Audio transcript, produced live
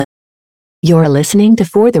You're listening to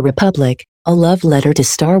For the Republic, a love letter to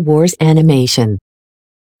Star Wars animation.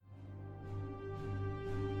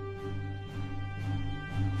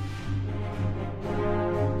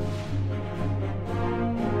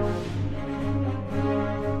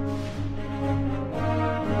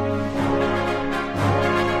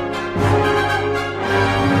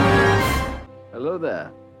 Hello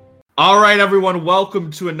there. All right, everyone, welcome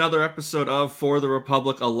to another episode of For the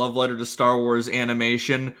Republic, a love letter to Star Wars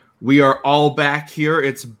animation. We are all back here.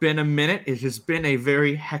 It's been a minute. It has been a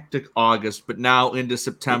very hectic August, but now into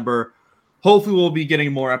September. Hopefully we'll be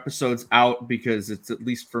getting more episodes out because it's, at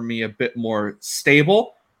least for me, a bit more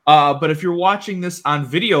stable. But if you're watching this on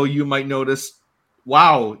video, you might notice,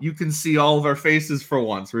 wow, you can see all of our faces for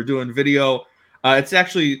once. We're doing video. It's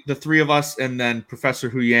actually the three of us, and then Professor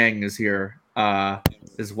Hu Yang is here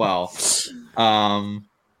as well. How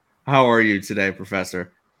are you today,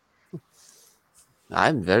 Professor?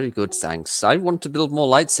 I'm very good, thanks. I want to build more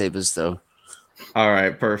lightsabers, though. All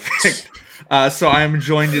right, perfect. So I am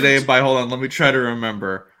joined today by, hold on, let me try to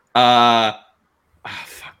remember. I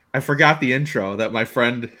forgot the intro that my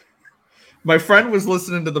friend was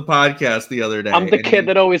listening to the podcast the other day. I'm the kid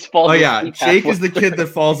that always falls asleep. Oh yeah, Jake is the kid that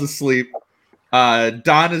falls asleep.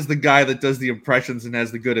 Don is the guy that does the impressions and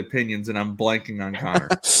has the good opinions, and I'm blanking on Connor.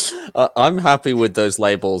 I'm happy with those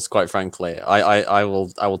labels, quite frankly. I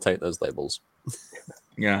will take those labels.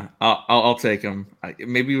 Yeah, I'll take him.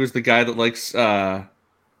 Maybe it was the guy that likes Depa.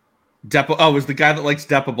 Oh, it was the guy that likes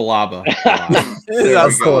Depa Balaba.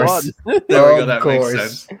 Of course. There we go. That makes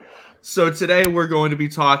sense. So today we're going to be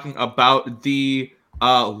talking about the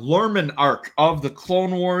Lorman arc of the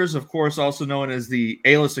Clone Wars, of course, also known as the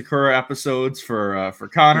Aayla Secura episodes for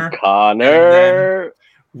Connor. And then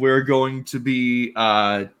we're going to be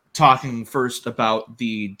talking first about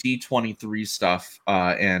the D23 stuff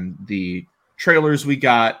and the trailers we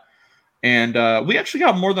got. And we actually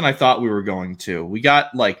got more than I thought we were going to. We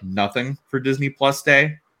got like nothing for Disney Plus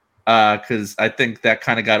Day because I think that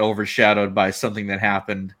kind of got overshadowed by something that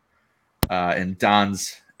happened in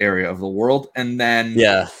Don's area of the world. And then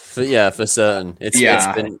for certain,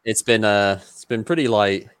 it's been pretty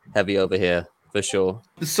light heavy over here for sure.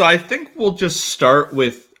 So I think we'll just start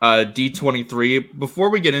with D23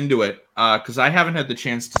 before we get into it, because I haven't had the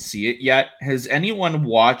chance to see it yet. Has anyone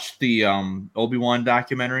watched the Obi-Wan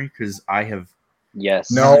documentary? Because I have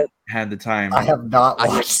had the time. I have not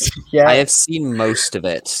watched it yet. I have seen most of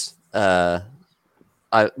it. I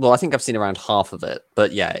think I've seen around half of it,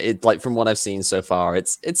 but yeah, it like from what I've seen so far,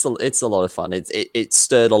 it's a lot of fun. It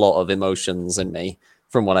stirred a lot of emotions in me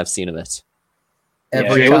from what I've seen of it.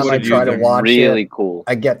 Every time I try to watch really cool.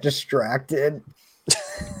 I get distracted.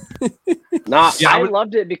 I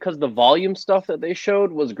loved it because the volume stuff that they showed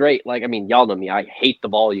was great. Like, I mean, y'all know me, I hate the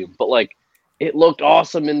volume, but like, it looked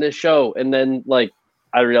awesome in this show. And then like,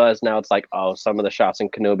 I realized now it's like, oh, some of the shots in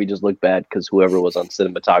Kenobi just look bad because whoever was on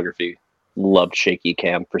cinematography loved shaky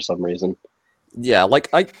cam for some reason. Yeah, like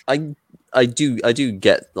I do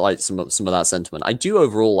get like some of that sentiment. I do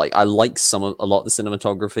overall like I like a lot of the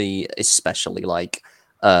cinematography, especially like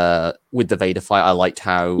with the Vader fight. I liked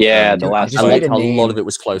how the last I liked how a lot of it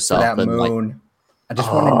was close up. That moon. Like, I just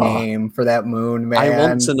want a name for that moon, man. I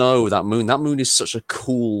want to know that moon. That moon is such a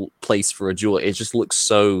cool place for a jewel. It just looks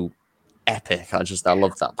so epic. I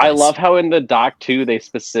love that place. I love how in the doc too they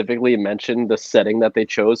specifically mentioned the setting that they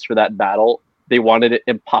chose for that battle. They wanted it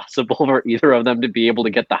impossible for either of them to be able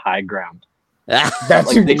to get the high ground.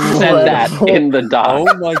 That's like they said that in the doc.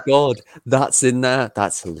 Oh my god, that's in there.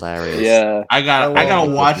 That's hilarious. Yeah, I gotta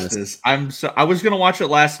watch this. I was gonna watch it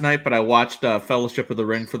last night, but I watched Fellowship of the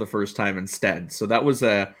Ring for the first time instead. So that was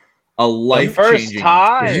a life changing. First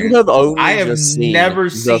time. You have only I have never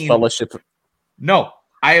seen the Fellowship. No,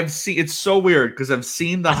 I have seen. It's so weird because I've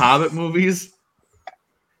seen the Hobbit movies,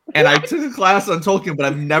 and I took a class on Tolkien, but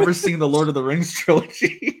I've never seen the Lord of the Rings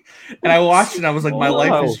trilogy. And I watched it, and I was like, my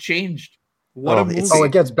life has changed. What a movie!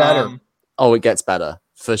 It gets better. It gets better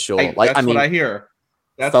for sure. That's what I hear.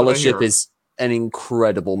 Fellowship is an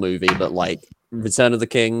incredible movie, but like Return of the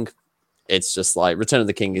King, it's just like Return of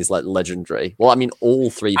the King is like legendary. Well, I mean, all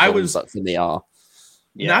three films for me are.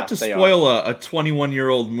 Yeah, not to spoil a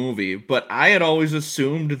 21-year-old movie, but I had always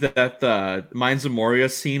assumed that the Mines of Moria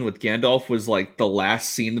scene with Gandalf was like the last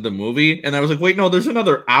scene of the movie, and I was like, wait, no, there's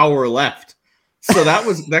another hour left. So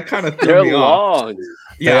that kind of threw me off.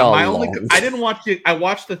 Yeah, I didn't watch it. I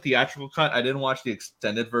watched the theatrical cut. I didn't watch the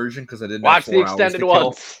extended version because I didn't watch the extended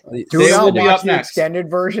ones. Do not watch the extended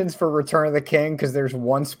versions for Return of the King because there's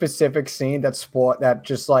one specific scene that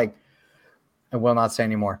just like I will not say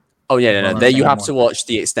anymore. Oh yeah, no. There you have to watch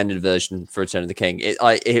the extended version for Return of the King.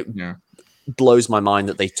 blows my mind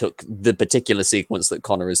that they took the particular sequence that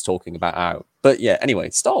Connor is talking about out. But yeah, anyway,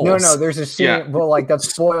 Star Wars. No, there's a scene, well, like that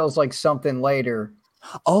spoils like something later.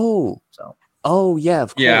 Oh, yeah,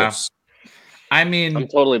 of course. Yeah. I mean, I'm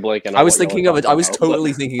totally blanking. I was thinking of it. I was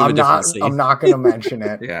totally thinking of a different scene. I'm not going to mention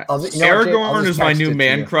it. Yeah, Aragorn is my new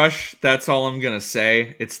man crush. That's all I'm gonna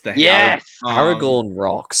say. It's the yes, hair. Aragorn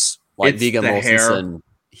rocks. Like Viggo Mortensen,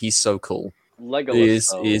 he's so cool.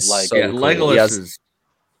 Legolas is like, so cool. Legolas is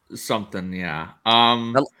something. Yeah.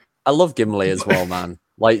 I love Gimli as well, man.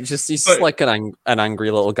 Like, he's just like an angry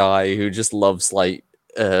little guy who just loves like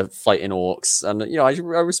fighting orcs, and you know,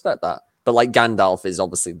 I respect that. But like Gandalf is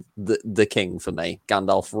obviously the king for me.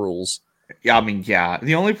 Gandalf rules. Yeah, I mean, yeah.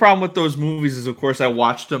 The only problem with those movies is, of course, I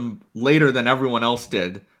watched them later than everyone else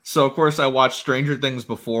did. So, of course, I watched Stranger Things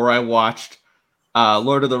before I watched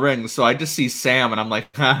Lord of the Rings. So I just see Sam, and I'm like,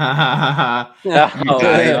 ha ha ha ha ha.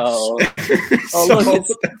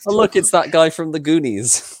 Look, it's that guy from the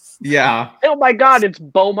Goonies. Yeah. Oh my God, it's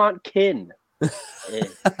Beaumont Kin. Look,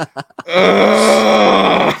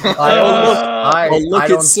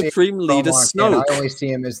 it's Supreme Leader Snoke. I only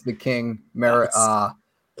see him as the king.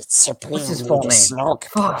 It's what's his full name?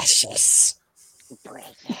 Snoke. Precious.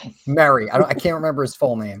 Merry. I can't remember his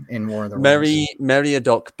full name in War of the Rings.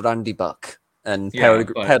 Meriadoc Brandybuck and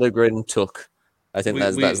Peregrine Took. I think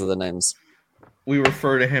those are the names. We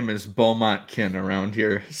refer to him as Beaumont Kin around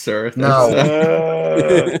here, sir. That's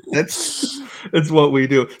what we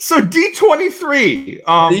do. So D23.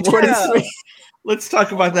 D23. Let's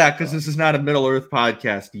talk about that, because this is not a Middle Earth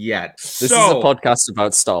podcast yet. This is a podcast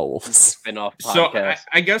about Star Wars. Spin-off podcast. So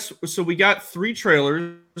I guess we got 3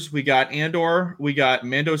 trailers. We got Andor, we got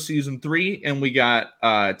Mando Season 3, and we got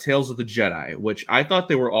Tales of the Jedi, which I thought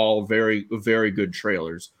they were all very, very good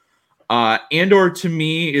trailers. Andor to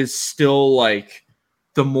me is still like,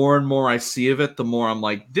 the more and more I see of it, the more I'm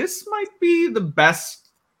like, this might be the best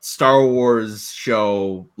Star Wars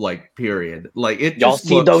show, like, period. Like, it y'all just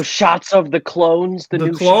see those shots of the clones, the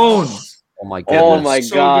new clones. Shots? Oh my goodness. Oh my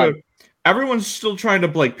God. Good. Everyone's still trying to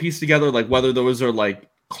like piece together like whether those are like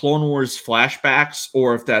Clone Wars flashbacks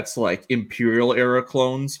or if that's like Imperial era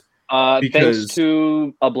clones. Thanks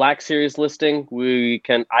to a Black Series listing,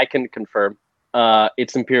 I can confirm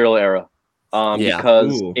it's Imperial era.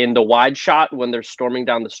 Because in the wide shot when they're storming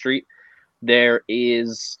down the street, there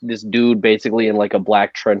is this dude basically in like a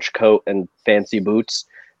black trench coat and fancy boots.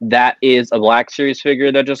 That is a Black Series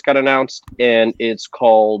figure that just got announced, and it's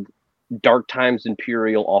called Dark Times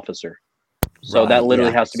Imperial Officer. So that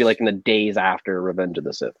literally has to be like in the days after Revenge of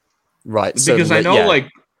the Sith. Right. Because I know like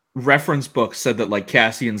reference books said that like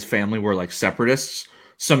Cassian's family were like separatists.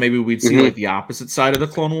 So maybe we'd see like the opposite side of the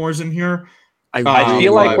Clone Wars in here. I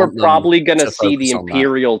feel like we're probably going to see the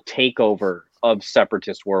Imperial takeover of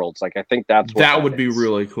separatist worlds. Like, I think that would be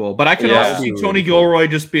really cool. But I could also see Tony Gilroy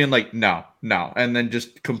just being like, no, and then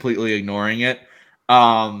just completely ignoring it.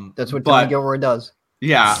 That's what Tony Gilroy does.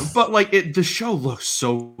 Yeah, but like the show looks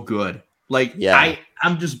so good. Like,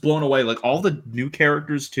 I'm just blown away. Like, all the new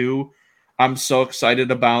characters too, I'm so excited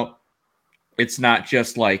about. It's not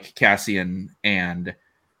just like Cassian and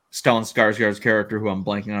Stellan Skarsgård's character, who I'm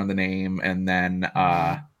blanking on the name, and then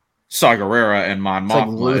Saw Gerrera and Mon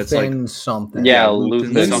Mothma. It's like Luthen something. Yeah,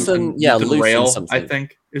 Luthen Rail, something. I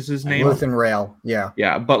think is his name. Luthen Rail.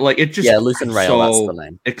 Yeah, but like it just Luthen Rail. So that's the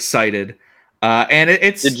name. Excited, and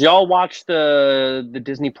it's. Did y'all watch the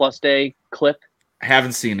Disney Plus Day clip? I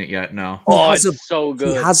haven't seen it yet. No. Oh, it's so good.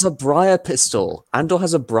 He has a Briar pistol. Andor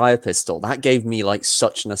has a Briar pistol. That gave me like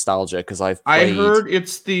such nostalgia because I heard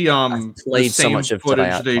it's the same so much of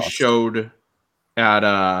footage they showed at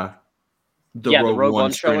the Rogue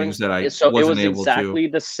One screenings that I wasn't able to. It was exactly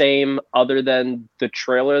the same, other than the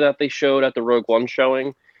trailer that they showed at the Rogue One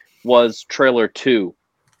showing was trailer 2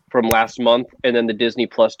 from last month, and then the Disney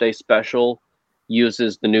Plus Day special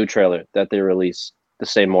uses the new trailer that they released the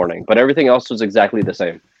same morning, but everything else was exactly the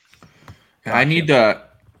same. I need to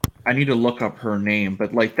look up her name,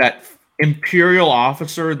 but like that Imperial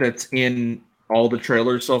officer that's in all the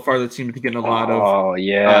trailers so far that seems to get a lot of. Oh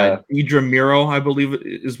yeah, Deidre Miro, I believe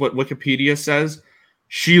is what Wikipedia says.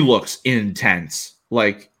 She looks intense.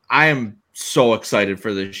 Like, I am so excited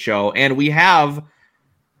for this show, and we have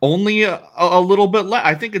only a little bit left.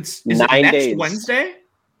 I think is 9 it next Wednesday.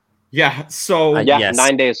 Yeah, so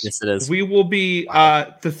 9 days. Yes, it is. We will be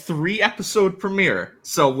the 3-episode premiere.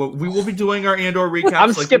 So we will be doing our Andor recaps.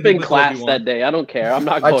 I'm skipping class that day. I don't care. I'm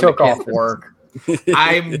not going. I took off work.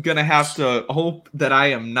 I'm gonna have to hope that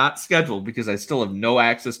I am not scheduled, because I still have no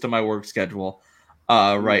access to my work schedule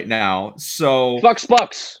right now. So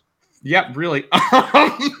Bucks. Yeah, really.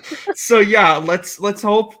 So yeah, let's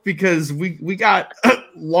hope, because we got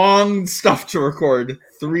long stuff to record.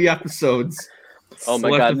 3 episodes. Oh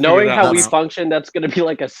my We'll have to god! figure Knowing that how one we out. function, that's going to be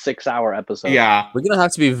like a 6-hour episode. Yeah, We're gonna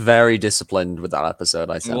have to be very disciplined with that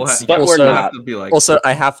episode, I sense. But we're not. To be like, Also,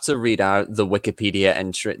 I have to read out the Wikipedia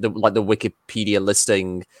entry, the Wikipedia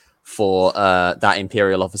listing for that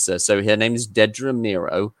Imperial officer. So her name is Dedra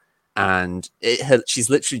Miro, and she's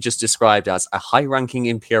literally just described as a high-ranking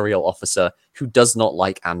Imperial officer who does not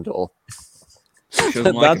like Andor.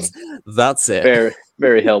 That's it. Very,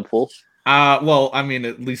 very helpful. Well, I mean,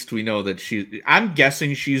 at least we know that I'm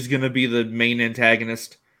guessing she's gonna be the main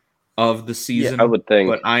antagonist of the season. I would think.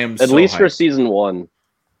 But I am at so least for hyped. season 1.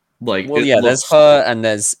 Like, well, yeah, there's her and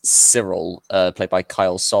there's Cyril, played by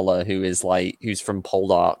Kyle Soller, who's from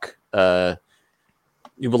Poldark.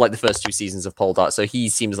 You were like the first 2 seasons of Poldark, so he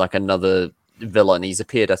seems like another villain. He's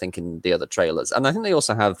appeared, I think, in the other trailers, and I think they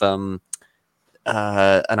also have an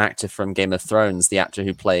actor from Game of Thrones, the actor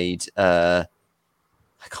who played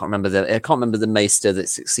I can't remember the maester that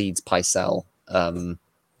succeeds Pycelle,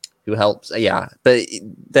 who helps. Yeah, but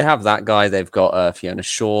they have that guy. They've got Fiona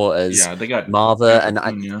Shaw as they got Martha, and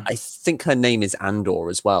I think her name is Andor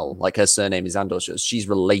as well. Like her surname is Andor. So she's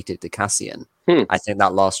related to Cassian. I think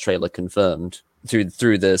that last trailer confirmed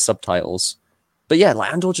through the subtitles. But yeah,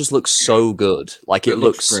 like Andor just looks so good. Like it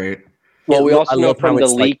looks great. Well, we also know from the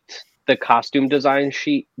leaked the costume design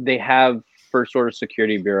sheet they have First Order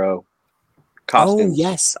Security Bureau costumes. Oh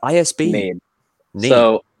yes, ISB made.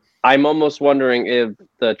 So I'm almost wondering if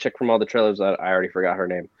the chick from all the trailers, I already forgot her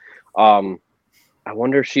name. I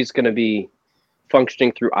wonder if she's going to be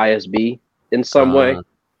functioning through ISB in some way.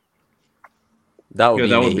 That would be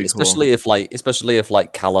cool. especially if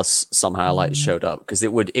Callus somehow showed up, because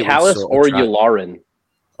it would Callus or Yularen.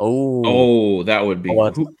 Oh, that would be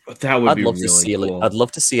I'd be love really to see cool. I'd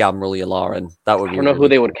love to see Admiral Yularen. That would I be. don't know really who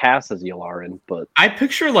they cool. would cast as Yularen, but I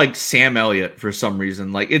picture like Sam Elliott for some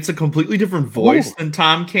reason. Like it's a completely different voice than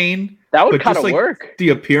Tom Kane. That would kind of work. The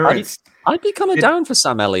appearance. I'd be kind of down for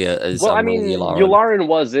Sam Elliott as Admiral Yularen. Yularen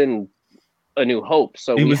was in A New Hope,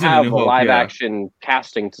 so we have a live action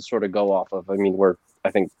casting to sort of go off of. I mean, we're I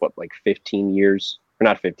think 15 years. Or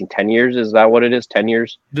not 15, 10 years. Is that what it is? 10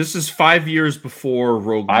 years? This is 5 years before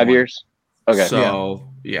Rogue 5 One. years? Okay. So,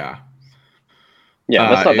 yeah. Yeah,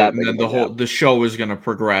 that's not that big. And then the show is going to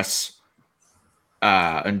progress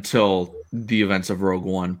until the events of Rogue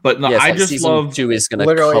One. But no, I just love 2 is going to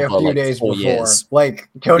literally cover a few days 4 before. years. Like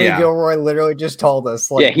Tony Gilroy literally just told us.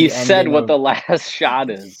 He said what the last shot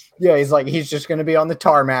is. Yeah, he's just going to be on the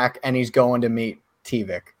tarmac and he's going to meet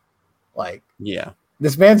Tvik.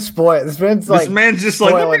 This man's spoiled. This man's just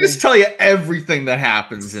like, let me just tell you everything that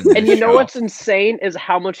happens in this And you know show. what's insane is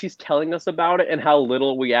how much he's telling us about it and how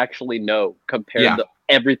little we actually know compared to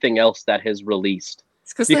everything else that has released.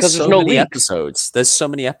 It's because there's so many episodes. There's so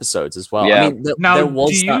many episodes as well. Yeah. I mean, there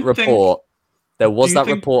was that report. There was that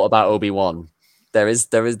report about Obi-Wan. There was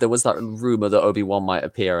that rumor that Obi-Wan might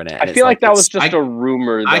appear in it. I feel like that was just a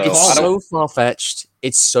rumor. Though. It's so far-fetched.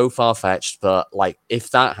 It's so far-fetched, but if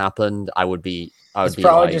that happened, I would be like,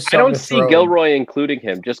 I don't see Gilroy including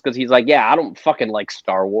him just because he's like, I don't fucking like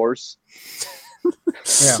Star Wars.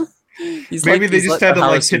 Yeah. Maybe they just had to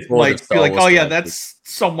be like, oh yeah, that's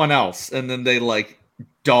someone else, and then they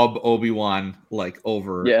dub Obi-Wan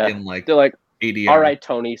over in they're like, ADR. All right,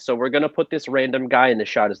 Tony, so we're gonna put this random guy in the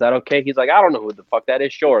shot. Is that okay? He's like, I don't know who the fuck that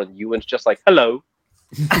is. Sure. And Ewan's just like, hello.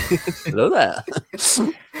 Hello there.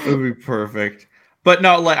 It would be perfect. But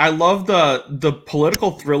no, I love the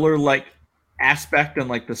political thriller aspect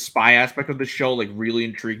and the spy aspect of the show really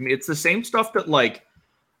intrigued me. It's the same stuff that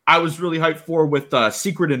I was really hyped for with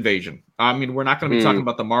Secret Invasion. I mean, we're not going to be talking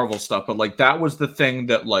about the Marvel stuff, but that was the thing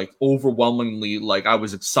that overwhelmingly I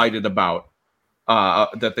was excited about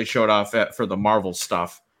that they showed off for the Marvel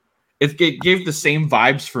stuff. It gave the same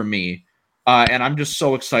vibes for me, and I'm just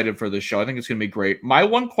so excited for this show. I think it's going to be great. My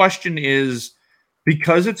one question is,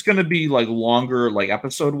 because it's going to be longer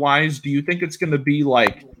episode wise, do you think it's going to be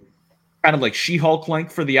kind of She-Hulk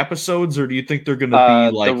length for the episodes, or do you think they're going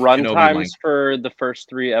to be the run times for the first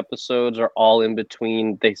 3 episodes are all in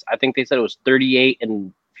between? I think they said it was 38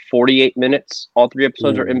 and 48 minutes. All 3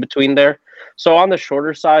 episodes are in between there. So on the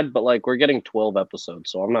shorter side, but we're getting 12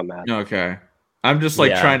 episodes, so I'm not mad. Okay. I'm just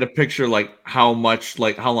trying to picture how much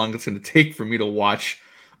how long it's going to take for me to watch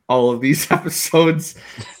all of these episodes,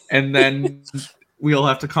 and then we'll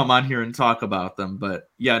have to come on here and talk about them. But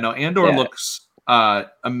yeah, no, Andor looks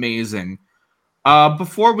amazing.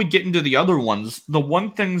 Before we get into the other ones, the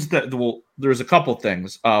one things there's a couple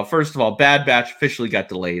things. First of all, Bad Batch officially got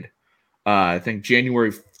delayed. I think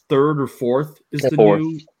January 3rd or 4th is the Fourth.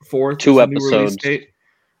 new 4th 2 is the new release episodes. date.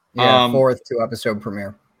 Yeah, 4th 2-episode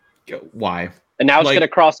premiere. Why? And now it's Like- going to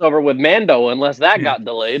cross over with Mando unless that got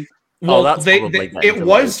delayed. Well, that's probably getting it delayed.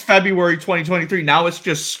 was February 2023. Now it's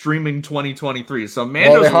just streaming 2023. So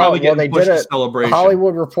Mando's probably getting pushed to Celebration. The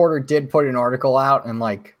Hollywood Reporter did put an article out, and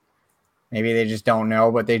like maybe they just don't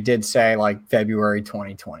know, but they did say like February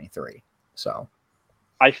 2023. So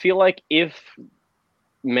I feel like if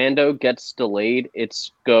Mando gets delayed,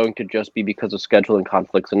 it's going to just be because of scheduling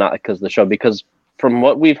conflicts and not because of the show. Because from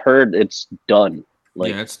what we've heard, it's done.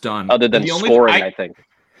 Like, yeah, it's done. Other than scoring, I think.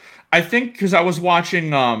 I think because I was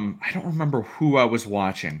watching, I don't remember who I was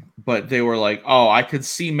watching, but they were like, "Oh, I could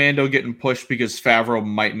see Mando getting pushed because Favreau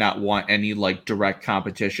might not want any like direct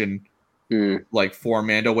competition, like for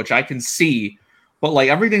Mando," which I can see. But like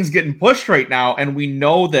everything's getting pushed right now, and we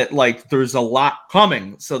know that like there's a lot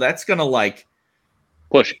coming, so that's gonna like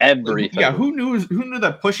push everything. Yeah, who knew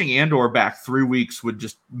that pushing Andor back 3 weeks would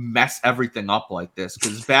just mess everything up like this?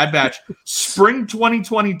 Because Bad Batch spring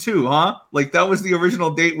 2022, huh? Like that was the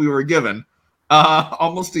original date we were given.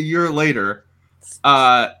 Almost a year later.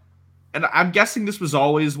 And I'm guessing this was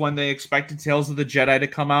always when they expected Tales of the Jedi to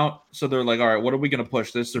come out. So they're like, all right, what are we gonna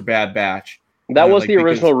push, this or Bad Batch? That was the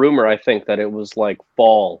original rumor, I think, that it was like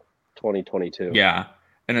fall 2022. Yeah.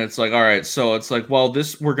 And it's like, all right, so it's like, well,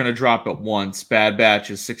 this we're going to drop at once. Bad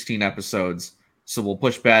Batch is 16 episodes, so we'll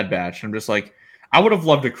push Bad Batch. I'm just like, I would have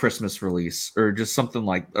loved a Christmas release or just something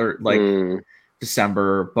like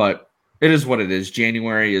December, but it is what it is.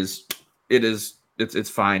 January is, it's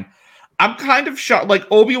fine. I'm kind of shocked. Like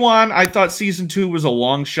Obi-Wan, I thought season 2 was a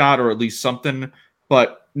long shot or at least something,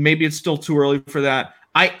 but maybe it's still too early for that.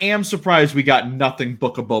 I am surprised we got nothing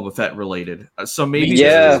Book of Boba Fett related. So maybe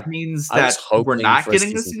this means that we're not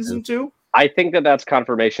getting a season 2. I think that's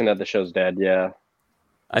confirmation that the show's dead. Yeah,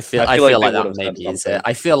 I feel like that maybe is it.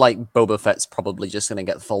 I feel like Boba Fett's probably just going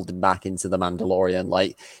to get folded back into the Mandalorian.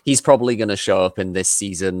 Like he's probably going to show up in this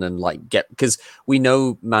season and like because we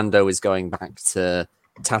know Mando is going back to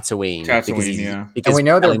Tatooine, because and we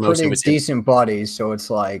know they're pretty decent buddies, so it's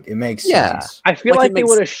like it makes sense. I feel like they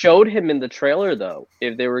would have showed him in the trailer though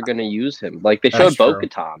if they were going to use him. Like they showed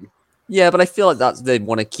Bo-Katan. Yeah, but I feel like they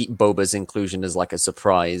want to keep Boba's inclusion as like a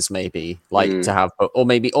surprise, maybe like to have, or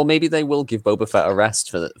maybe they will give Boba Fett a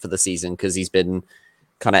rest for the season because he's been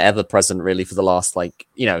kind of ever present really for the last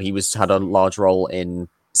he had a large role in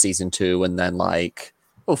season 2 and then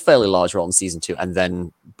fairly large role in season 2 and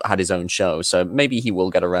then had his own show. So maybe he will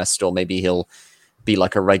get a rest or maybe he'll be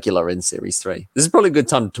like a regular in series 3. This is probably a good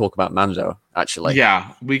time to talk about Mando, actually.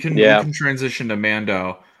 Yeah, we can transition to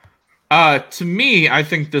Mando. To me, I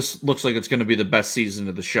think this looks like it's going to be the best season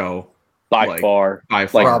of the show. By far.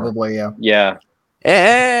 Probably, yeah. Yeah.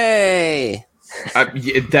 Hey!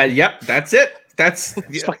 That's it. That's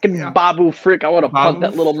fucking Babu Frick. I want to punt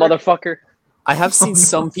that little motherfucker. I have seen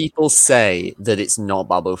some people say that it's not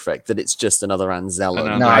Babu Frick, that it's just another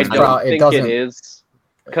Anzellan. No, I don't think it is.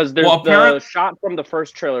 Because there's the shot from the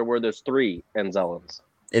first trailer where there's 3 Anzellans.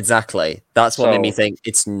 Exactly. That's what made me think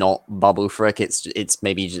it's not Babu Frick. It's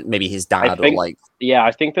maybe his dad or like. Yeah,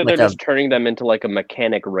 I think that they're just turning them into like a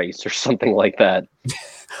mechanic race or something like that.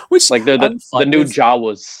 Which like they're the new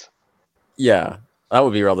Jawas. Yeah. That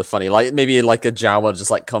would be rather funny. Like maybe like a Jawa just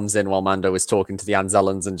like comes in while Mando is talking to the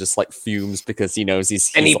Anzellans and just like fumes because he knows he's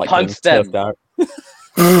he like, punts them. Out.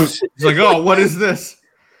 He's like, oh, what is this?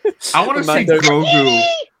 I want to see Grogu.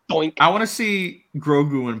 Doink. I want to see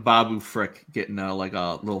Grogu and Babu Frick getting a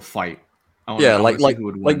little fight. Like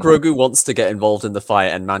Grogu wants to get involved in the fight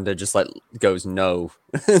and Mando just like goes no,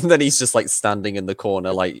 and then he's just like standing in the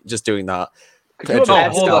corner like just doing that. Could you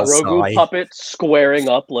imagine a Grogu puppet squaring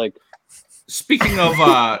up like? Speaking of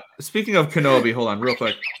Kenobi, hold on real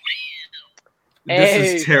quick.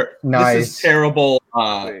 This is terrible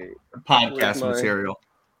podcast material.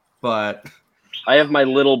 But I have my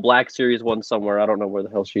little Black Series 1 somewhere. I don't know where the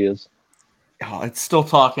hell she is. Oh, it's still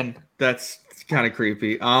talking. That's kind of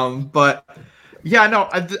creepy. But yeah, no,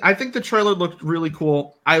 I think the trailer looked really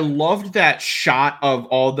cool. I loved that shot of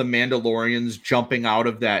all the Mandalorians jumping out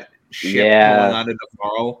of that ship going onto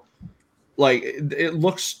Navarro. Like it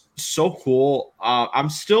looks so cool. I'm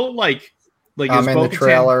still like I'm in the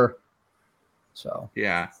trailer. So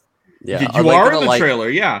yeah. You are in the trailer,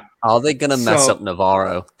 yeah. Are they gonna mess up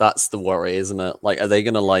Navarro? That's the worry, isn't it? Like, are they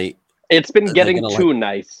gonna like? It's been getting too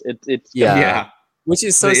nice. It's which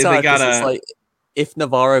is so sad. It's like if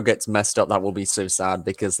Navarro gets messed up, that will be so sad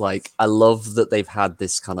because like I love that they've had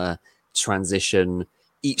this kind of transition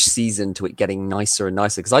each season to it getting nicer and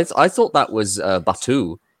nicer. Because I thought that was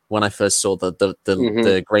Batu when I first saw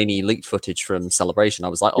the grainy leaked footage from Celebration. I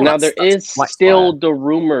was like, oh, now there is still fire. the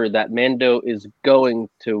rumor that Mando is going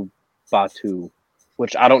to Batuu,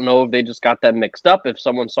 which I don't know if they just got that mixed up, if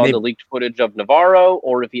someone saw the leaked footage of Navarro,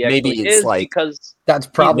 or if he actually is, because that's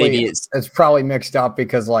probably it's probably mixed up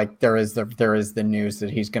because like there is the news that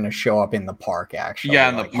he's going to show up in the park actually. Yeah,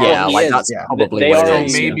 in the park. Yeah, like that's probably they what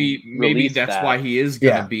already it is. maybe that's why he is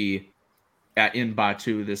going to be in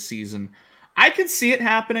Batuu this season. I can see it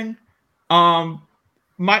happening.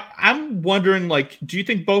 I'm wondering, like, do you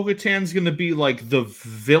think Bo-Katan's going to be like the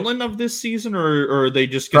villain of this season, or are they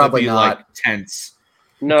just going to be like tense?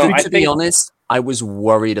 No, to be honest, I was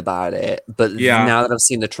worried about it, but now that I've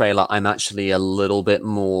seen the trailer, I'm actually a little bit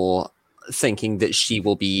more thinking that she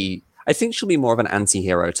will be. I think she'll be more of an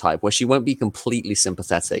anti-hero type, where she won't be completely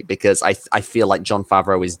sympathetic, because I feel like Jon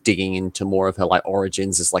Favreau is digging into more of her like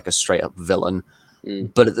origins as like a straight up villain,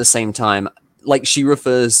 but at the same time, like she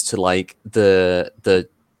refers to like the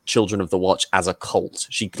Children of the Watch as a cult.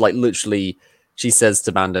 She like literally she says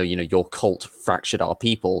to Mando, you know, your cult fractured our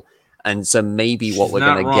people. And so maybe what we're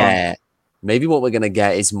gonna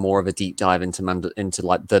get is more of a deep dive into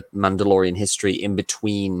like the Mandalorian history in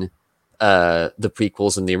between the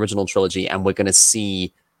prequels and the original trilogy, and we're gonna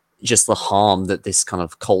see just the harm that this kind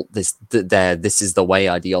of cult, this is the way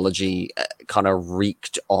ideology kind of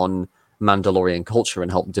wreaked on Mandalorian culture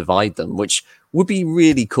and helped divide them, which would be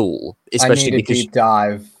really cool, especially because deep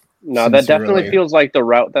dive. No, that definitely feels like the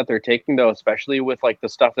route that they're taking, though, especially with like the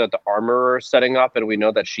stuff that the Armorer is setting up, and we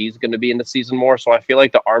know that she's going to be in the season more. So I feel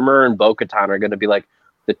like the Armorer and Bo-Katan are going to be like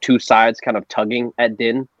the two sides kind of tugging at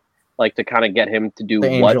Din, like to kind of get him to do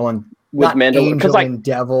what with Mandalorian, because like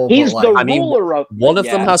devil, he's the ruler of one of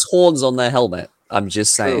them has horns on their helmet. I'm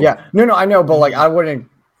just saying. Yeah, no, I know, but like I wouldn't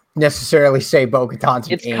necessarily say Bo-Katan's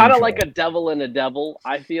an It's kind of like a devil and a devil,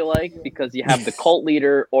 I feel like, because you have the cult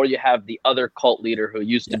leader or you have the other cult leader who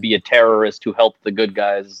used to be a terrorist who helped the good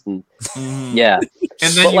guys. And and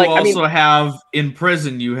then you have in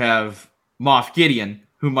prison, you have Moff Gideon,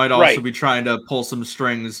 who might also be trying to pull some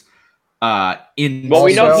strings in well,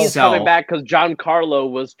 we know he's coming back because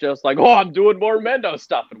Giancarlo was just like, "Oh, I'm doing more Mando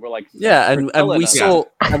stuff," and we're like, and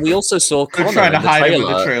we also saw Connor trying to hide him in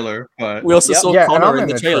the trailer, but we also saw Connor in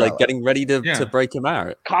the trailer getting ready to break him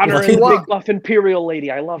out. Connor and the big buff Imperial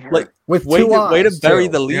lady, I love her. Like with way to bury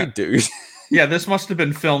the lead, dude. Yeah, this must have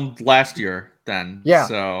been filmed last year then. Yeah,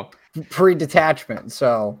 so pre-detachment.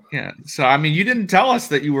 So I mean, you didn't tell us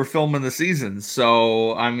that you were filming the season,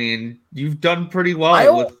 so I mean, you've done pretty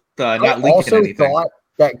well with. I also thought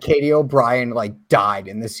that Katie O'Brien like died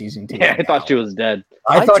in the season 2. Yeah, I thought she was dead.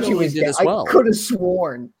 I thought she was dead as well. I could have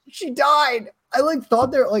sworn she died. I like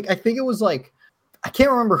thought there like I think it was like I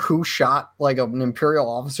can't remember who shot like an Imperial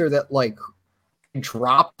officer that like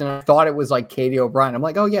dropped, and I thought it was like Katie O'Brien. I'm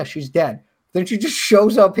like, oh yeah, she's dead. Then she just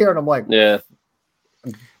shows up here, and I'm like, I'm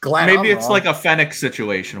glad. Maybe it's like a Fennec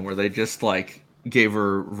situation where they just like gave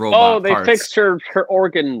her robot they fixed her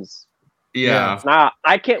organs. Yeah. Nah,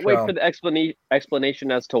 I can't wait for the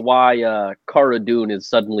explanation as to why Cara Dune is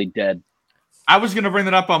suddenly dead. I was going to bring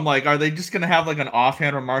that up. I'm like, are they just going to have like an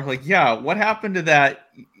offhand remark? Like, yeah, what happened to that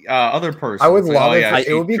other person? I would love it.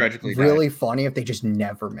 It would be really funny if they just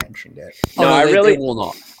never mentioned it. No, they will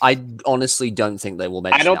not. I honestly don't think they will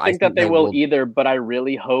mention it. I don't think that they will either, but I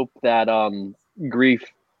really hope that Grief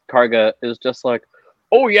Karga is just like,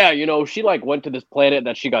 oh yeah, you know, she like went to this planet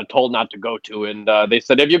that she got told not to go to, and they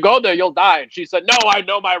said if you go there you'll die, and she said no, I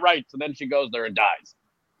know my rights, and then she goes there and dies.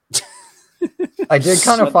 I did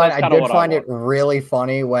kind of find it really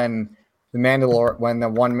funny when the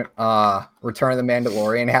Return of the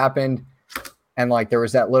Mandalorian happened, and like there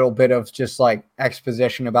was that little bit of just like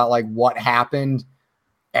exposition about like what happened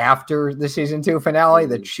after the season 2 finale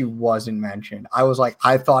that she wasn't mentioned. I was like,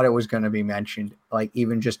 I thought it was going to be mentioned, like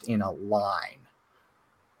even just in a line.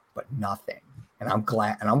 But nothing, and I'm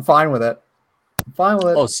glad, and I'm fine with it. I'm fine with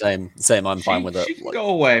it. Oh, same. I'm fine with it. She can go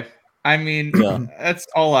away. I mean, that's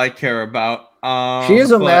all I care about. She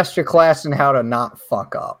is a masterclass in how to not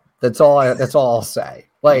fuck up. That's all I'll say.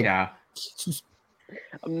 Like,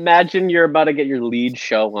 imagine you're about to get your lead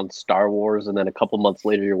show on Star Wars, and then a couple months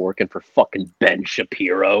later, you're working for fucking Ben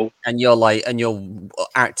Shapiro, and you're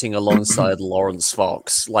acting alongside Lawrence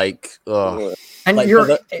Fox, like, and like,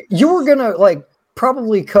 you were gonna like.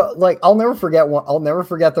 Probably like I'll never forget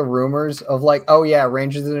the rumors of like, oh yeah,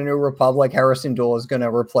 Rangers of the New Republic, Harrison Dole is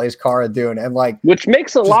gonna replace Cara Dune, and like, which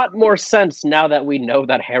makes a lot more sense now that we know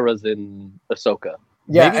that Hera's in Ahsoka.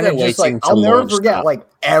 Yeah, maybe and it's just like I'll never forget that. Like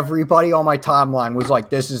everybody on my timeline was like,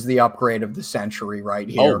 this is the upgrade of the century right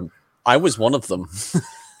here. Oh, I was one of them.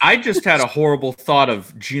 I just had a horrible thought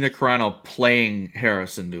of Gina Carano playing Hera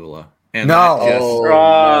Syndulla. And No.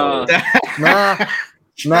 Oh, no. Nah.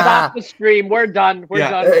 Stop the stream. We're done. We're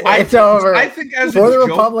done. It's over. I think as For a the joke,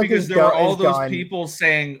 Republic because is there were done- all is those done. people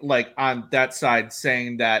saying, like, on that side,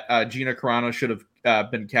 saying that Gina Carano should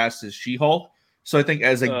have been cast as She-Hulk. So I think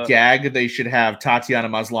as a gag, they should have Tatiana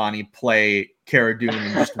Maslany play Cara Dune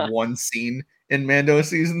in just one scene in Mando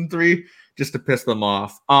season 3, just to piss them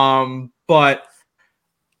off. But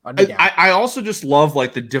I also just love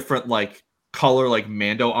like the different like color like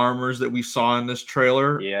Mando armors that we saw in this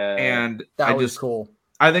trailer. Yeah, and that was cool.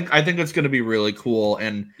 I think it's going to be really cool.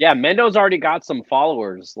 And yeah, Mendo's already got some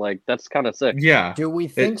followers. Like that's kind of sick. Yeah. Do we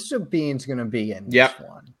think Sabine's going to be in this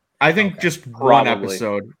one? I think just one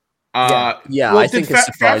episode. Yeah, well, I think a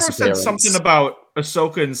surprise Favreau said appearance. something about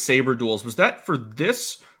Ahsoka and saber duels. Was that for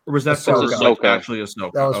this, or was that for Ahsoka. like, actually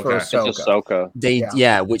Ahsoka? That was for Ahsoka. It's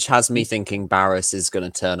Ahsoka. Which has me thinking Barriss is going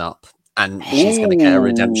to turn up and she's going to get a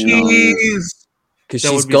redemption arc because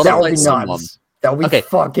she's got to play someone. That would be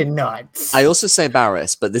fucking nuts. I also say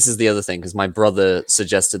Barriss, but this is the other thing because my brother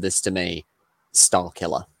suggested this to me: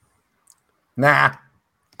 Starkiller. Nah,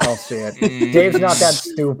 I'll see it. Dave's not that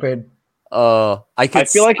stupid. I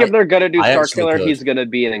feel like if they're gonna do Starkiller, could. he's gonna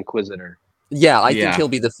be an Inquisitor. Yeah, I think he'll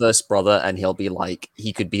be the first brother, and he'll be like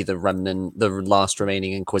he could be the remnant, the last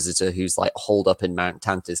remaining Inquisitor who's like holed up in Mount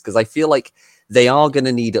Tantis. Because I feel like they are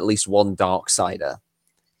gonna need at least one Darksider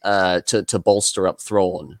to bolster up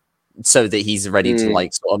Thrawn, so that he's ready to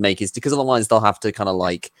like sort of make his. Because otherwise, they'll have to kind of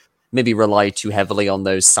like maybe rely too heavily on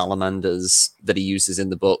those salamanders that he uses in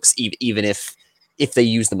the books, even if they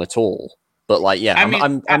use them at all. But like, yeah,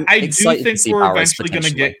 I do excited think to see we're Barriss eventually going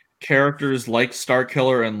to get characters like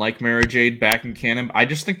Starkiller and like Mara Jade back in canon. I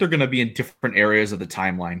just think they're going to be in different areas of the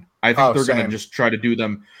timeline. I think they're going to just try to do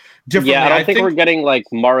them differently. Yeah, I don't think we're getting like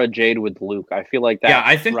Mara Jade with Luke. I feel like that. Yeah,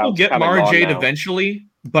 I think we'll get Mara Jade eventually,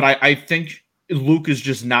 but I think Luke is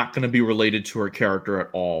just not going to be related to her character at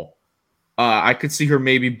all. I could see her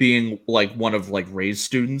maybe being like one of like Rey's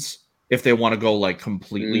students if they want to go like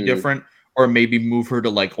completely different. Or maybe move her to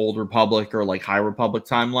like Old Republic or like High Republic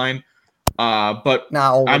timeline. But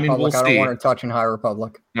Old I mean, Republic. we'll I don't see. want to touch in High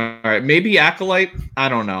Republic. All right, maybe Acolyte. I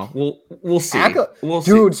don't know. We'll see.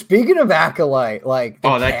 Dude, speaking of Acolyte, like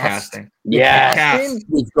that casting. Yeah,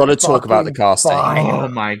 we've got to talk about the casting. Oh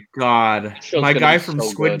my god, my guy from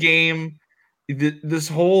Squid Game. This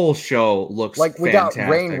whole show looks like we fantastic. got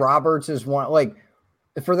Rain Roberts as one. Like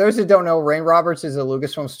for those that don't know, Rain Roberts is a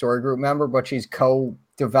Lucasfilm Story Group member, but she's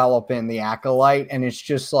co-developing the Acolyte, and it's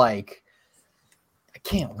just like I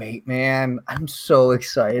can't wait, man. I'm so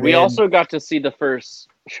excited. We also got to see the first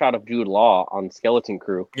shot of Jude Law on Skeleton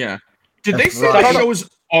Crew. Yeah. Did they say the show is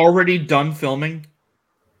already done filming?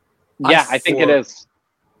 Yeah, I think it is.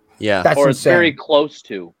 Yeah. That's or it's insane. very close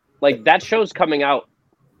to. Like that show's coming out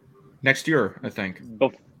next year, I think. I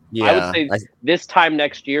would say this time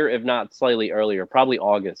next year, if not slightly earlier, probably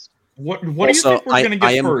August. What do you think we're going to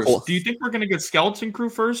get first? Do you think we're going to get Skeleton Crew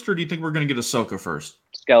first, or do you think we're going to get Ahsoka first?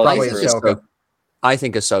 Skeleton Crew. Ahsoka. I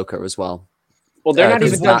think Ahsoka as well. Well, they're not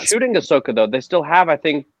even done shooting Ahsoka though. They still have, I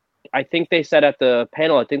think they said at the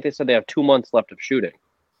panel, I think they said they have 2 months left of shooting.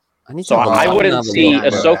 So I wouldn't see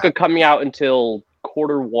Ahsoka coming out until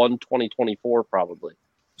Q1 2024, probably.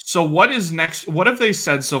 So what is next? What have they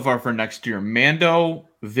said so far for next year? Mando,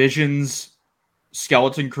 Visions,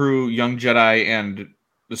 Skeleton Crew, Young Jedi, and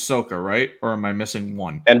Ahsoka, right? Or am I missing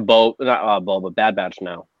one? And Boba, Bad Batch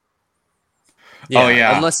now.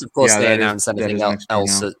 Yeah, unless of course they announce anything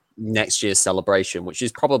else at next year's celebration, which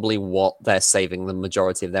is probably what they're saving the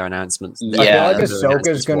majority of their announcements. Yeah, I feel like Ahsoka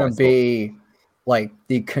is going to be like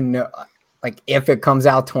like if it comes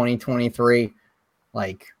out 2023,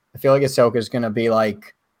 like I feel like Ahsoka is going to be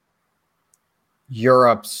like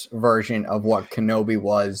Europe's version of what Kenobi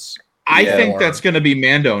was. I think that's going to be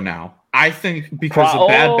Mando now. I think because of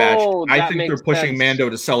Bad Batch, I think they're pushing Mando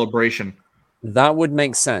to Celebration. That would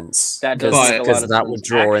make sense. Because that would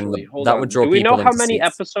draw in the that would draw. Do we know how many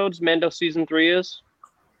episodes Mando season 3 is?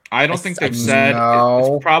 I don't think they've said.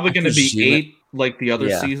 It's probably going to be 8, like the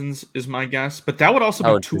other seasons, is my guess. But that would also be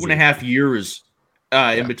 2.5 years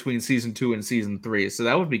in between season 2 and season 3. So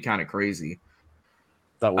that would be kind of crazy.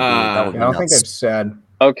 That would be. I don't think they've said.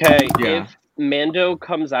 Okay, if Mando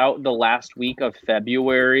comes out the last week of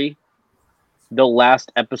February, the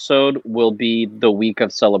last episode will be the week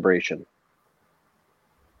of Celebration.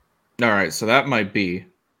 All right, so that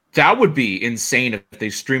would be insane if they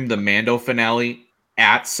streamed the Mando finale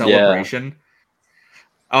at Celebration.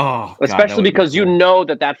 Oh, especially because you know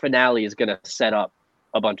that finale is going to set up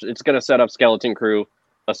it's going to set up Skeleton Crew,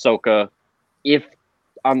 Ahsoka.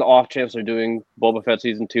 on the off chance they're doing Boba Fett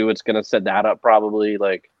season 2, it's gonna set that up probably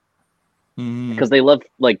because they love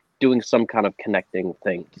doing some kind of connecting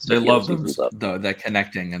thing. They love the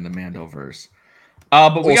connecting in the Mandoverse.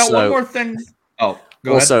 But we got one more thing. Oh,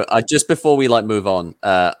 go ahead. Just before we move on,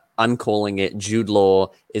 I'm calling it Jude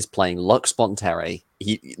Law is playing Lux Bonteri.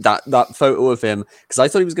 That photo of him, because I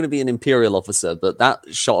thought he was going to be an Imperial officer, but that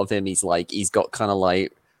shot of him, he's got kind of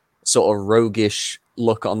sort of roguish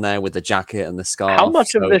look on there with the jacket and the scarf. How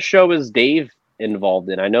much of this show is Dave involved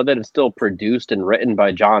in? I know that it's still produced and written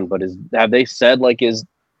by John, but have they said is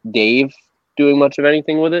Dave doing much of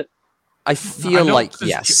anything with it? I feel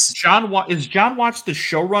yes. John Watts the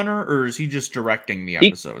showrunner, or is he just directing the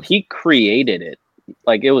episodes? He created it.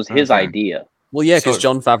 It was his idea. Well, yeah, because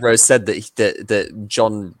Jon Favreau said that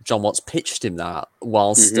John Watts pitched him that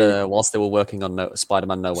whilst they were working on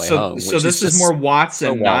Spider-Man No Way Home. So this is more Watts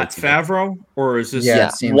and not Favreau, or is this? Yeah,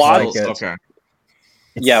 it seems Watts. Okay.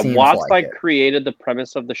 Watts created the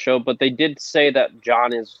premise of the show, but they did say that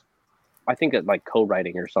John is, I think,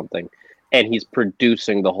 co-writing or something, and he's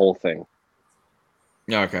producing the whole thing.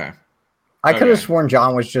 Okay. I could have sworn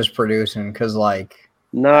John was just producing because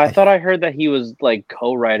No, I thought I heard that he was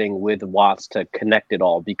co-writing with Watts to connect it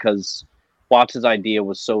all because Watts' idea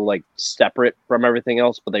was so separate from everything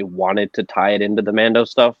else, but they wanted to tie it into the Mando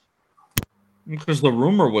stuff. Because the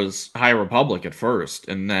rumor was High Republic at first,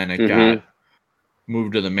 and then it got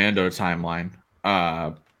moved to the Mando timeline.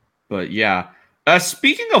 But yeah.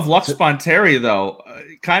 Speaking of Lux Bonteri, though,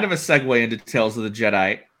 kind of a segue into Tales of the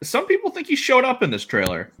Jedi. Some people think he showed up in this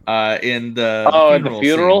trailer. In the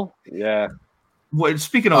funeral? Scene. Yeah. Well,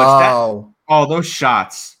 speaking of which, those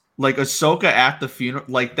shots, Ahsoka at the funeral,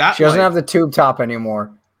 that. She doesn't have the tube top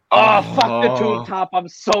anymore. Oh, fuck the tube top! I'm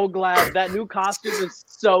so glad that new costume is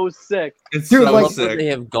so sick. It's so sick. They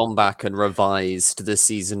have gone back and revised the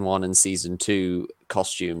season 1 and season 2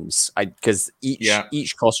 costumes. Because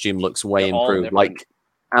each costume looks way improved.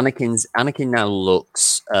 Anakin now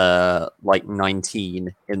looks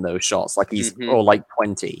 19 in those shots, he's or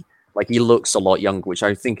 20. He looks a lot younger, which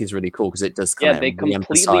I think is really cool because it does kind of they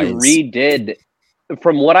completely redid.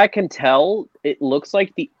 From what I can tell, it looks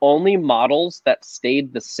like the only models that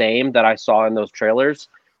stayed the same that I saw in those trailers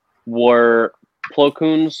were Plo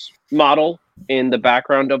Koon's model in the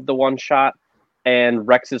background of the one shot and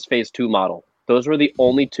Rex's Phase 2 model. Those were the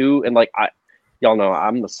only two, and y'all know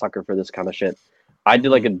I'm a sucker for this kind of shit. I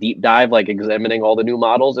did a deep dive, examining all the new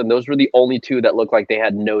models, and those were the only two that looked like they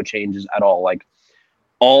had no changes at all.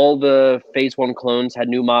 All the Phase 1 clones had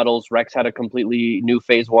new models. Rex had a completely new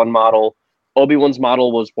Phase 1 model. Obi-Wan's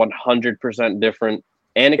model was 100% different.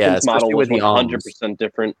 Anakin's model was 100%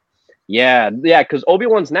 different. Yeah, because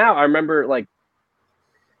Obi-Wan's now, I remember,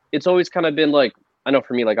 it's always kind of been, I know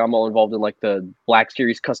for me, I'm all involved in, the Black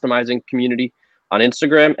Series customizing community on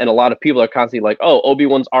Instagram, and a lot of people are constantly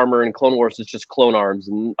Obi-Wan's armor in Clone Wars is just clone arms,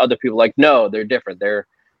 and other people no, they're different. They're,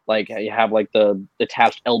 you have, the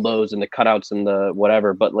attached elbows and the cutouts and the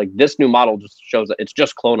whatever, but, this new model just shows that it's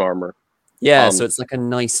just clone armor. Yeah, so it's a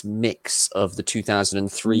nice mix of the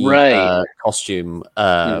 2003 costume,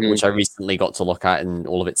 which I recently got to look at in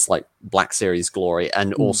all of its Black Series glory,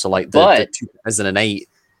 and also the 2008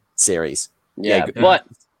 series. Yeah, but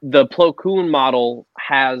the Plo Koon model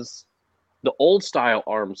has the old style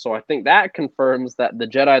arms, so I think that confirms that the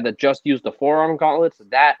Jedi that just used the forearm gauntlets,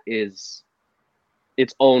 that is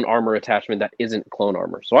its own armor attachment that isn't clone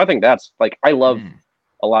armor. So I think that's I love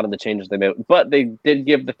a lot of the changes they made, but they did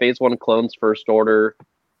give the Phase 1 clones First Order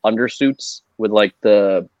undersuits with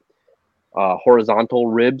the horizontal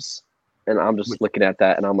ribs, and I'm just looking at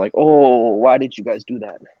that and I'm why did you guys do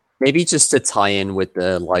that? Maybe just to tie in with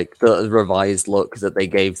the the revised look that they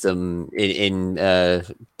gave them in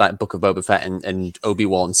that Book of Boba Fett and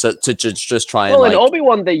Obi-Wan, so to just try and in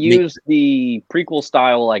Obi-Wan they used the prequel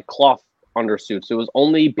style cloth undersuits. It was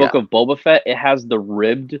only Book of Boba Fett it has the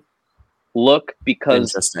ribbed look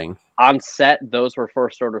because on set those were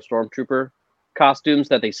First Order Stormtrooper costumes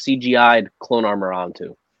that they CGI'd clone armor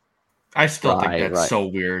onto. I still think that's so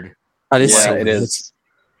weird. That is it is.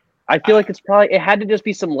 I feel it's probably it had to just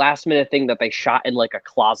be some last minute thing that they shot in a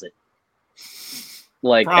closet,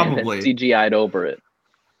 probably and CGI'd over it.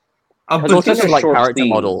 But talking character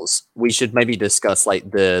models, we should maybe discuss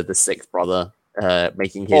the sixth brother.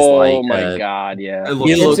 Making his my god, yeah.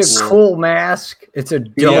 It's a cool mask. It's a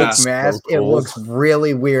dope mask. So cool. It looks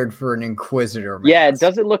really weird for an Inquisitor mask. Yeah, it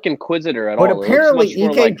doesn't look Inquisitor at all. But apparently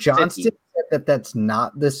E.K. Johnston said that's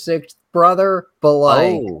not the sixth brother,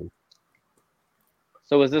 but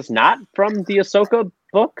So is this not from the Ahsoka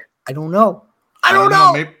book? I don't know. I don't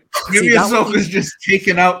know. Maybe See, that would Ahsoka's just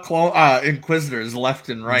taking out Inquisitors left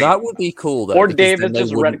and right. That would be cool, though. Or because Dave then is they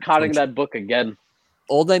just wouldn't retconning that book again.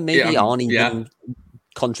 Or they maybe aren't yeah. even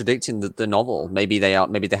contradicting the novel. Maybe they are.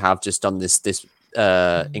 Maybe they have just done this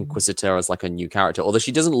Inquisitor as like a new character. Although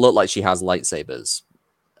she doesn't look like she has lightsabers.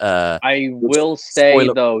 I will say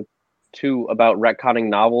though, too, about retconning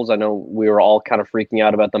novels. I know we were all kind of freaking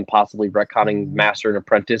out about them possibly retconning Master and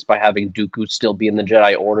Apprentice by having Dooku still be in the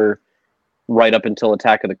Jedi Order right up until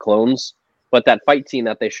Attack of the Clones. But that fight scene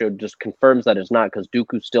that they showed just confirms that it's not, because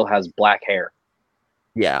Dooku still has black hair.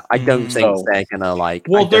 Yeah, I don't think they're gonna like.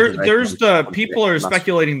 Well, there's the people are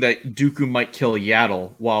speculating that Dooku might kill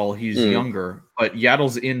Yaddle while he's younger, but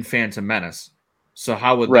Yaddle's in Phantom Menace. So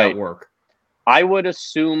how would that work? I would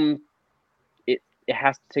assume it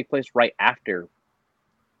has to take place right after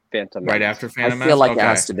Phantom Menace. Right after Phantom Menace? I feel like it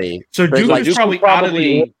has to be. So Dooku's probably out of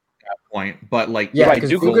the order at that point, but like... Yeah,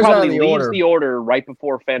 Dooku probably leaves the order right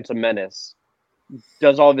before Phantom Menace,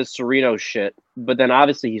 does all of his Sereno shit, but then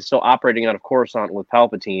obviously he's still operating out of Coruscant with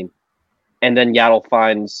Palpatine, and then Yaddle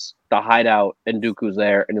finds the hideout and Dooku's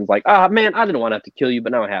there, and is like, man, I didn't want to have to kill you,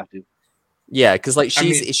 but now I have to. Yeah, because like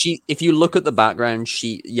she if you look at the background,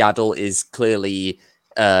 Yaddle is clearly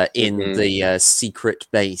in the secret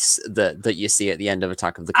base that you see at the end of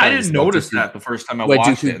Attack of the Clones. I didn't notice that the first time I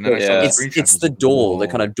watched it, and then I saw the screenshot. It's the door, the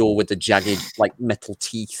kind of door with the jagged like metal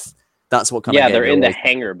teeth. That's what kind of they're in the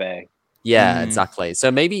hangar bay. Yeah, exactly.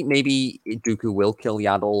 So maybe Dooku will kill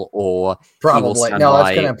Yaddle, or probably no.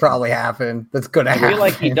 That's gonna probably happen. That's gonna happen. I feel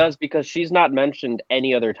like he does, because she's not mentioned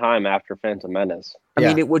any other time after Phantom Menace. I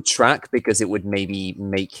mean, it would track, because it would maybe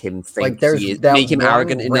make him think like there's make him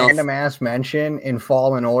arrogant enough. Random ass mention in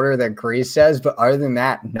Fallen Order that Grease says, but other than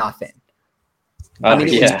that, nothing. I mean,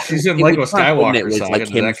 she's in Lego Skywalker. So does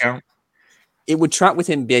that count? It would track with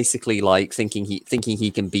him basically like thinking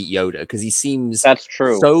he can beat Yoda, because he seems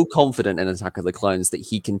so confident in Attack of the Clones that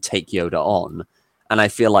he can take Yoda on. And I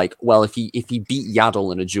feel like, well, if he beat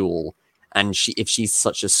Yaddle in a duel, and if she's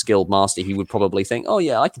such a skilled master, he would probably think, oh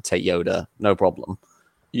yeah, I can take Yoda, no problem.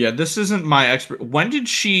 Yeah, this isn't my expert. When did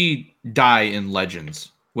she die in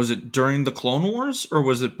Legends? Was it during the Clone Wars, or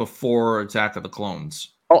was it before Attack of the Clones?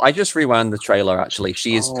 Oh, I just rewound the trailer. Actually,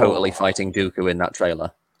 she is totally fighting Dooku in that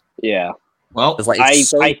trailer. Yeah. Well, like, I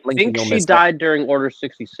think she died during Order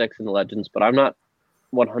 66 in the Legends, but I'm not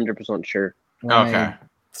 100% sure. Okay. Let's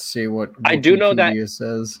see what I do know that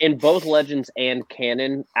says. In both Legends and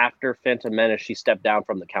canon, after Phantom Menace, she stepped down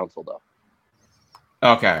from the Council, though.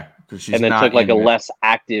 Okay. And then took like a less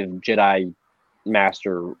active Jedi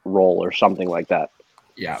Master role or something like that.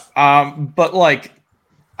 Yeah. But like,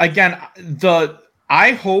 again,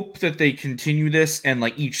 I hope that they continue this, and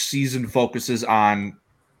like each season focuses on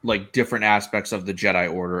like different aspects of the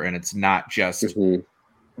Jedi Order, and it's not just one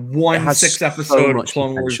 6-episode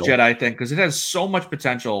Clone Wars Jedi thing, because it has so much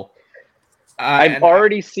potential. I've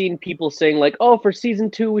already seen people saying like, "Oh, for season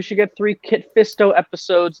 2, we should get 3 Kit Fisto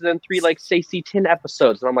episodes, and then 3 like Stacey Tin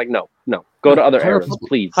episodes." And I'm like, no, go to other eras,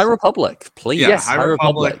 please. High Republic, please. Yeah, yes, High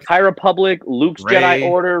Republic. High Republic, Luke's Rey. Jedi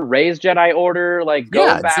Order, Rey's Jedi Order, like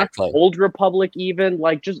go back, Old Republic, even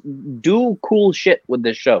like just do cool shit with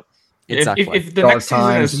this show. Exactly. If the next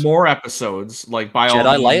season has more episodes, like by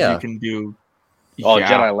all means, you can do. Oh,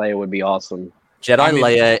 Jedi Leia would be awesome.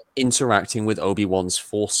 Leia interacting with Obi-Wan's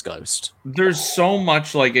Force Ghost. There's so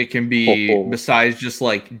much like it can be besides just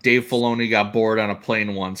like Dave Filoni got bored on a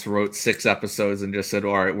plane once, wrote 6 episodes, and just said,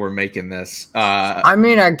 "All right, we're making this." I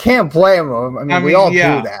mean, I can't blame him. I mean, we all do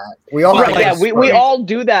that. We all we all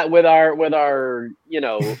do that with our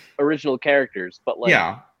original characters. But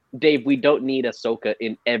like, Dave, we don't need Ahsoka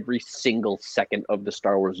in every single second of the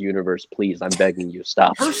Star Wars universe. Please, I'm begging you,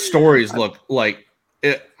 stop. Her stories look like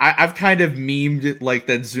I've kind of memed it, like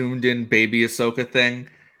that zoomed in baby Ahsoka thing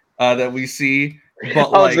that we see. But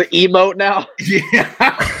it's the emote now. Yeah.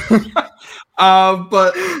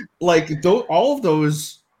 But like all of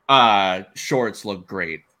those shorts look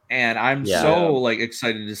great, and I'm so like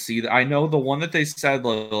excited to see that. I know the one that they said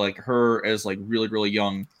like her as like really really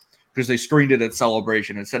young, because they screened it at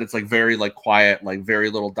Celebration. It said it's like very like quiet, like very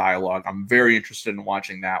little dialogue. I'm very interested in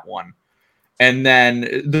watching that one. And then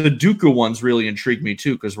the Dooku ones really intrigue me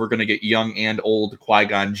too, because we're going to get young and old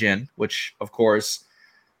Qui-Gon Jinn, which of course,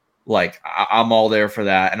 like I'm all there for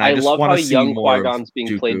that. And I just want to see young more Qui-Gon's being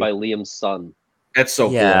Dooku. played by Liam's son. That's so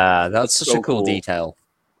cool. Yeah, that's such a cool detail.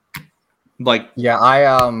 Like, yeah,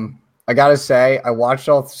 I gotta say, I watched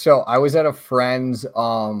all. So I was at a friend's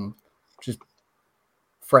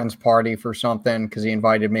friend's party for something because he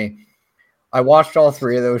invited me. I watched all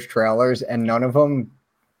 3 of those trailers, and none of them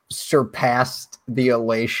surpassed the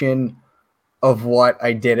elation of what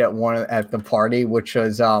I did at the party, which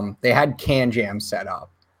was they had Can Jam set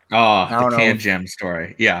up. Oh, the Can Jam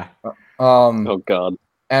story. Yeah. Oh God.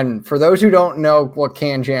 And for those who don't know what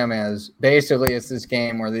Can Jam is, basically it's this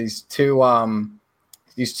game where these two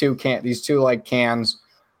like cans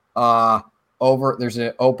there's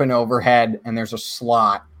an open overhead and there's a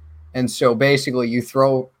slot. And so basically you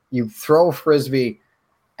throw a frisbee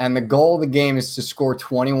and the goal of the game is to score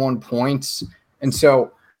 21 points. And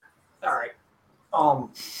so all right.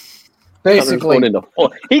 Basically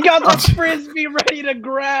he got the frisbee ready to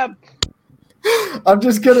grab. I'm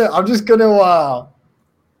just gonna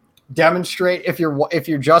demonstrate. If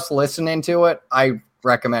you're just listening to it, I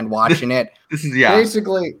recommend watching it. This is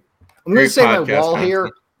basically. I'm gonna say my wall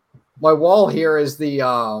here. My wall here is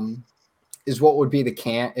is what would be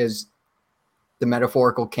the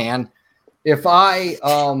metaphorical can. If I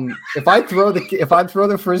throw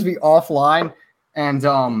the frisbee offline and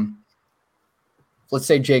let's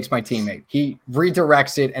say Jake's my teammate, he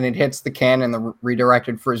redirects it and it hits the can and the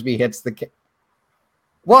redirected frisbee hits the can.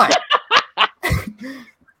 What?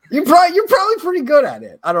 You're probably pretty good at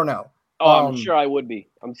it. I don't know. Oh, I'm sure I would be.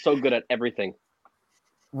 I'm so good at everything.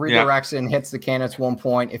 Redirects and hits the can, it's 1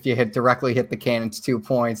 point. If you directly hit the can, it's 2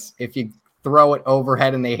 points. If you throw it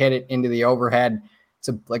overhead and they hit it into the overhead, it's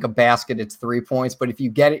like a basket, it's 3 points. But if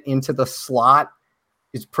you get it into the slot,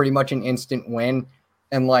 it's pretty much an instant win.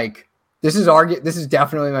 And like this is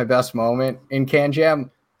definitely my best moment in Can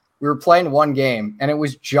Jam. We were playing one game and it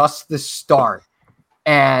was just the start.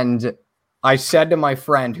 And I said to my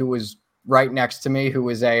friend who was right next to me, who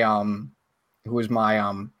was my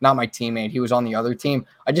not my teammate, he was on the other team.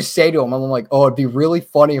 I just say to him, I'm like, oh, it'd be really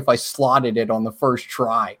funny if I slotted it on the first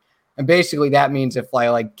try. And basically that means if I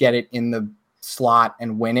like get it in the slot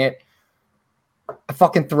and win it, I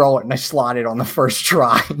fucking throw it and I slot it on the first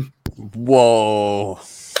try. Whoa.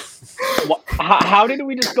 How did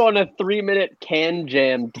we just go on a 3-minute Can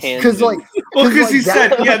Jam tangent? Because he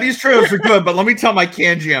said, yeah, these trailers are good, but let me tell my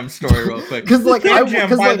Can Jam story real quick. Because Can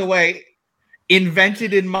Jam, by the way,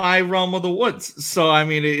 invented in my realm of the woods. So I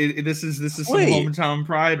mean, this is some hometown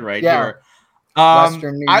pride right here.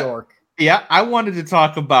 Western New York. I wanted to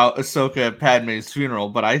talk about Ahsoka at Padme's funeral,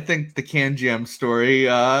 but I think the Can Jam story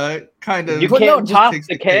kind of... You can't top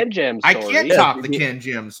the Can Jam story. I can't top the Can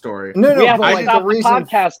Jam story. No, we have to stop the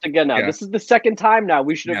podcast again now. Yeah. This is the second time now.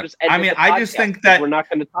 We should have just ended the podcast. I just think that... We're not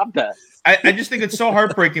going to top that. I just think it's so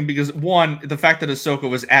heartbreaking because, one, the fact that Ahsoka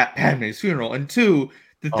was at Padme's funeral, and two,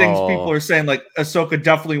 the things people are saying, like, Ahsoka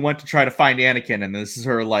definitely went to try to find Anakin, and this is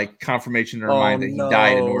her, like, confirmation in her mind that he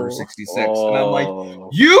died in Order 66. And I'm like,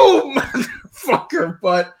 you motherfucker!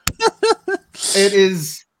 But it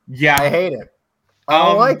is, I hate it. I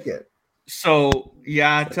don't like it. So,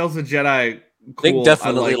 Tales of the Jedi, cool. Nick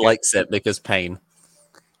definitely likes it because pain.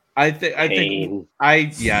 Jake,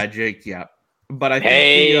 But I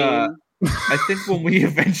think when we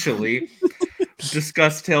eventually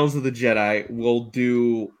discuss Tales of the Jedi, we'll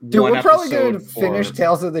do we're probably going to finish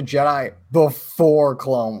Tales of the Jedi before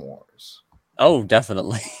Clone Wars. Oh,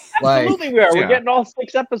 definitely. Absolutely, we are. We're getting all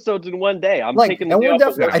 6 episodes in one day. I'm taking the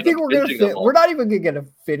I think we're not even going to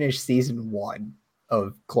finish season 1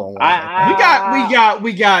 of Clone Wars.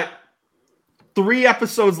 We got 3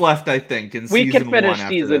 episodes left, I think. In we can finish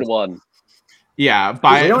season 1. Yeah,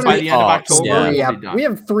 by the end of October, we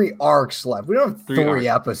have 3 arcs left. We don't have 3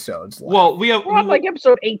 episodes left. Well, we're on like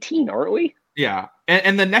episode 18, aren't we? Yeah,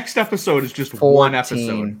 and the next episode is just 1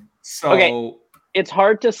 episode. So okay, it's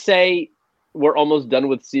hard to say we're almost done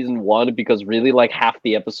with season 1 because really, like half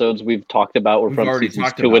the episodes we've talked about were from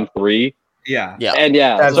seasons 2 and 3. Yeah, and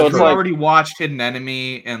so it's like already watched Hidden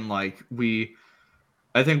Enemy, and like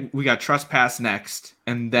I think we got Trespass next,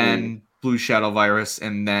 and then Blue Shadow Virus,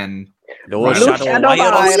 and then. Peppy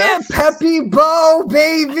Bo,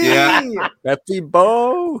 baby. Yeah. Peppy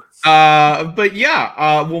Bo. But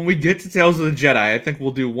when we get to Tales of the Jedi, I think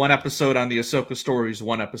we'll do 1 episode on the Ahsoka stories,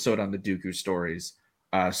 1 episode on the Dooku stories.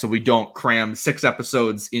 So we don't cram 6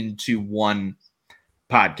 episodes into 1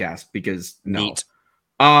 podcast because Neat.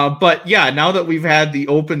 But now that we've had the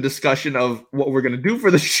open discussion of what we're going to do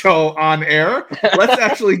for the show on air, let's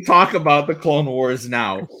actually talk about the Clone Wars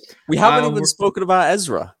now. We haven't even spoken about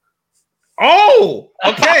Ezra. Oh,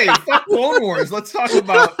 okay. Fuck Clone Wars. Let's talk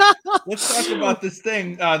about this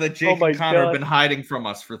thing that Jake and Connor have been hiding from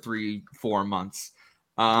us for 3-4 months.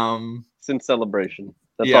 Since Celebration.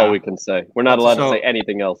 That's all we can say. We're not allowed to say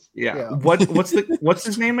anything else. Yeah. What's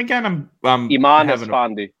his name again? Iman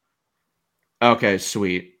Esfandi. Okay,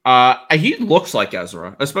 sweet. He looks like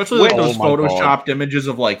Ezra, especially like those photoshopped images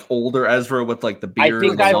of like older Ezra with like the beard. I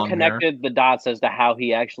think I've connected the dots as to how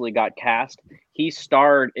he actually got cast. he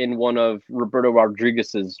starred in one of Roberto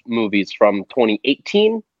Rodriguez's movies from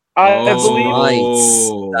 2018, I believe.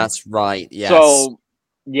 Oh. That's right. Yes. So,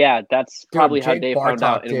 yeah, that's Dude, probably how Jake Dave found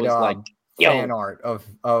out. Bartok And it did was like, fan yo, art of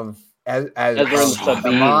as Ezra and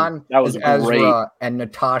Sabine. Amon That was as great. Ezra and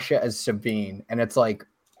Natasha as Sabine, and it's like,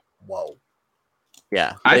 whoa.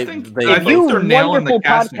 Yeah. I think if you they're nailing the wonderful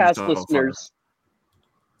casting podcast so listeners,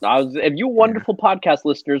 if you wonderful podcast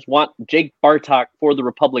listeners want Jake Bartok for the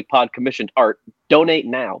Republic Pod commissioned art, donate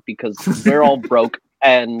now because we're all broke,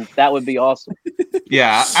 and that would be awesome.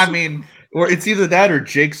 Yeah, I mean, or it's either that or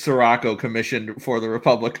Jake Sirocco commissioned for the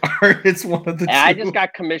Republic art. It's one of the two. I just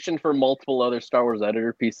got commissioned for multiple other Star Wars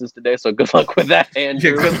editor pieces today, so good luck with that,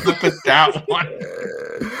 Andrew. Yeah, good luck with that one.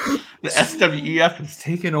 The SWEF has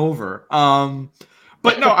taken over.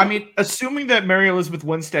 But no, I mean, assuming that Mary Elizabeth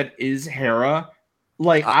Winstead is Hera,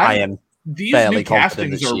 like I am these fairly new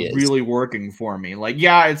confident castings that are she is. really working for me. Like,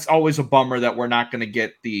 yeah, it's always a bummer that we're not going to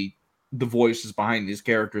get the voices behind these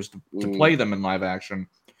characters to play them in live action,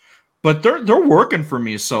 but they're working for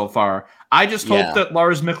me so far. I just hope that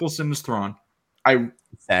Lars Mikkelsen is Thrawn.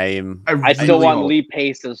 Same. I still really want hope. Lee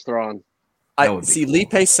Pace as Thrawn. would be See, cool. Lee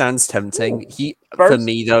Pace sounds tempting. For First-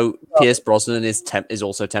 me though, Pierce Brosnan is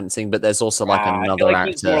also tempting, but there's also like I another feel like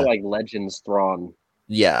actor. he's more like Legends Thrawn.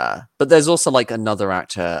 Yeah, but there's also like another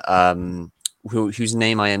actor whose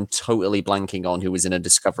name I am totally blanking on, who was in A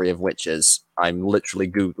Discovery of Witches. I'm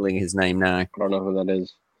literally googling his name now. I don't know who that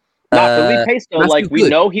is. Not for Lee Pace though. Matthew Like we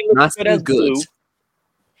Good. know he looks good Matthew as Good. Blue.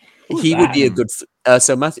 Who's He would that? be a good.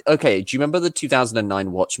 So Matthew. Okay, do you remember the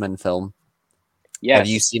 2009 Watchmen film? Yes. Have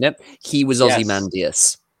you seen it? He was Yes.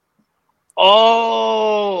 Ozymandias.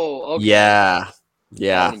 Oh, okay. Yeah, That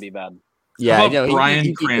yeah, wouldn't be bad. yeah. How I about know, Bryan he'd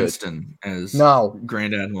be good. Cranston as No.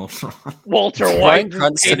 Grand Admiral Thrawn? Walter Bryan White just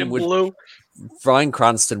Cranston painted would- blue. Bryan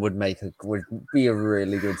Cranston would be a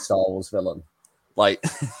really good Star Wars villain. Like,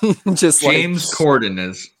 just James like, Corden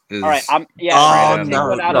is. All right, Grand take Admiral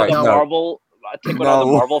one out Thrawn. of the no. Marvel. Take one out of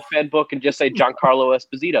the No. Marvel fan book and just say Giancarlo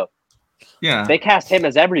Esposito. Yeah, They cast him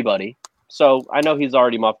as everybody, so I know he's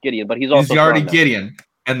already Moff Gideon, but he's also he's already Thrawn now. Gideon,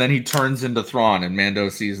 and then he turns into Thrawn in Mando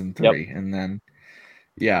season 3, and then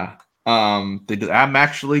they do, I'm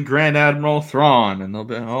actually Grand Admiral Thrawn, and they'll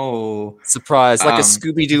be surprise, like a Um,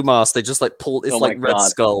 Scooby Doo mask. They just like pull. It's Oh like my Red God.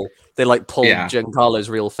 Skull. They like pull Yeah. Giancarlo's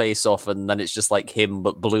real face off, and then it's just like him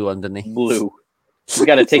but blue underneath. Blue. We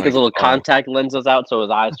got to take his Like, little contact lenses out so his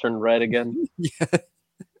eyes turn red again.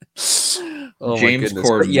 Oh my James goodness. But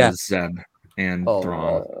Corden yeah. is Zeb and Oh,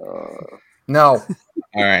 Thrawn. No.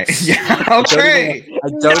 All right, yeah, okay. I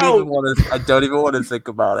don't even want to think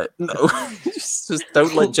about it. No, just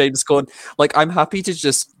don't let James Corden. Like, I'm happy to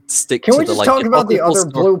just stick. Can to we the, just like, talk about the apocryphal other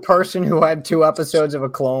story. blue person who had 2 episodes of a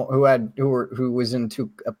clone who was in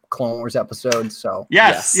 2 Clone Wars episodes? So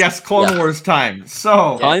Yes, Clone Yeah. Wars time.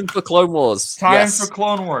 So Time for Clone Wars. Time Yes. for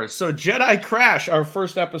Clone Wars. So Jedi Crash, our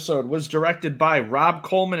first episode, was directed by Rob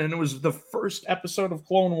Coleman, and it was the first episode of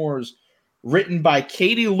Clone Wars written by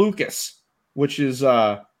Katie Lucas, which is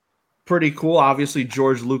pretty cool. Obviously,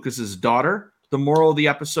 George Lucas's daughter. The moral of the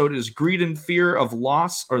episode is greed and fear of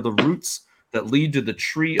loss are the roots that lead to the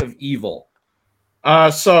tree of evil.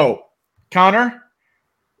 So, Connor,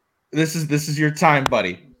 this is your time,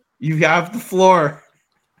 buddy. You have the floor.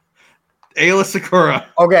 Ayla Sakura.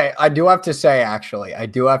 okay, I do have to say,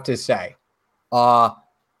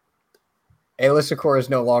 Ayla Sakura is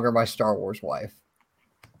no longer my Star Wars wife.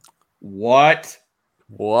 What?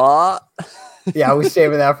 What? Yeah, I was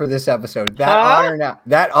saving that for this episode.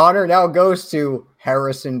 That honor now goes to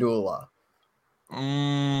Harrison Dula.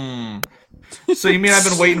 So you mean I've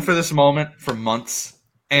been waiting for this moment for months,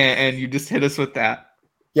 and you just hit us with that?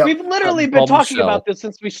 Yep. We've literally A been talking bombshell. about this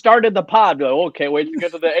since we started the pod. We're like, oh, can't wait to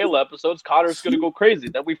get to the Ayla episodes. Connor's going to go crazy.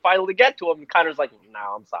 Then we finally get to him, and Connor's like, no,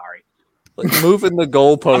 I'm sorry. Like, moving the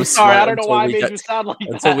goalposts. I'm sorry. right I don't know until why I we made get- you sound like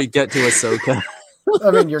until that. we get to Ahsoka.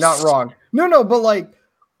 I mean, you're not wrong. No, but like,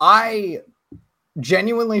 I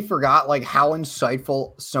genuinely forgot like how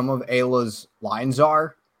insightful some of Ayla's lines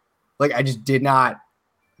are. Like, I just did not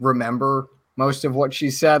remember most of what she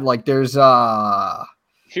said. Like, there's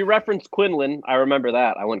She referenced Quinlan. I remember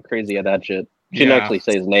that. I went crazy at that shit. She Yeah. didn't actually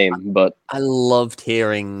say his name, but I loved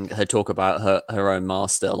hearing her talk about her own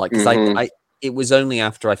master. Like, because Mhm. I it was only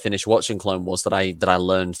after I finished watching Clone Wars that I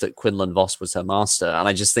learned that Quinlan Vos was her master, and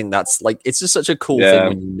I just think that's like it's just such a cool Yeah. thing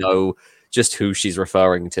when you know just who she's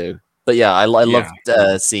referring to. But yeah, I loved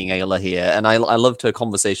seeing Ayla here, and I loved her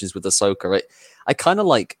conversations with Ahsoka. I kind of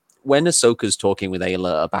like when Ahsoka's talking with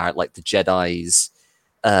Ayla about like the Jedi's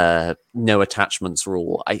no attachments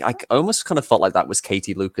rule. I almost kind of felt like that was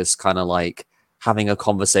Katie Lucas kind of like having a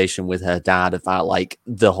conversation with her dad about like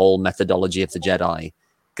the whole methodology of the Jedi,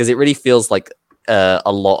 because it really feels like a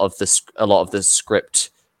lot of the script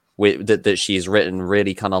that she's written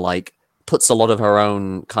really kind of like puts a lot of her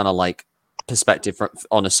own kind of like perspective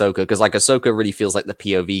on Ahsoka, because like Ahsoka really feels like the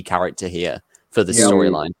POV character here for the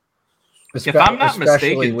storyline. If I'm not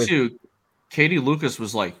mistaken, too, Katie Lucas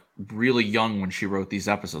was like really young when she wrote these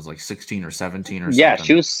episodes, like 16 or 17 or something. Yeah,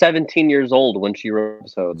 she was 17 years old when she wrote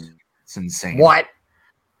episodes. It's insane. What?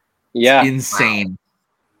 Yeah. It's insane.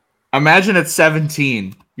 Wow. Imagine at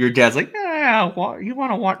 17, your dad's like, you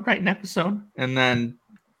want to write an episode? And then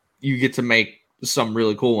you get to make some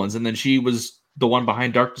really cool ones. And then she was the one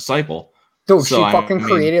behind Dark Disciple. Dude, so, she fucking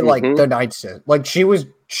created like the Night Sith. Like she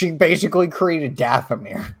basically created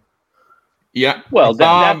Dathomir. Yeah. Well,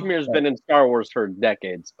 Dathomir's been in Star Wars for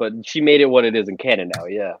decades, but she made it what it is in canon now.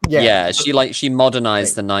 Yeah. She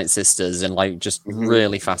modernized the Night Sisters in like just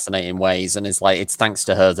really fascinating ways, and it's thanks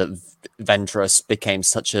to her that Ventress became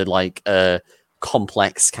such a like a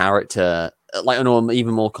complex character, like an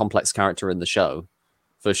even more complex character in the show,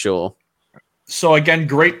 for sure. So again,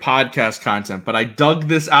 great podcast content, but I dug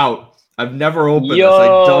this out. I've never opened this. I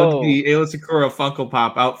dug the Aayla Secura Funko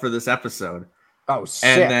Pop out for this episode. Oh,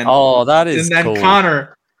 sick. That is and then cool.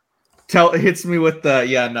 Connor hits me with the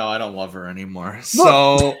I don't love her anymore.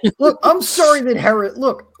 Look, I'm sorry that Hera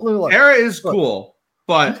look. Hera is cool,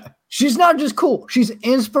 but she's not just cool, she's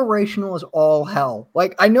inspirational as all hell.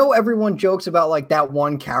 Like, I know everyone jokes about like that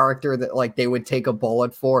one character that like they would take a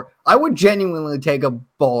bullet for. I would genuinely take a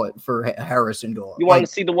bullet for Hera Syndulla. You want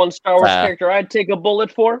to see the one Star Wars character I'd take a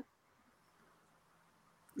bullet for?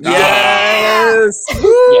 Yes.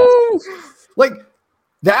 Yes. Like,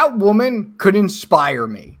 that woman could inspire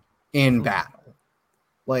me in battle.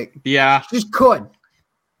 Like, yeah, she just could.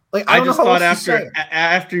 Like, I just thought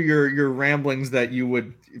after your ramblings that you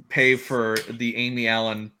would pay for the Amy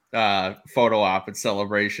Allen photo op at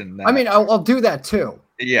Celebration. I mean, I'll do that too.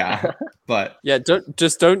 Yeah, but don't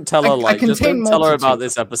tell her don't tell her about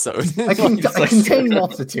this episode. I contain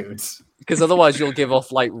multitudes. Because otherwise you'll give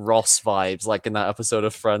off like Ross vibes, like in that episode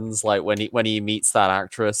of Friends, like when he meets that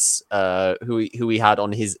actress who he had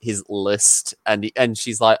on his list, and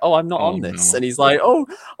she's like, "Oh, I'm not on this," and he's like, "Oh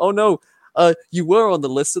no, you were on the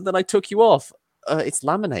list, and then I took you off. It's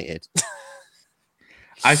laminated."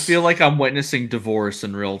 I feel like I'm witnessing divorce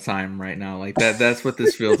in real time right now. Like that's what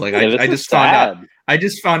this feels like. I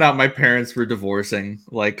just found out my parents were divorcing.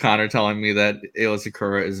 Like Connor telling me that Aayla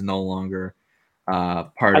Secura is no longer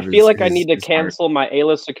part of. I feel like I need to cancel my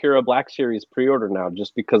Aayla Secura Black Series pre-order now,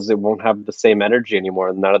 just because it won't have the same energy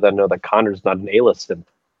anymore. Now that I know that Connor's not an Aayla simp.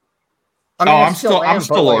 I mean, I'm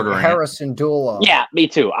still ordering Hera Syndulla. Yeah, me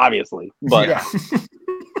too, obviously. But yeah.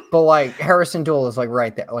 But like Hera Syndulla is like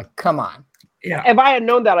right there. Like, come on. Yeah. If I had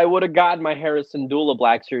known that, I would have gotten my Hera Syndulla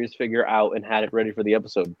Black Series figure out and had it ready for the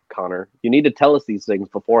episode, Connor. You need to tell us these things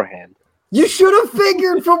beforehand. You should have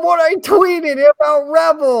figured from what I tweeted about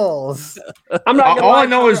Rebels. I'm not gonna all lie, I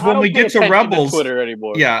know is when we get to Rebels, Twitter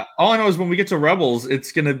anymore. Yeah, all I know is when we get to Rebels,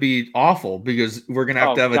 it's gonna be awful because we're gonna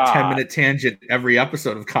have to have a 10-minute tangent every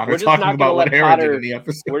episode of Connor talking about what Hera did in the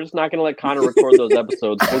episode. We're just not gonna let Connor record those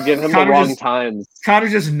episodes. We'll give him the wrong times.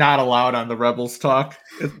 Connor's just not allowed on the Rebels talk.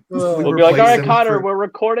 We'll be like, all right, Connor, we're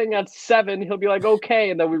recording at 7. He'll be like, okay,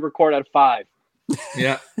 and then we record at 5.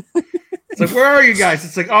 Yeah. It's like, where are you guys?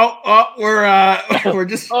 It's like, we're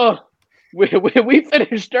just we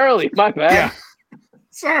finished early. My bad. Yeah.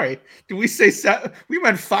 Sorry. Did we say 7? We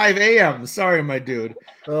meant 5 a.m. Sorry, my dude.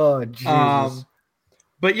 Oh, Jesus.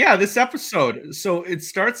 But yeah, this episode. So it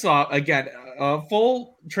starts off again.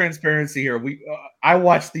 Full transparency here. I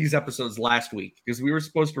watched these episodes last week because we were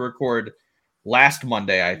supposed to record last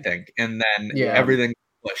Monday, I think, and then everything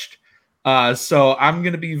pushed. So I'm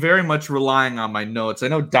going to be very much relying on my notes. I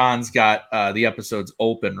know Don's got the episodes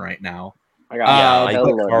open right now. I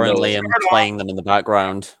currently am playing them in the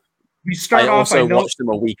background. We start I off. also watched them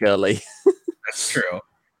a week early. That's true.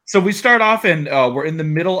 So we start off and we're in the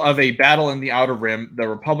middle of a battle in the Outer Rim. The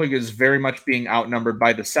Republic is very much being outnumbered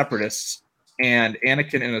by the Separatists, and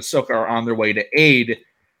Anakin and Ahsoka are on their way to aid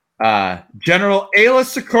General Aayla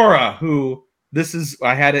Secura, who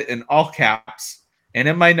I had it in all caps. And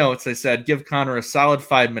in my notes, I said, give Connor a solid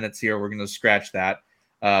 5 minutes here. We're going to scratch that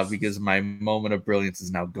because my moment of brilliance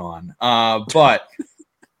is now gone. But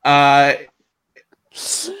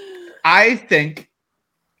I think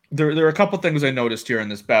there are a couple things I noticed here in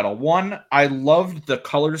this battle. One, I loved the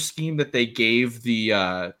color scheme that they gave the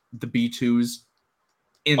B2s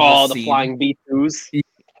in the scene. Flying B2s.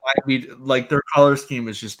 Like, their color scheme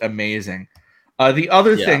is just amazing. The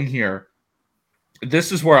other thing here,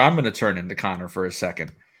 this is where I'm going to turn into Connor for a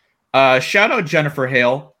second. Shout out Jennifer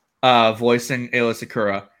Hale, voicing Ayla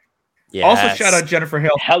Sakura. Yes. Also, shout out Jennifer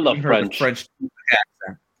Hale. Hella giving her French. the French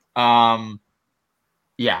accent.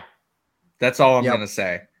 Yeah, that's all I'm gonna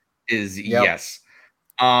say. Is yes.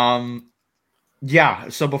 Yeah.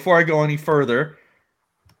 So before I go any further,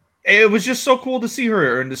 it was just so cool to see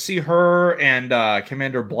her and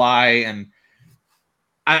Commander Bly, and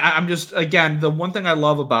I'm just, again, the one thing I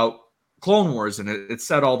love about Clone Wars, and it's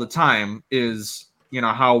said all the time, is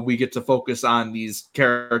how we get to focus on these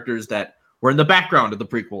characters that were in the background of the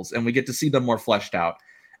prequels, and we get to see them more fleshed out.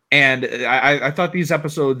 And I thought these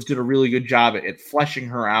episodes did a really good job at fleshing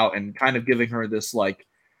her out and kind of giving her this like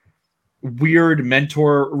weird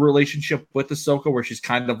mentor relationship with Ahsoka, where she's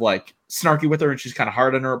kind of like snarky with her and she's kind of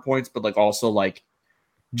hard on her points, but like also like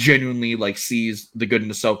genuinely like sees the good in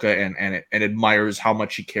Ahsoka and admires how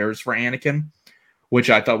much she cares for Anakin, which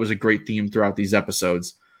I thought was a great theme throughout these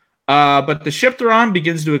episodes. But the ship they're on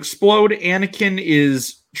begins to explode. Anakin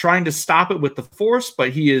is trying to stop it with the Force,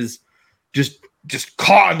 but he is just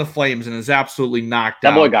caught in the flames and is absolutely knocked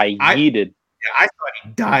out. That boy got yeeted. I thought he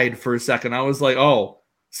died for a second. I was like, oh,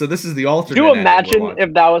 so this is the alternate. Could you imagine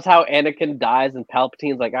if that was how Anakin dies and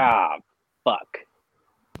Palpatine's like, fuck.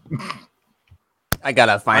 I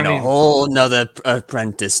gotta find a whole nother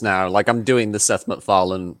apprentice now. Like I'm doing the Seth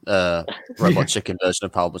MacFarlane Robot Chicken version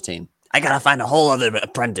of Palpatine. I gotta find a whole other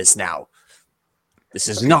apprentice now. This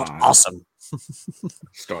is not awesome.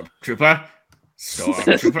 Stormtrooper.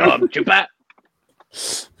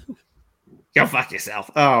 Go fuck yourself.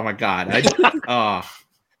 Oh my god.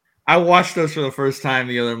 I watched those for the first time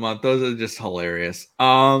the other month. Those are just hilarious.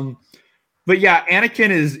 But yeah,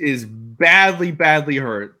 Anakin is badly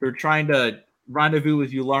hurt. They're trying to rendezvous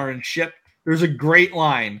with Yularen's ship. There's a great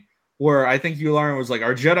line where I think Yularen was like,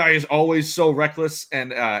 "Our Jedi is always so reckless,"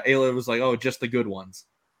 and Ayla was like, "Oh, just the good ones,"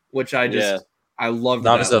 which I love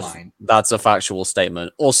that line. That's a factual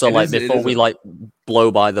statement. Also, before we blow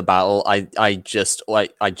by the battle, I just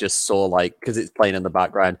saw because it's playing in the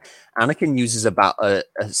background. Anakin uses about a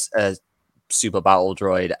super battle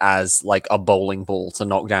droid as like a bowling ball to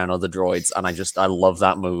knock down other droids, and I love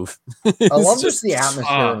that move. I love just the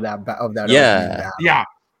atmosphere of that.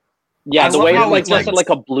 Yeah. The way it's just in like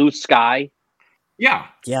a blue sky. Yeah.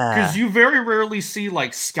 Because you very rarely see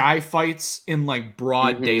like sky fights in like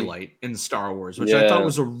broad daylight in Star Wars, which I thought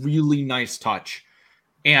was a really nice touch.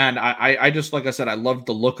 And I just, like I said, I loved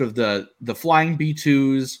the look of the flying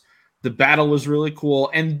B2s. The battle was really cool,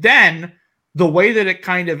 and then the way that it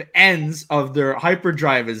kind of ends of their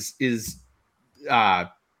hyperdrive is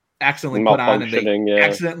accidentally put on, and they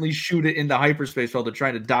accidentally shoot it into hyperspace while they're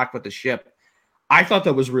trying to dock with the ship. I thought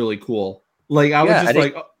that was really cool. Like I was just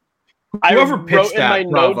like, whoever pitched that, my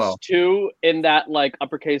bravo. Notes too, in that like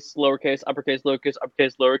uppercase, lowercase, uppercase, lowercase,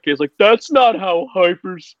 uppercase, lowercase. Like that's not how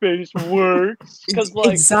hyperspace works. Because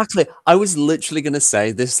exactly, I was literally gonna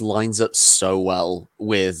say this lines up so well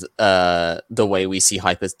with the way we see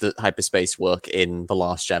hyperspace work in The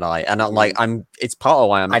Last Jedi, and it's part of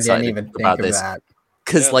why I'm excited about this.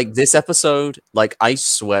 Because this episode, I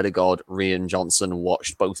swear to God, Rian Johnson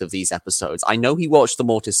watched both of these episodes. I know he watched the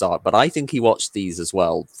Mortis arc, but I think he watched these as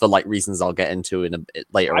well for reasons I'll get into in a bit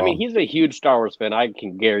later. I mean, he's a huge Star Wars fan. I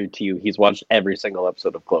can guarantee you, he's watched every single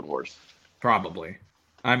episode of Clone Wars. Probably.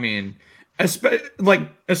 I mean,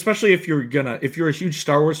 especially if you're a huge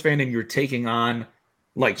Star Wars fan and you're taking on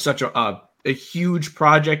such a huge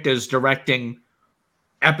project as directing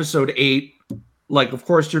Episode 8. Of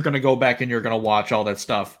course, you're going to go back and you're going to watch all that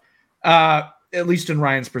stuff. At least in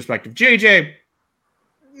Ryan's perspective. JJ,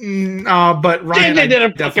 but Ryan JJ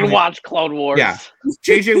didn't fucking watch Clone Wars. Yeah,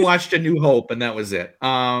 JJ watched A New Hope, and that was it.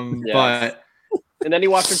 But and then he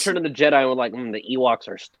watched Return of the Jedi and was like, the Ewoks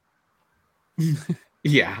are.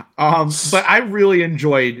 Yeah. But I really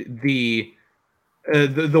enjoyed the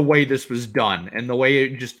way this was done and the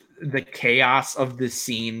way the chaos of this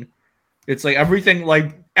scene. It's everything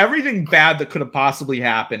bad that could have possibly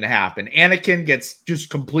happened. Anakin gets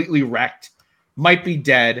just completely wrecked, might be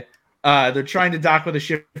dead. They're trying to dock with a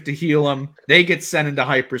ship to heal him. They get sent into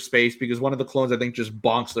hyperspace because one of the clones, I think, just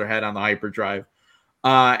bonks their head on the hyperdrive.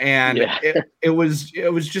 It was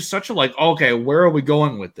just such a okay, where are we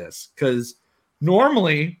going with this? Because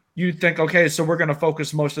normally you'd think, okay, so we're going to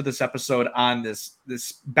focus most of this episode on this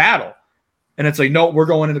battle. And it's no, we're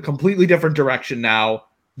going in a completely different direction now.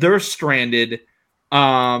 They're stranded.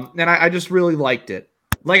 And I just really liked it.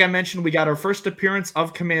 Like I mentioned, we got our first appearance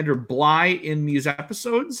of Commander Bly in these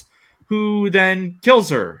episodes, who then kills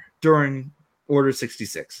her during Order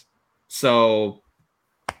 66. So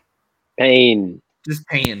pain.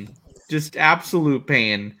 Just absolute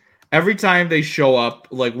pain. Every time they show up,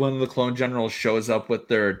 one of the clone generals shows up with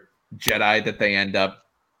their Jedi that they end up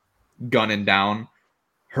gunning down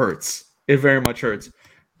hurts. It very much hurts.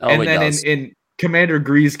 Oh, and it then does. in Commander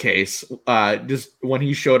Gree's case, just when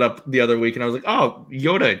he showed up the other week, and I was like, oh,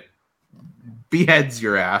 Yoda beheads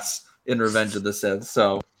your ass in Revenge of the Sith.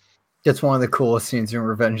 So It's one of the coolest scenes in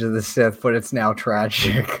Revenge of the Sith, but it's now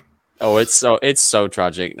tragic. Oh, it's so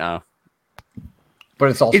tragic now. But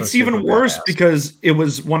it's also even worse badass. because it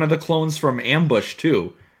was one of the clones from Ambush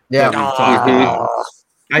too. Yeah. That we've talked about.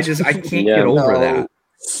 I can't get over that.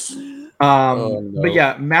 But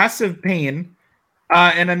yeah, massive pain.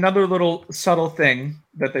 And another little subtle thing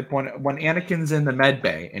that they point out when Anakin's in the med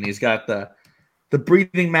bay and he's got the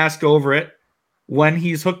breathing mask over it. When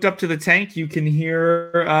he's hooked up to the tank, you can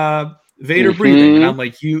hear Vader breathing, and I'm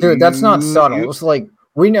like, dude, that's not subtle. It's like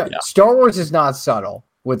we know Star Wars is not subtle.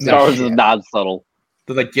 With Star Wars is not subtle.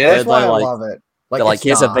 They're like, that's why I love it. Like,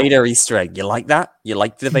 here's a Vader Easter egg. You like that? You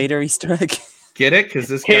like the Vader Easter egg? Get it? Because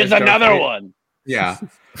this here's another one. Yeah,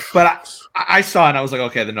 but I saw it and I was like,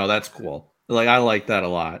 okay, no, that's cool. Like, I like that a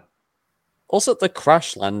lot. Also, the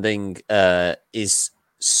crash landing is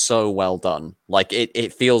so well done. Like,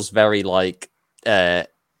 it feels very like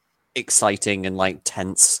exciting and like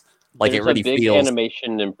tense. Like, There's it really a big feels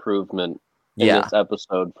animation improvement in this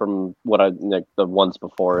episode from what I like the ones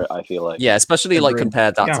before it. I feel like especially like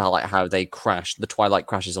compared that to like how they crashed the Twilight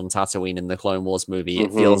crashes on Tatooine in the Clone Wars movie.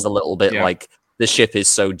 It feels a little bit like the ship is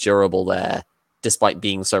so durable there, despite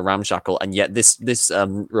being so ramshackle, and yet this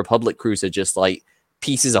Republic cruiser just like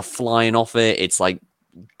pieces are flying off it. It's like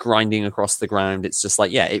grinding across the ground. It's just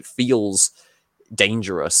like it feels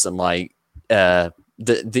dangerous and like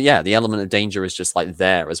the element of danger is just like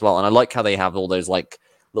there as well. And I like how they have all those like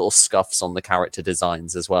little scuffs on the character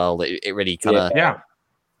designs as well. It really kind of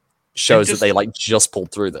shows that they like just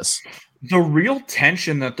pulled through this. The real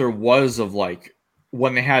tension that there was of like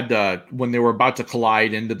when they were about to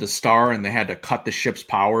collide into the star and they had to cut the ship's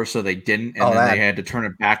power so they didn't, and then they had to turn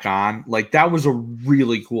it back on. Like, that was a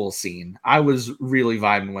really cool scene. I was really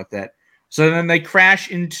vibing with it. So then they crash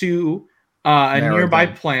into a nearby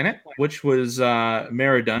planet, which was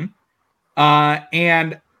Meriden.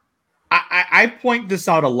 And I point this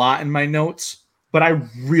out a lot in my notes, but I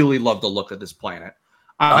really love the look of this planet.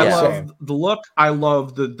 I love the look. I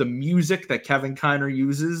love the music that Kevin Kiner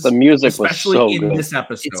uses. The music especially was so in good. this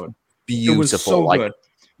episode. It's beautiful. It was so like, good.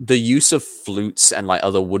 The use of flutes and like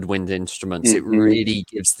other woodwind instruments, it really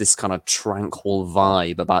gives this kind of tranquil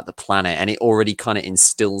vibe about the planet, and it already kind of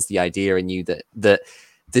instills the idea in you that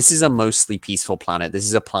this is a mostly peaceful planet. This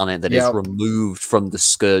is a planet that is removed from the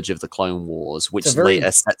scourge of the Clone Wars, which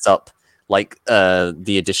later sets up like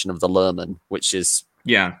the addition of the Lurman, which is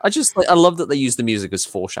I love that they use the music as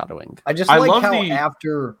foreshadowing. I like how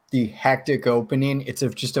after the hectic opening, it's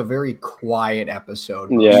just a very quiet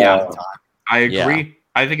episode. I agree.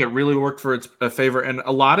 I think it really worked for its favor, and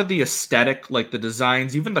a lot of the aesthetic, like the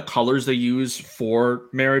designs, even the colors they use for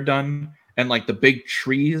Meriden and like the big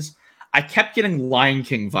trees. I kept getting Lion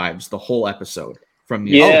King vibes the whole episode from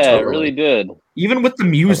the it really did. Even with the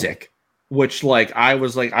music, which like I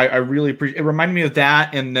was like I really appreciate. It reminded me of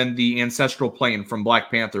that, and then the ancestral plane from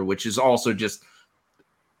Black Panther, which is also just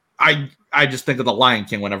I just think of the Lion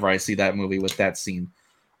King whenever I see that movie with that scene.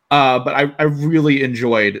 But I really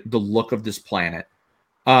enjoyed the look of this planet.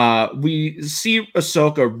 We see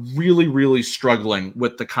Ahsoka really, really struggling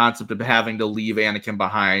with the concept of having to leave Anakin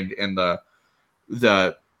behind, and the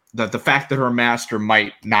fact that her master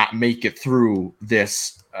might not make it through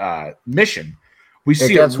this mission. We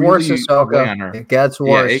see it gets worse, really Ahsoka. It gets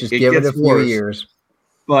worse. Just give it a few years.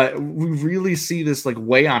 But we really see this like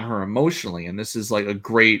weigh on her emotionally, and this is like a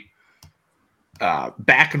great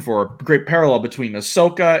back and forth, great parallel between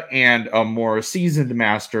Ahsoka and a more seasoned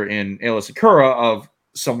master in Aayla Secura of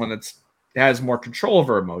someone that has more control of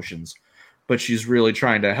her emotions, but she's really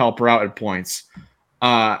trying to help her out at points.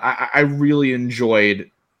 I really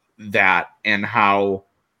enjoyed that, and how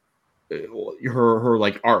her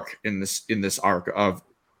like arc in this arc of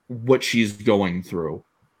what she's going through.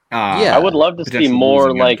 I would love to see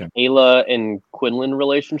more like Aayla and Quinlan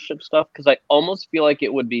relationship stuff, because I almost feel like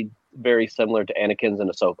it would be very similar to Anakin's and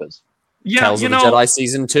Ahsoka's. Yeah, Tales of the Jedi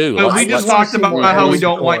season 2. We just talked about how we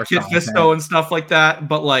don't want Kit Fisto and stuff like that,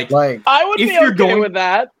 but like I would be okay with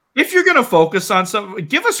that. If you're gonna focus on something,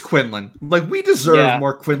 give us Quinlan. Like, we deserve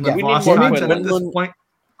more Quinlan. We need more content at this point.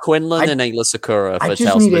 Quinlan and Aayla Secura for I just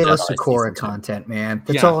Tales need of the Aayla Jedi Secura content, man.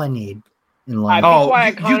 That's all I need in life.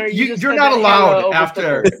 You're not allowed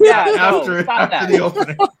after the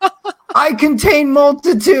opening. I contain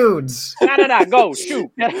multitudes. No, go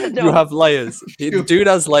shoot. You have layers. Dude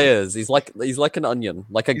has layers. He's like an onion,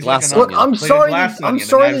 like a glass like onion. Look, I'm Like a sorry. glass I'm onion,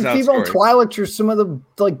 sorry. and The that is female outstory. Twi'leks are some of the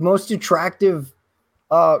like most attractive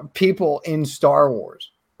people in Star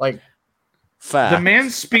Wars. Like, Fair. The man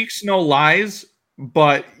speaks no lies,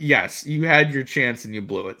 but yes, you had your chance and you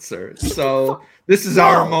blew it, sir. So this is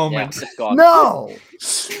our No. moment. Yeah, it's gone. no.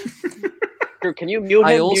 Drew, can you mute him?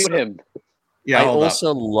 I also- Mute him. Yeah, I hold up.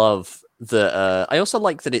 also love the. I also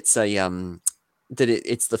like that it's a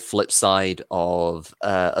it's the flip side of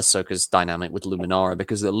Ahsoka's dynamic with Luminara,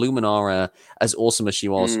 because the Luminara, as awesome as she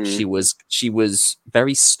was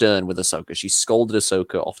very stern with Ahsoka. She scolded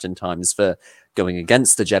Ahsoka oftentimes for going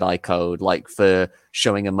against the Jedi code, like for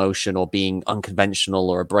showing emotion or being unconventional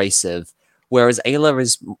or abrasive. Whereas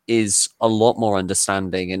Ayla is a lot more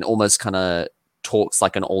understanding and almost kind of talks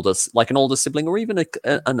like an older sibling, or even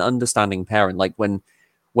an understanding parent. Like when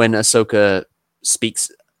Ahsoka speaks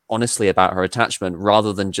honestly about her attachment,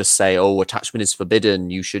 rather than just say, "Oh, attachment is forbidden.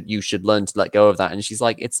 You should learn to let go of that." And she's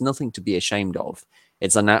like, "It's nothing to be ashamed of.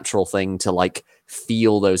 It's a natural thing to like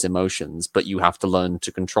feel those emotions, but you have to learn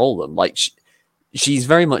to control them." Like she's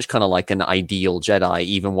very much kind of like an ideal Jedi,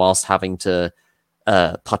 even whilst having to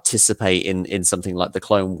participate in something like the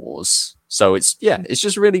Clone Wars. So it's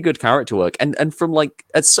just really good character work, and from like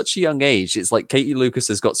at such a young age, it's like Katie Lucas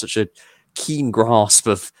has got such a keen grasp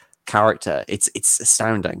of character. It's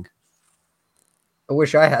astounding. I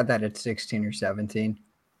wish I had that at 16 or 17.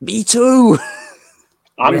 Me too.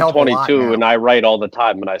 I'm help a lot 22 now. and I write all the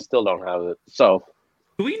time, and I still don't have it. So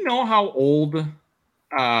Do we know how old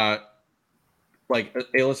like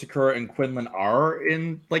Aayla Secura and Quinlan are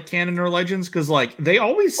in like canon or legends? Because like they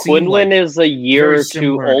always seem Quinlan like is a year very or two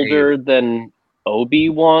similar in older than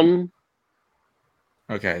Obi-Wan.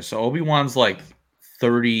 okay, so Obi-Wan's like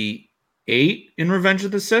 38 in Revenge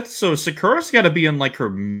of the Sith, so Sakura's got to be in like her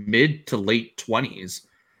mid to late 20s,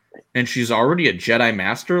 and she's already a Jedi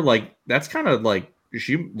Master. Like that's kind of like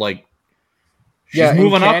she's Yeah,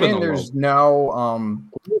 moving in up in canon, the there's world.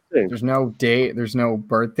 there's no date, there's no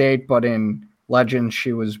birth date, but in Legends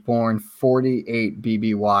she was born 48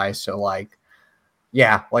 BBY, so like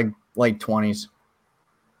late 20s.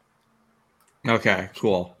 Okay,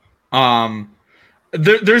 cool.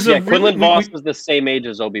 There's a Quinlan really, Voss was the same age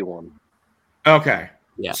as Obi-Wan. okay.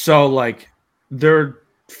 Yeah. So like they're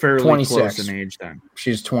fairly 26. close in age then.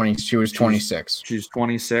 She was 26. She's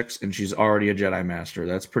 26 and she's already a Jedi Master.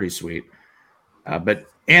 That's pretty sweet. But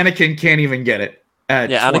Anakin can't even get it at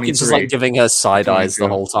Yeah, 23. Anakin's just like giving her side eyes the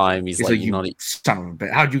 22. whole time. He's like, you son of a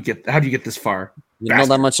bitch. How'd you get this far? you're not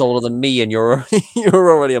that much older than me, and you're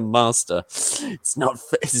already a master. It's not.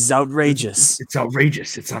 It's outrageous. It's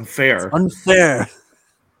outrageous. It's unfair. Unfair.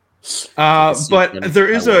 But there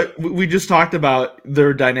is we just talked about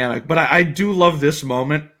their dynamic, but I do love this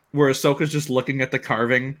moment where Ahsoka's just looking at the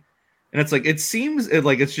carving, and it's like it seems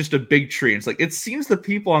like it's just a big tree. It's like it seems the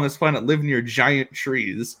people on this planet live near giant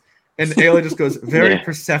trees, and Ayla just goes very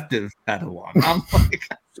perceptive, Padawan. I'm like,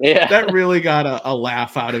 that really got a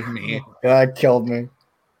laugh out of me. That killed me.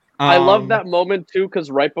 I love that moment too,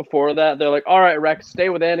 because right before that, they're like, "All right, Rex, stay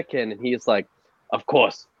with Anakin," and he's like, "Of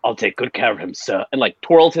course, I'll take good care of him, sir," and like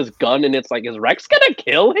twirls his gun, and it's like, is Rex gonna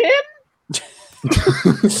kill him?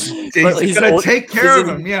 He's gonna take care of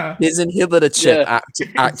him. Yeah, his inhibitor chip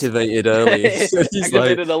activated early. He's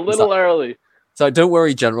activated a little early. So don't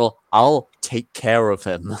worry, General. I'll take care of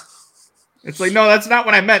him. It's like, no, that's not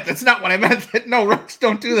what I meant. That's not what I meant. No, Rex,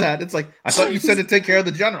 don't do that. It's like, I thought you said to take care of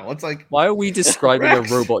the general. It's like, why are we describing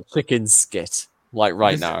Rex. a robot chicken skit like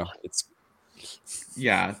right now? It's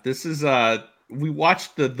this is we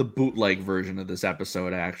watched the bootleg version of this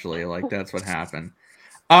episode actually. Like that's what happened.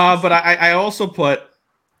 But I also put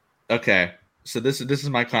okay. So this is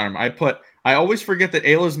my comment. I always forget that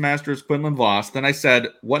Ayla's master is Quinlan Voss. Then I said,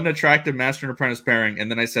 what an attractive master and apprentice pairing. And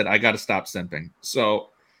then I said, I got to stop simping. So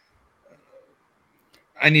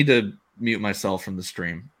I need to mute myself from the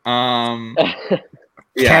stream. Cannot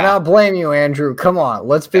blame you, Andrew. Come on,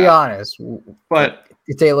 let's be honest. But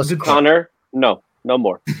it's Ayla Connor, no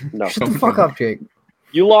more. No. Shut the fuck up, Jake.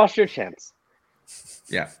 You lost your chance.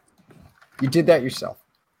 Yeah. You did that yourself.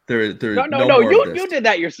 There's No, more of this. you did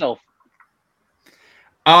that yourself.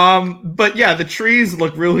 But yeah, the trees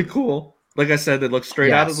look really cool. Like I said, they look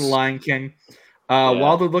straight out of the Lion King.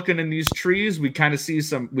 While they're looking in these trees, we kind of see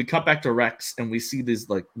we cut back to Rex and we see these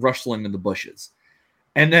like rustling in the bushes.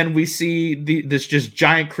 And then we see this just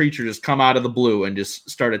giant creature just come out of the blue and just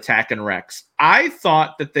start attacking Rex. I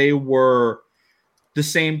thought that they were the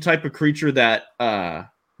same type of creature that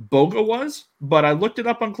Boga was, but I looked it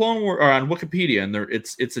up on Clone Wars or on Wikipedia, and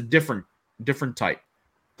it's a different type.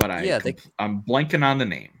 but Yeah, I'm blanking on the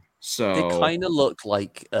name. So they kind of look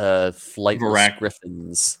like flightless Varrock.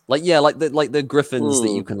 griffins. Like the griffins that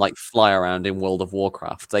you can like fly around in World of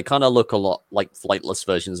Warcraft. They kind of look a lot like flightless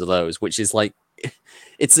versions of those, which is like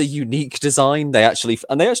it's a unique design. They actually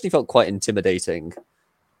felt quite intimidating.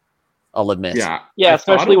 I'll admit. Yeah, Yeah, I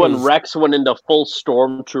especially thought it when was- Rex went into full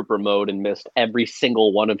stormtrooper mode and missed every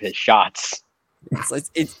single one of his shots.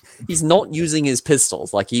 He's not using his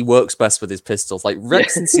pistols. Like he works best with his pistols. Like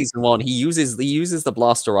Rex in season 1, he uses the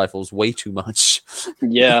blaster rifles way too much.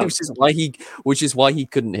 Yeah. which is why he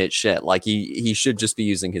couldn't hit shit. Like he should just be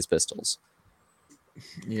using his pistols.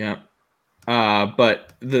 Yeah.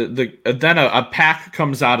 But then a pack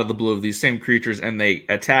comes out of the blue of these same creatures, and they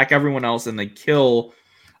attack everyone else, and they kill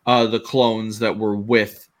the clones that were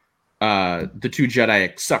with the two Jedi,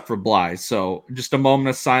 except for Bly. So just a moment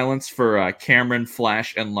of silence for Cameron,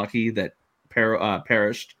 Flash, and Lucky that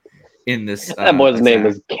perished in this. That boy's name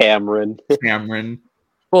attack. is Cameron. Cameron.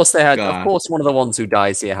 Of course, God. Of course, one of the ones who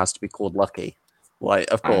dies here has to be called Lucky. Like,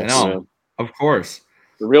 of I course. know. Of course.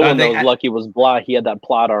 The real one they that was had- lucky was Bly. He had that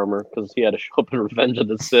plot armor because he had to show up in Revenge of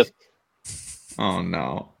the Sith. Oh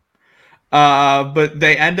no. But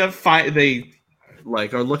they end up they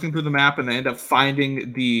like are looking through the map, and they end up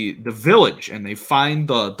finding the village, and they find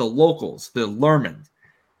the locals, the Lurmen,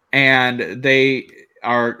 and they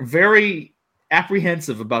are very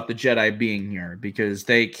apprehensive about the Jedi being here because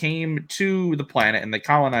they came to the planet and they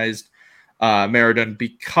colonized Meriden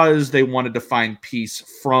because they wanted to find peace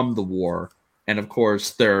from the war. And of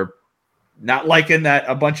course, they're not liking that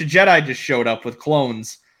a bunch of Jedi just showed up with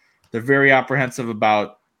clones. They're very apprehensive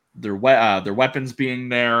about their weapons being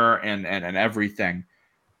there and everything.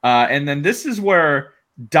 And then this is where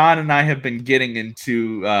Don and I have been getting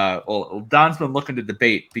into. Don's been looking to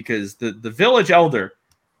debate because the village elder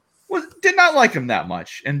did not like him that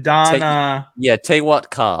much, and Don. Tewat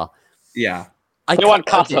Ka. Yeah, Tewat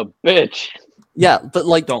Ka's a bitch. Yeah, but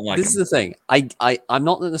like, Don't like this him. is the thing. I'm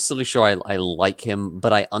not necessarily sure I like him,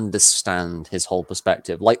 but I understand his whole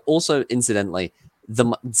perspective. Like, also, incidentally,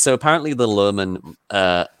 so apparently the Lurmen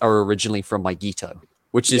are originally from Magito,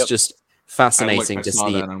 which is just fascinating to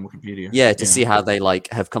see. That on Wikipedia. Yeah, to see how they like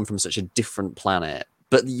have come from such a different planet.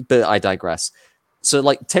 But I digress. So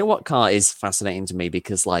like Tewat Ka is fascinating to me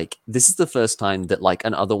because like this is the first time that like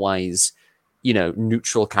an otherwise,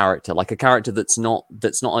 neutral character, like a character that's not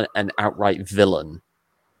an outright villain,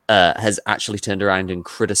 has actually turned around and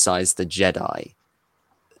criticized the Jedi.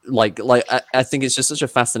 I think it's just such a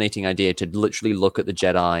fascinating idea to literally look at the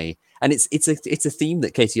Jedi, and it's a theme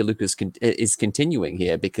that Katie Lucas is continuing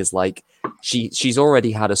here because like she's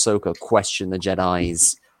already had Ahsoka question the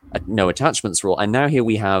Jedi's no attachments rule, and now here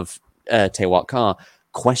we have Tewat Ka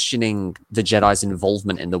questioning the Jedi's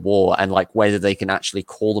involvement in the war and like whether they can actually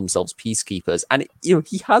call themselves peacekeepers. And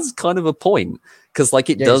he has kind of a point because like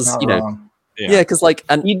it does, because like,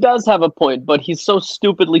 and he does have a point, but he's so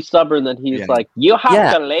stupidly stubborn that he's like, you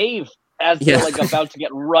have to leave, as they're like about to get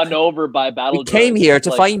run over by battle. We came here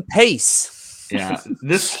to find peace. Yeah,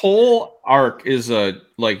 this whole arc is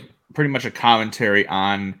pretty much a commentary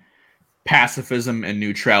on pacifism and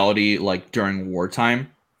neutrality, like during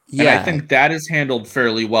wartime. Yeah, and I think that is handled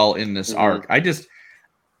fairly well in this arc.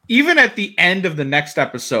 Even at the end of the next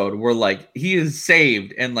episode, where like he is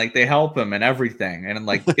saved and like they help him and everything, and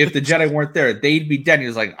like if the Jedi weren't there, they'd be dead. And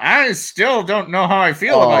he's like, I still don't know how I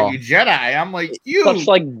feel about you, Jedi. I'm like, such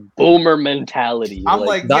like boomer mentality. I'm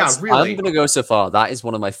like yeah, really. I'm gonna go so far. That is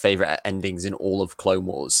one of my favorite endings in all of Clone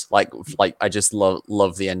Wars. Like I just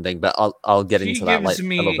love the ending, but I'll get into that like a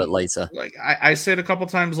little bit later. Like I said a couple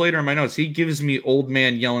times later in my notes, he gives me old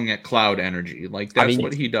man yelling at cloud energy. Like that's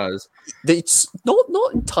what he does. It's not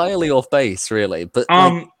entirely off base, really, but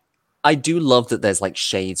I do love that there's like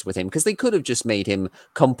shades with him because they could have just made him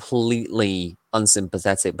completely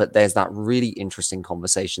unsympathetic, but there's that really interesting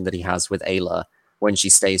conversation that he has with Ayla when she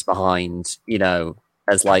stays behind,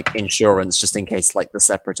 as like insurance just in case like the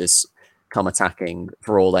separatists come attacking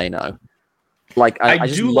for all they know. Like I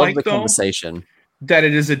just love the conversation. That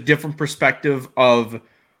it is a different perspective of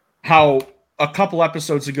how a couple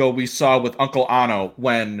episodes ago we saw with Uncle Anno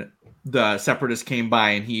when the separatists came by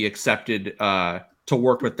and he accepted to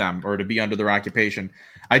work with them or to be under their occupation.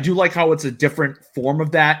 I do like how it's a different form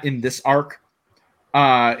of that in this arc.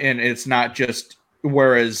 And it's not just,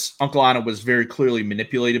 whereas Uncle Anno was very clearly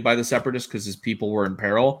manipulated by the separatists because his people were in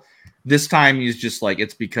peril. This time he's just like,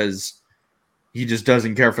 it's because he just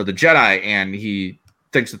doesn't care for the Jedi and he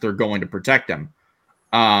thinks that they're going to protect him.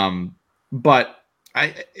 But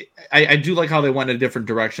I do like how they went in a different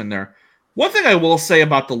direction there. One thing I will say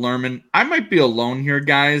about the Lurmen, I might be alone here,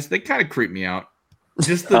 guys. They kind of creep me out.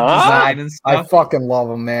 Just the design and I stuff. fucking love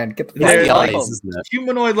them, man. Get the It's They're the like eyes, isn't it?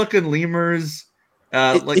 humanoid-looking lemurs.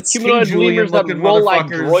 Like It's King Humanoid Julian lemurs that looking roll like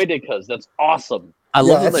motherfuckers. droidicas. That's awesome. I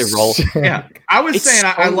love that they roll. Yeah, I was It's saying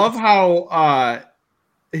I so- love how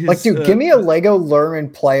his, Dude, give me a Lego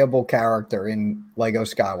Lerman playable character in Lego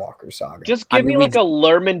Skywalker Saga. Just I give mean, me like a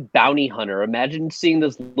Lerman bounty hunter. Imagine seeing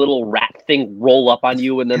this little rat thing roll up on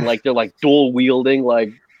you, and then like they're like dual wielding.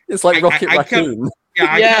 Like It's like Rocket I kept- Raccoon.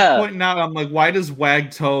 I Yeah. kept pointing out. I'm like, why does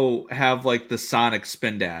Wagto have like the Sonic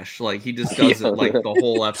spin dash? Like he just does it like the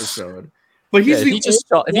whole episode. But he's Yeah, the if he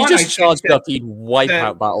only one, I just think, charged that- up, he'd wipe that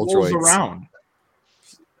out battle rolls droids. around.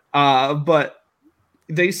 But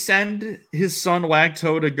they send his son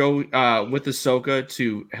Wagto to go with Ahsoka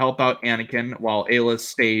to help out Anakin while Ayla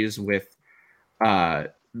stays with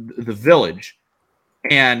the village.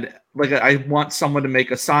 And like I want someone to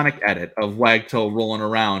make a Sonic edit of Wagto rolling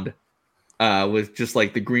around with just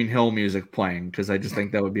like the Green Hill music playing, because I just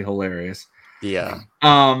think that would be hilarious. Yeah.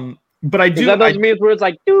 But I is do that those memes where it's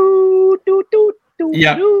like doo doo doo doo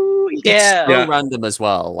Yeah. doo? Yeah. So random as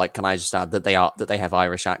well. Like, can I just add that they have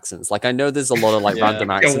Irish accents? Like, I know there's a lot of like Yeah. random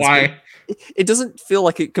accents. but why? it doesn't feel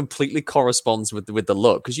like it completely corresponds with the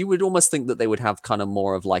look, because you would almost think that they would have kind of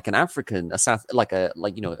more of like an African, a South, like a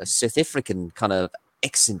South African kind of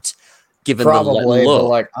accent, given Probably, the but look.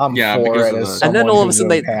 like I'm Yeah, for because it. of As the- And then someone all of a who's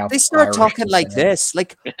sudden half they start Irish talking like descent. this,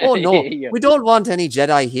 like, oh no, Yeah. we don't want any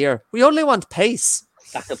Jedi here. We only want pace.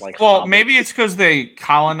 Sounded like Well, Hobbit. maybe it's because they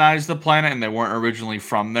colonized the planet and they weren't originally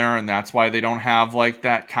from there, and that's why they don't have like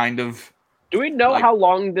that kind of. Do we know like- how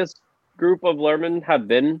long this group of Lerman have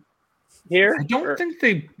been here? I don't Or- think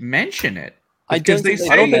they mention it. I Because don't they think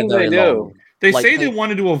say I don't they're think very they do. long. They Like, say they- they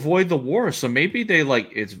wanted to avoid the war, so maybe they like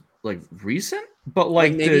it's like recent, but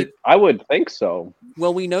like maybe- the I would think so.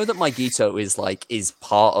 Well, we know that Magito is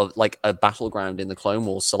part of like a battleground in the Clone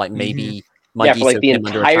Wars, so like maybe Yeah, for like the came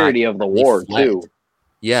under attack entirety of the and they war fled. too.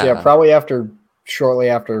 Yeah, Probably shortly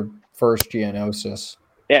after first Geonosis.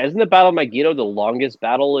 Yeah, isn't the Battle of Magneto the longest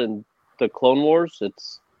battle in the Clone Wars?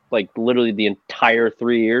 It's like literally the entire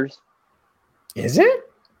 3 years. Is it?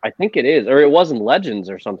 I think it is, or it was in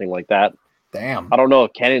Legends or something like that. Damn. I don't know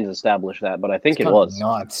if Canon's established that, but I think It's it kinda was.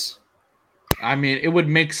 nuts. I mean, it would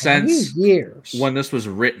make 20 sense years. when this was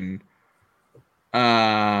written.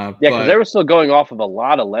 Yeah, because they were still going off of a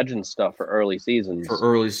lot of Legends stuff for early seasons. for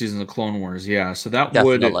early seasons of Clone Wars, yeah. So that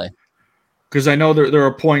would, definitely. because I know there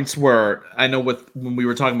are points where I know when we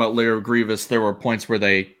were talking about Lair of Grievous, there were points where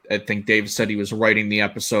I think Dave said he was writing the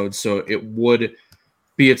episode, so it would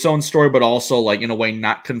be its own story, but also like in a way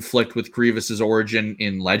not conflict with Grievous's origin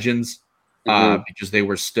in Legends, because that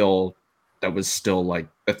was still like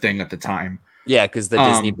a thing at the time. Yeah, because the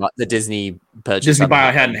Disney purchase Disney hadn't buyout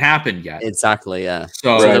happened. hadn't happened yet. Exactly, yeah.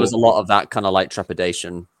 So, So there was a lot of that kind of like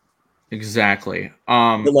trepidation. exactly.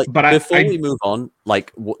 But like, but before I we move on,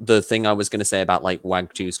 like the thing I was going to say about like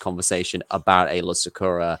Wagju's conversation about Ayla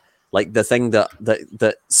Sakura, like the thing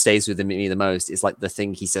that stays with me the most is like the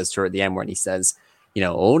thing he says to her at the end when he says, you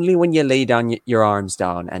know, only when you lay down your arms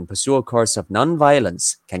down and pursue a course of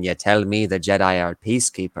non-violence can you tell me the Jedi are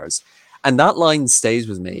peacekeepers. And that line stays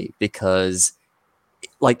with me because,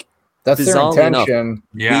 like, That's their bizarrely enough, intention.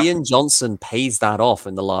 Rian Johnson pays that off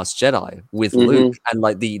in The Last Jedi with Luke and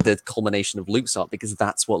like the culmination of Luke's arc, because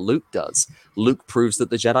that's what Luke does. Luke proves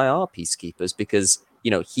that the Jedi are peacekeepers because,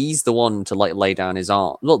 you know, he's the one to like lay down his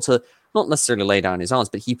arm, not necessarily lay down his arms,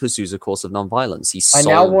 but he pursues a course of non-violence. I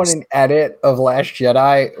now want an edit of Last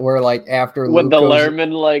Jedi where like after With Luke the goes,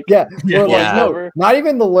 Lerman, like, yeah, where, like Yeah. no, not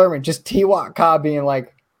even the Lerman, just Tiwat Ka being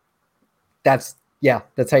like, that's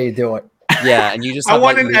how you do it. Yeah, and you just I have,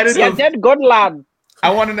 want like, an Luke's- edit yeah, of dead good lad. I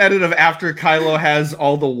want an edit of after Kylo has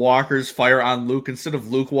all the walkers fire on Luke. Instead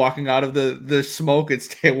of Luke walking out of the smoke, it's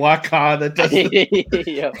Tewaka that does it.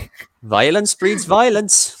 Yeah. Violence breeds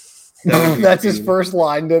violence. That's his first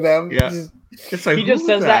line to them. Yeah. Just- It's like, He just who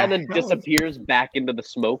says the that and then hell is- disappears back into the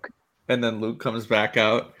smoke. And then Luke comes back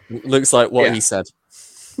out. Looks like what Yeah. he said.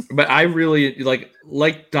 But I really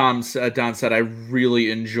like Don said. I really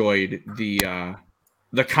enjoyed the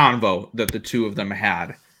convo that the two of them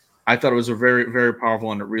had. I thought it was a very, very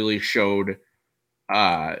powerful, and it really showed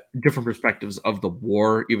different perspectives of the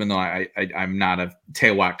war. Even though I'm not a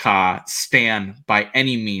Tewat Ka stan by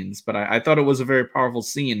any means, but I thought it was a very powerful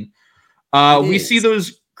scene. We see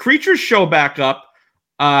those creatures show back up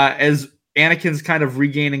as Anakin's kind of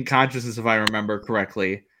regaining consciousness, if I remember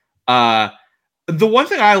correctly. The one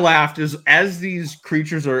thing I laughed is as these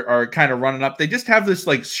creatures are kind of running up, they just have this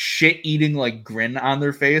like shit-eating like grin on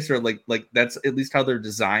their face, or like that's at least how they're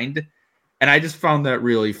designed, and I just found that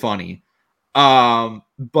really funny.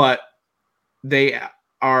 But they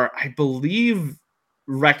are, I believe,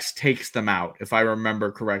 Rex takes them out, if I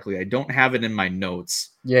remember correctly. I don't have it in my notes.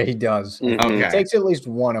 Yeah, he does. Mhm. Okay. He takes at least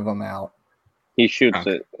one of them out. He shoots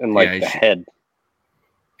it in like the head.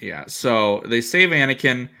 Yeah, so they save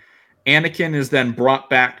Anakin. Anakin is then brought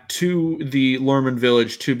back to the Lurman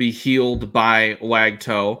village to be healed by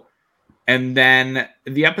Wagto. And then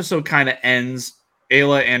the episode kind of ends.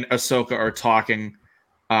 Ayla and Ahsoka are talking.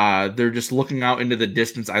 They're just looking out into the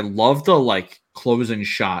distance. I love the like closing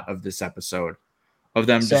shot of this episode of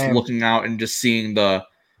them just looking out and just seeing the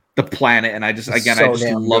planet. And I just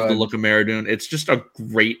love the look of Mara Dune. It's just a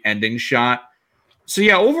great ending shot. So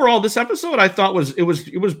yeah, overall, this episode I thought was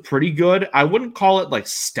pretty good. I wouldn't call it like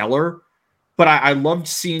stellar, but I loved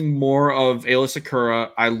seeing more of Ayla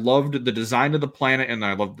Secura. I loved the design of the planet, and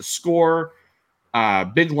I loved the score.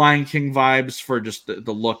 Big Lion King vibes for just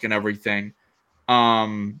the look and everything.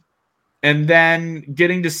 And then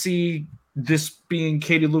getting to see this being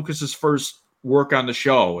Katie Lucas's first work on the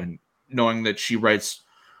show, and knowing that she writes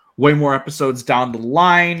way more episodes down the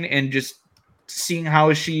line, and just seeing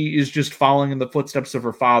how she is just following in the footsteps of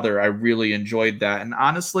her father. I really enjoyed that. And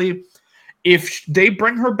honestly, if they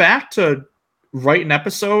bring her back to write an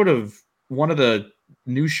episode of one of the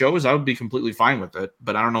new shows, I would be completely fine with it.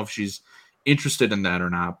 But I don't know if she's interested in that or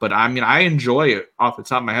not. But I mean, I enjoy it off the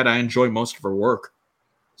top of my head. I enjoy most of her work.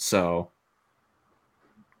 So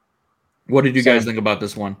what did you guys think about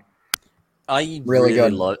this one? I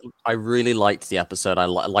really liked the episode.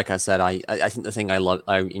 Like I said, I think the thing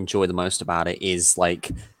I enjoy the most about it is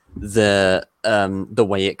like the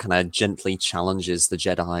way it kind of gently challenges the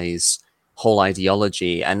Jedi's whole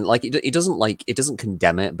ideology, and like it doesn't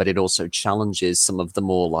condemn it, but it also challenges some of the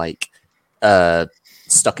more like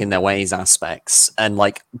stuck in their ways aspects. And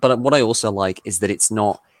like, but what I also like is that it's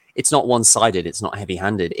not one-sided, it's not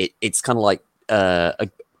heavy-handed. It's kind of like a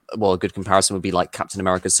good comparison would be like Captain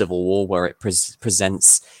America Civil War, where it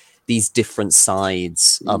presents these different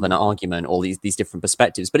sides of an argument, or these different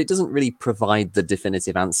perspectives, but it doesn't really provide the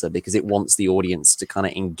definitive answer, because it wants the audience to kind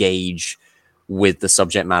of engage with the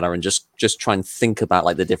subject matter and just try and think about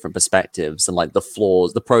like the different perspectives and like the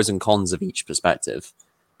flaws, the pros and cons of each perspective.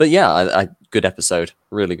 But yeah, good episode,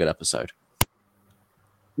 really good episode.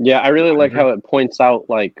 Yeah, I really like how it points out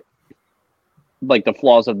like the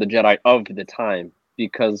flaws of the Jedi of the time.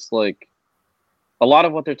 Because like a lot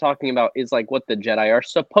of what they're talking about is like what the Jedi are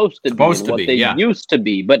supposed to be, what they used to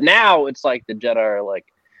be. But now it's like the Jedi are like,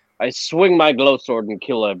 I swing my glow sword and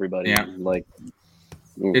kill everybody. Yeah. And, like,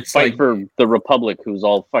 it's fight like for the Republic, who's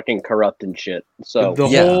all fucking corrupt and shit. So the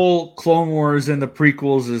whole Clone Wars and the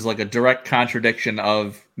prequels is like a direct contradiction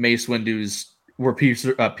of Mace Windu's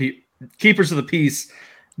keepers of the peace,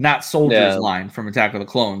 not soldiers line from Attack of the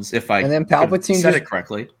Clones. If I and then Palpatine said it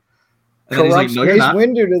correctly. Corrupts Mace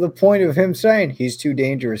Windu to the point of him saying he's too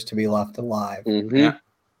dangerous to be left alive. Mm-hmm. Yeah,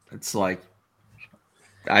 it's like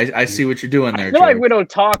I see what you're doing there. I feel like we don't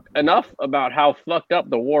talk enough about how fucked up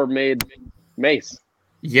the war made Mace.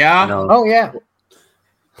 Yeah. Oh yeah.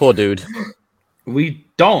 Poor dude. We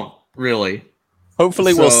don't really.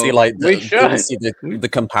 Hopefully, we'll see like the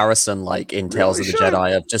comparison like in Tales of the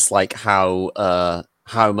Jedi of just like how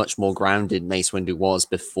much more grounded Mace Windu was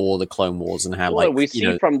before the Clone Wars, and how like we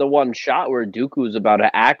see from the one shot where Dooku's about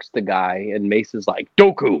to axe the guy, and Mace is like,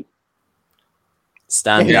 "Dooku,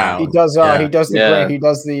 stand down." He does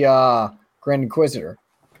the Grand Inquisitor.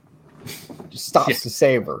 Just stops the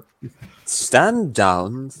saber. Stand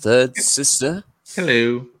down, third sister.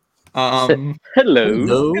 Hello.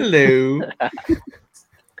 Hello.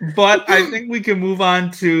 But I think we can move on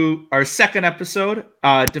to our second episode,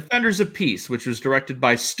 Defenders of Peace, which was directed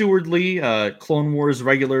by Stuart Lee, Clone Wars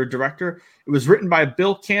regular director. It was written by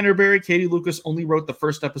Bill Canterbury. Katie Lucas only wrote the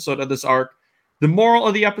first episode of this arc. The moral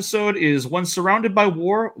of the episode is, when surrounded by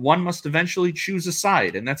war, one must eventually choose a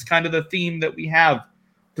side. And that's kind of the theme that we have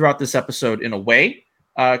throughout this episode in a way,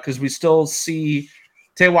 because we still see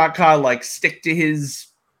Tewaka like stick to his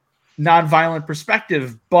nonviolent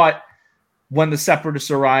perspective, but when the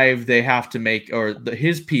Separatists arrive, they have to make, or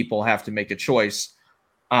his people have to make a choice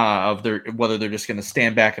of whether they're just going to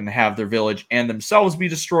stand back and have their village and themselves be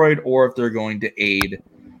destroyed, or if they're going to aid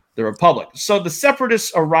the Republic. So the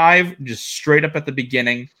Separatists arrive just straight up at the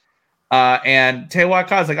beginning, and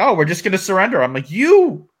Tewaka is like, "Oh, we're just going to surrender." I'm like,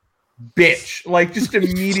 "You bitch!" Like just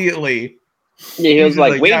immediately. Yeah, he was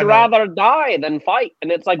like, "We'd rather die than fight,"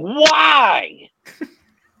 and it's like, why?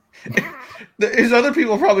 His other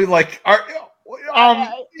people probably like,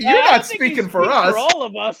 you're not speaking for us. For all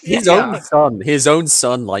of us. His own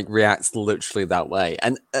son, like reacts literally that way.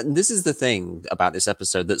 And this is the thing about this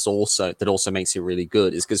episode that also makes it really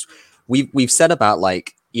good, is because we've said about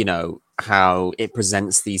like you know, how it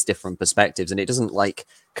presents these different perspectives, and it doesn't like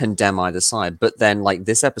condemn either side. But then like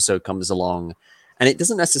this episode comes along, and it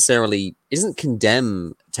doesn't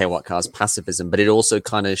condemn Teotihuacan's pacifism, but it also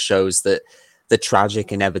kind of shows that the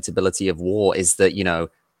tragic inevitability of war is that, you know,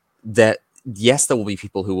 that yes, there will be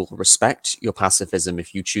people who will respect your pacifism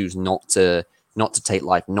if you choose not to take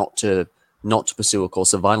life, not to pursue a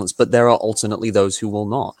course of violence, but there are alternately those who will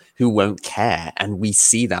not, who won't care. And we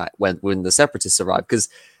see that when the separatists arrive, because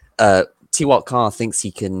Teotihuacan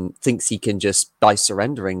thinks he can just, by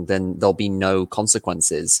surrendering, then there'll be no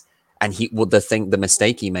consequences. And the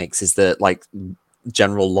mistake he makes is that, like,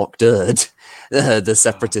 General Lockdurd, the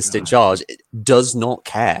separatist in charge, does not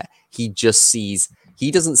care. He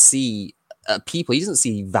doesn't see people. He doesn't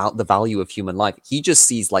see the value of human life. He just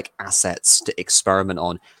sees like assets to experiment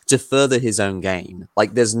on to further his own gain.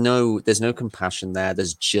 Like there's no compassion there.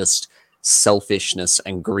 There's just selfishness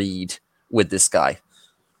and greed with this guy.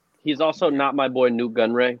 He's also not my boy Newt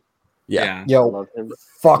Gunray. Yeah. I Yo, love him.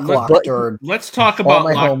 fuck Lockdurd. Let's talk All about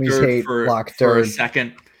my homies hate Lockdurd for a Lockdurd.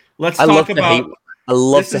 second. Let's I talk love about.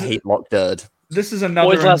 to hate Lockdurd. This is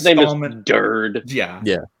another Boy's last name is installment. Durd. Yeah.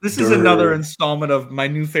 This is Durd. another installment of my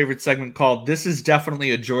new favorite segment called "This is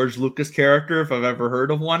definitely a George Lucas character," if I've ever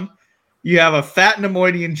heard of one. You have a fat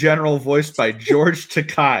Nemoidian general voiced by George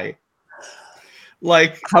Takei.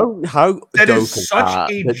 Like How that dope is such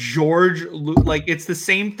that? a George. Like it's the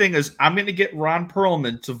same thing as I'm going to get Ron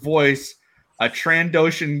Perlman to voice a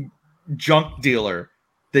Trandoshan junk dealer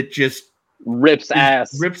that just Rips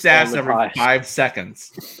ass every 5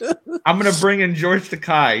 seconds. I'm gonna bring in George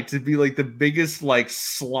Takei to be like the biggest like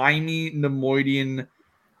slimy Nemoidian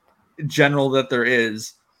general that there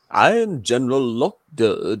is. I am General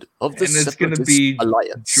Lockdurd of the And it's gonna Separatist be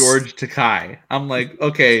Alliance. George Takei. I'm like,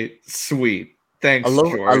 okay, sweet. Thanks, I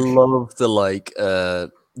George. love the like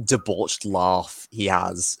debauched laugh he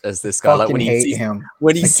has as this guy. Fucking Like when he hate sees him.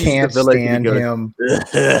 when he I sees can't the villain, stand he goes,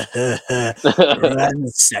 him.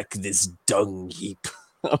 ransack this dung heap.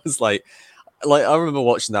 I was like I remember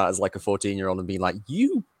watching that as like a 14-year-old and being like,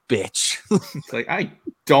 you bitch. It's like I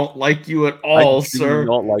don't like you at all, I do sir.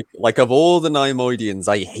 not like of all the Neimoidians,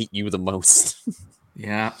 I hate you the most.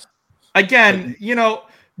 Yeah. Again, you know,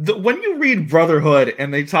 when you read Brotherhood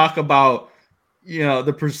and they talk about, you know,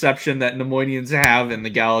 the perception that Nemoidians have in the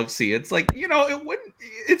galaxy, it's like, you know,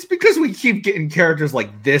 it's because we keep getting characters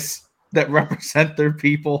like this that represent their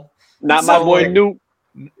people. Not my boy Newt.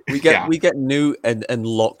 We get Newt and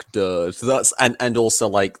Lockdurd. So that's and also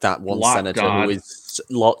like that one senator who is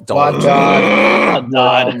Lockdurd.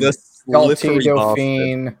 The slippery bastard.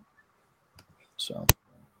 Dauphine. So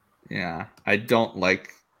Yeah, I don't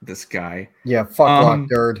like this guy. yeah, fuck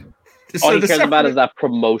Lockdurd. All he cares about is that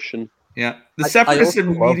promotion. Yeah, the Separatists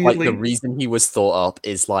immediately. Love, like, the reason he was thought up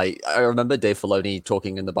is like I remember Dave Filoni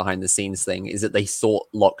talking in the behind the scenes thing is that they thought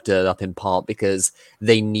Lockdurd up in part because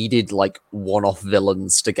they needed like one-off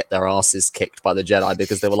villains to get their asses kicked by the Jedi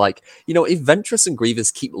because they were like, you know, if Ventress and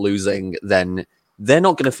Grievous keep losing, then they're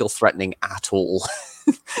not going to feel threatening at all.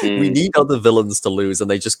 We need other villains to lose,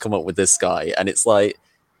 and they just come up with this guy, and it's like,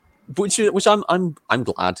 which I'm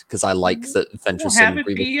glad because I like that Ventress and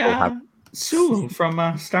Grievous will have. Sulu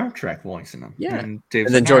from Star Trek voicing him. Yeah. And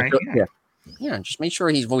then George, just make sure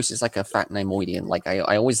his voice is like a fat Neimoidian. Like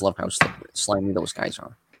I always love how slimy those guys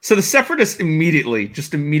are. So the Separatists immediately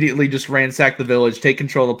just ransack the village, take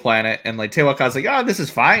control of the planet, and like Teotihuacan's like, oh, this is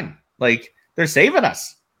fine. Like they're saving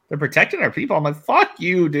us. They're protecting our people. I'm like, fuck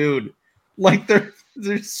you, dude. Like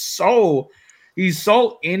he's so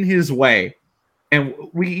in his way. And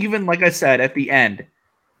we even, like I said, at the end,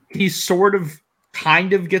 he sort of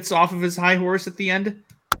kind of gets off of his high horse at the end,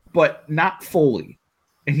 but not fully.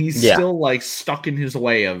 And he's still like stuck in his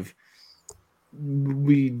way of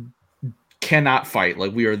we cannot fight.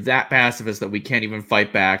 Like we are that pacifist that we can't even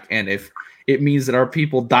fight back. And if it means that our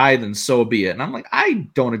people die, then so be it. And I'm like, I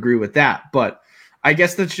don't agree with that. But I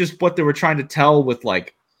guess that's just what they were trying to tell with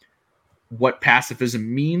like what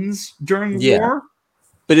pacifism means during war.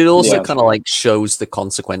 But it also kind of like shows the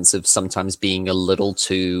consequence of sometimes being a little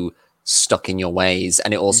too stuck in your ways,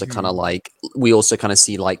 and it also kind of like we also kind of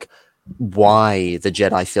see like why the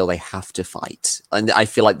Jedi feel they have to fight, and I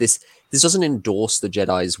feel like this doesn't endorse the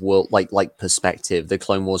Jedi's world like perspective, the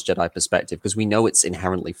Clone Wars Jedi perspective, because we know it's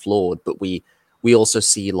inherently flawed, but we also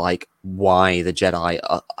see like why the Jedi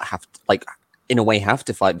have to, like in a way have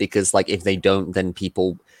to fight, because like if they don't, then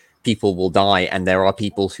people will die, and there are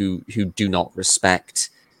people who do not respect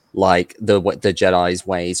like the Jedi's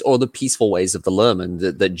ways or the peaceful ways of the Lurman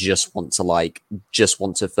that just want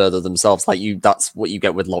to further themselves. Like that's what you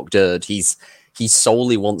get with Lockdurd. he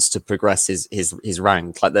solely wants to progress his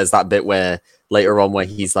rank. Like there's that bit where later on where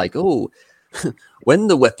he's like, oh, when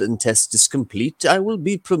the weapon test is complete, I will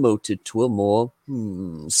be promoted to a more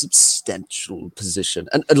substantial position.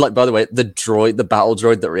 And like, by the way, the battle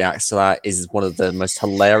droid that reacts to that is one of the most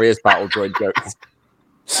hilarious battle droid jokes.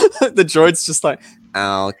 The droid's just like,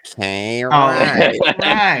 okay, right.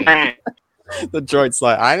 Right. The droid's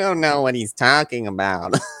like, I don't know what he's talking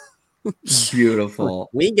about. Beautiful.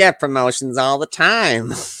 We get promotions all the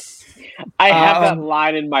time. I have that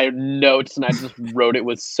line in my notes, and I just wrote it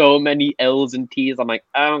with so many L's and T's. I'm like,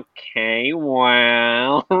 okay,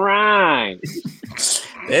 well, right.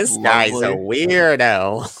 This guy's a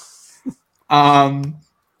weirdo.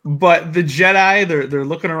 But the Jedi, they're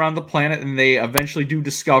looking around the planet, and they eventually do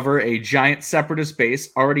discover a giant separatist base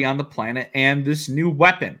already on the planet, and this new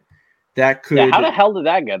weapon that could. Yeah, how the hell did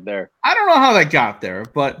that get there? I don't know how that got there,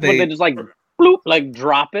 but they just like bloop, like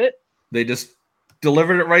drop it. They just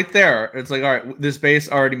delivered it right there. It's like, all right, this base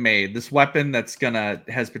already made. This weapon that's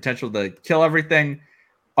has potential to kill everything,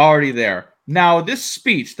 already there. Now, this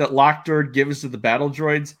speech that Lockdoor gives to the battle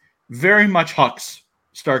droids very much Hux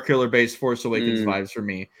Starkiller Base Force Awakens vibes for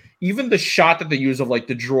me. Even the shot that they use of like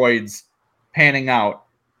the droids panning out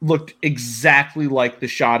looked exactly like the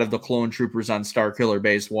shot of the clone troopers on Starkiller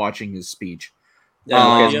Base watching his speech.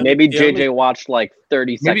 Yeah, maybe JJ watched like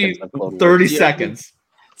 30 seconds of Clone Wars. 30 seconds.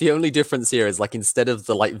 The only difference here is like instead of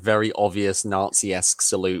the like very obvious Nazi-esque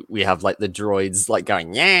salute, we have like the droids like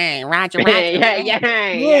going, "Yay, Roger, Roger,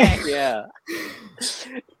 yeah."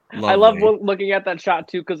 I love looking at that shot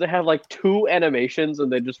too because they have like 2 animations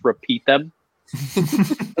and they just repeat them.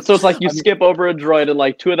 So it's like you skip over a droid and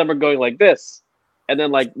like 2 of them are going like this, and then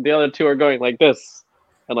like the other 2 are going like this,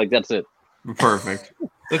 and like that's it. Perfect.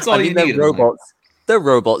 That's all you need. They're robots. They're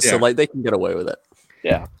robots, so like they can get away with it.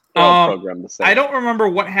 Yeah. I don't remember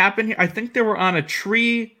what happened here. I think they were on a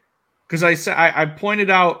tree because I pointed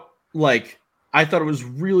out like I thought it was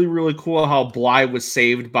really, really cool how Bly was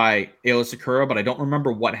saved by Aayla Secura, but I don't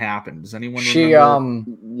remember what happened. Does anyone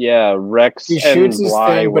remember? Yeah, Rex. He shoots his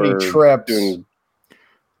thing, but he trips. And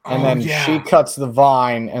then she cuts the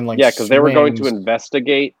vine and like because they were going to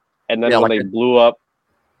investigate, and then when they blew up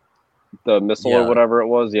the missile or whatever it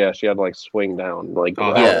was, she had to like swing down. Like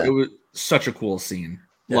it was such a cool scene.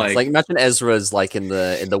 Yeah, like imagine Ezra's like in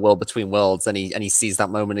the world between worlds, and he sees that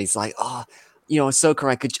moment, and he's like, oh, you know, Ahsoka,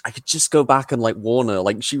 I could just go back and like warn her.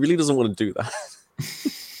 Like she really doesn't want to do that.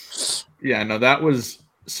 Yeah, no, that was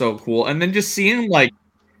so cool. And then just seeing like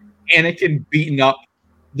Anakin beaten up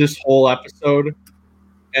this whole episode,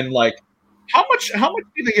 and like how much do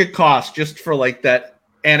you think it cost just for like that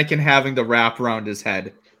Anakin having the wrap around his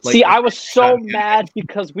head? Like, see, I was so mad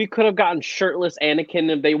because we could have gotten shirtless Anakin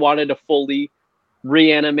if they wanted to fully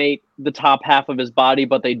reanimate the top half of his body,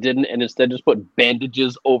 but they didn't, and instead just put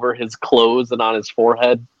bandages over his clothes and on his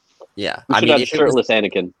forehead. Yeah, we should have shirtless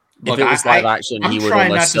Anakin. If it was live action, he would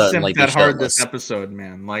almost certainly be shirtless. Hard this episode,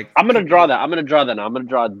 man. Like I'm gonna draw that. I'm gonna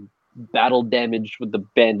draw battle damage with the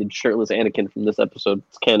bandaged shirtless Anakin from this episode.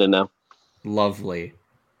 It's canon now. Lovely.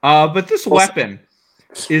 But this weapon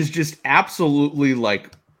is just absolutely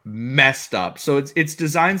like messed up. So it's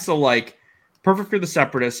designed so like perfect for the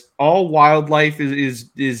Separatists. All wildlife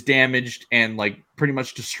is damaged and like pretty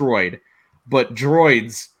much destroyed, but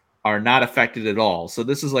droids are not affected at all. So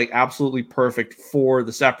this is like absolutely perfect for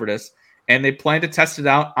the Separatists, and they plan to test it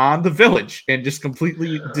out on the village and just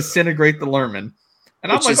completely disintegrate the Lurmen.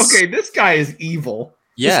 And I'm like, okay, this guy is evil.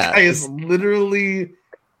 Yeah, this guy is literally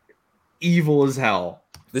evil as hell.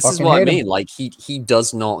 This is what I mean. Like he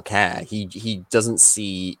does not care. He doesn't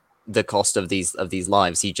see the cost of these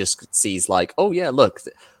lives. He just sees like, oh yeah, look,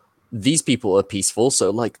 these people are peaceful,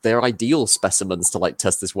 so like they're ideal specimens to like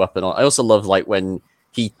test this weapon on. I also love like when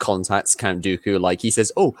he contacts Count Dooku, like he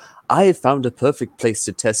says, oh, I have found a perfect place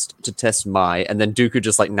to test my, and then Dooku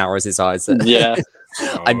just like narrows his eyes. Yeah.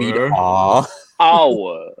 I mean,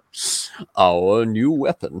 our new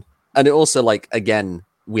weapon. And it also like, again,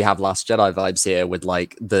 we have Last Jedi vibes here with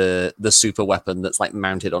like the super weapon that's like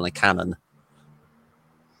mounted on a cannon.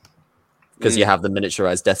 Because you have the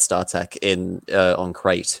miniaturized Death Star tech on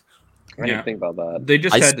Crate. I didn't think about that. They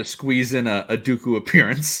just had to squeeze in a Dooku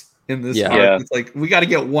appearance in this arc. It's like we got to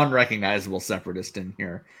get one recognizable Separatist in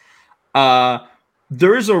here.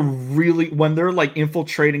 There's a really, when they're like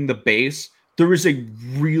infiltrating the base, there is a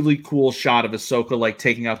really cool shot of Ahsoka like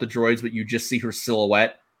taking out the droids, but you just see her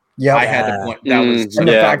silhouette. Yeah, I had to point. That was and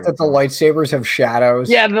the fact that the lightsabers have shadows.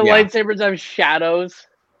 Yeah, the lightsabers have shadows.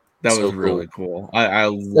 That was really cool. I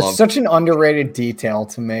love. It's such an underrated detail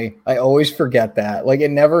to me. I always forget that. Like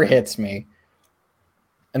it never hits me.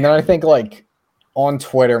 And then I think like on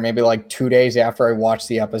Twitter, maybe like 2 days after I watched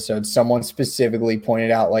the episode, someone specifically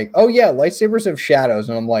pointed out like, oh yeah, lightsabers have shadows.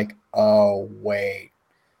 And I'm like, oh wait,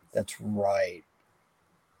 that's right.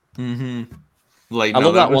 Mm-hmm. Like, I no,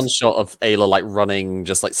 love that was... one shot of Ayla like running,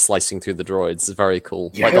 just like slicing through the droids. It's very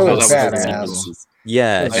cool. Yeah, like the it whole was stealth badass. sequences.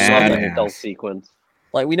 Yeah, I just love like, that stealth sequence.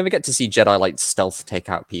 like we never get to see Jedi like stealth take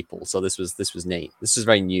out people, so this was neat. This was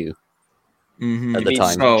very new at the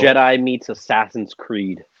time. So- Jedi meets Assassin's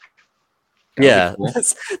Creed. Yeah, Cool.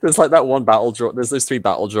 there's like that one battle droid. There's those 3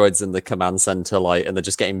 battle droids in the command center, like, and they're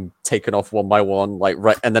just getting taken off one by one. Like,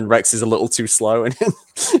 and then Rex is a little too slow, and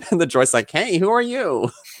and the droid's like, "Hey, who are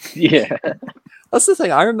you?" Yeah. That's the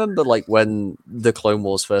thing. I remember, like, when the Clone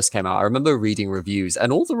Wars first came out, I remember reading reviews,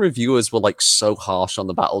 and all the reviewers were like so harsh on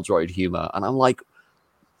the battle droid humor, and I'm like,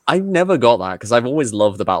 I never got that because I've always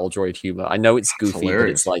loved the battle droid humor. I know it's goofy, but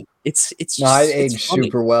hilarious. it's like it's No, it just, it's aged funny.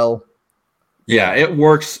 super well. Yeah, it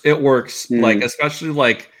works. It works. Mm. Like, especially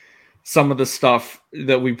like some of the stuff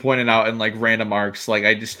that we pointed out in like random arcs. Like,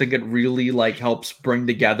 I just think it really like helps bring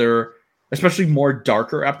together, especially more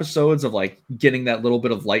darker episodes of like getting that little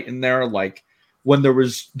bit of light in there. Like when there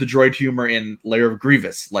was the droid humor in Lair of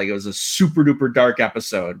Grievous, like it was a super duper dark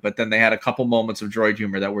episode, but then they had a couple moments of droid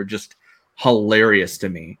humor that were just hilarious to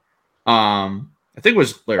me. I think it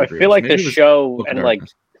was Lair of I Grievous. feel like Maybe the it was show Book of and like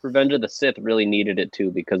Darkness. Revenge of the Sith really needed it too,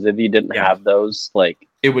 because if you didn't Yeah. have those, like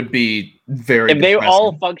It would be very. if they depressing.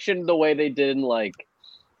 all functioned the way they did in like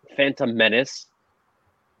Phantom Menace,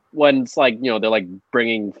 when it's like, you know, they're like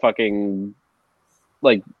bringing fucking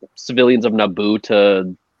like civilians of Naboo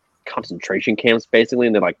to concentration camps basically,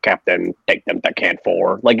 and they're like, Captain, take them to Camp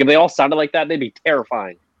 4. Like if they all sounded like that, they'd be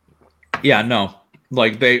terrifying. Yeah, no.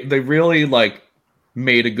 Like they really like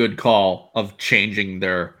made a good call of changing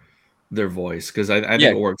their voice, because I think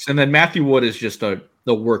it works. And then Matthew Wood is just the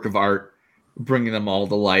work of art, bringing them all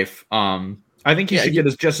to life. I think he should get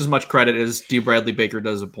just as much credit as D. Bradley Baker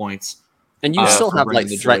does at points. And you still for have bringing like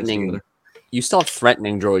the droids threatening. together. You still have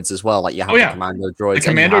threatening droids as well. Like you have the commando droids. The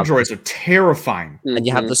commando droids are terrifying. And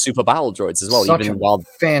you have the super battle droids as well. Such even a while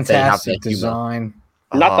fantastic they have their humor. design.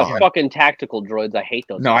 Not the fucking tactical droids. I hate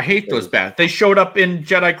those. No, I hate those bad. They showed up in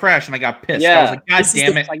Jedi Crash, and I got pissed. Yeah. I was like, God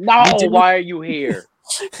damn it! It's like, no, why are you here?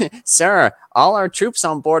 Sir, all our troops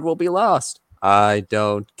on board will be lost. I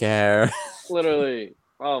don't care. Literally.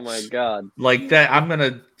 Oh my god. Like that, I'm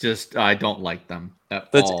gonna just. I don't like them at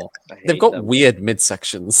all. I hate They've got them. weird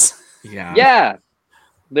midsections. Yeah. Yeah.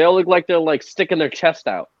 They all look like they're like sticking their chest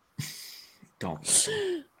out.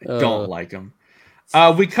 Don't like them.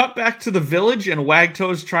 We cut back to the village, and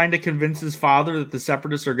Wagto's trying to convince his father that the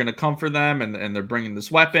Separatists are going to come for them, and they're bringing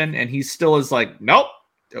this weapon, and he still is like, nope,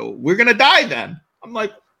 we're going to die then. I'm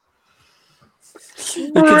like,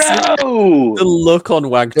 You can see Bro! the look on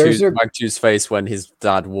There's a- Wagtu's face when his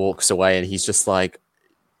dad walks away, and he's just like,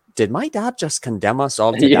 "Did my dad just condemn us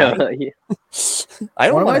all to Yeah, die? yeah. I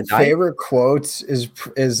don't One of my want to die." favorite quotes is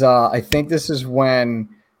I think this is when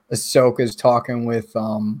Ahsoka's talking with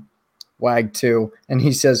Wagtu, and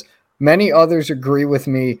he says, "Many others agree with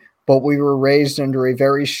me, but we were raised under a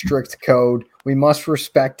very strict code. We must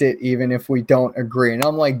respect it even if we don't agree." And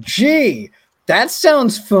I'm like, gee, that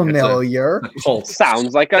sounds familiar. cult.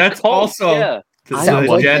 Sounds like a That's cult. also- Yeah. The Sounds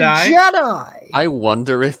like Jedi. the Jedi. I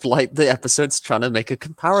wonder if like the episode's trying to make a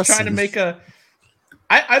comparison. Trying to make a.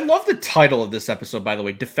 I love the title of this episode, by the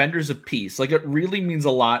way, Defenders of Peace. Like, it really means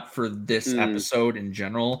a lot for this episode in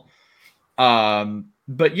general.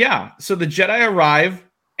 But yeah, so the Jedi arrive,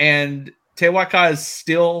 and Tewaka is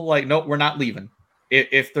still like, nope, we're not leaving.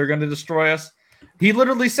 If they're going to destroy us, he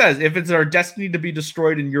literally says, if it's our destiny to be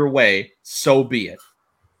destroyed in your way, so be it.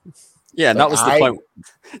 Yeah, and Like, that was the point.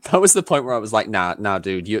 That was the point where I was like, "Nah,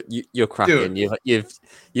 dude, you're cracking.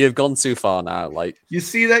 You've gone too far now." Like, You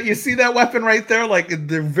see that weapon right there? Like,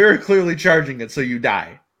 they're very clearly charging it, so you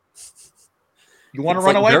die. You want to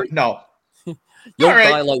It's run like away? No, you'll All right.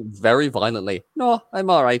 die like very violently. No, I'm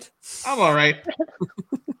all right. I'm all right.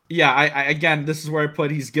 Yeah, I again, this is where I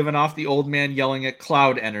put he's given off the old man yelling at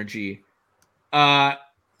cloud energy.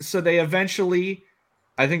 So they eventually,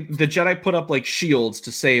 I think the Jedi put up like shields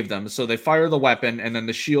to save them. So they fire the weapon, and then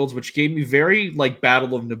the shields, which gave me very like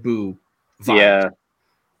Battle of Naboo vibes. Yeah.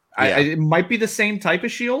 It might be the same type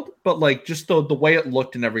of shield, but like just the way it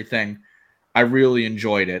looked and everything, I really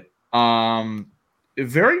enjoyed it.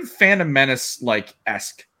 Very Phantom Menace like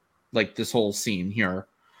esque, like this whole scene here.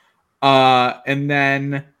 And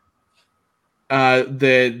then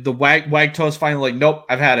the Wagto is finally like, nope,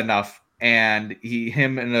 I've had enough, and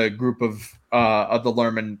him and a group of the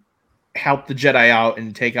Lurmen help the Jedi out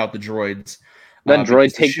and take out the droids. That droid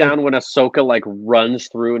because the shield- takedown when Ahsoka like runs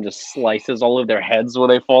through and just slices all of their heads when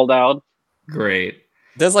they fall down. great.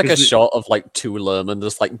 There's like a 'Cause it- shot of like two Lerman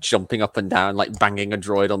just like jumping up and down, like banging a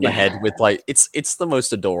droid on the head with like it's the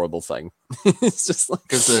most adorable thing. It's just like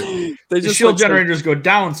Because they the just shield like, say- generators go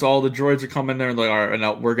down, so all the droids are coming there and like, all right,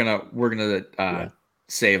 no, we're gonna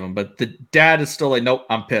save him. But the dad is still like, nope,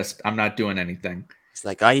 I'm pissed. I'm not doing anything. It's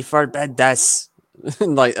like I forbid this.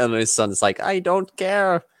 and his son's like, I don't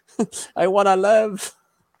care. I wanna live.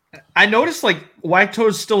 I noticed like Wagto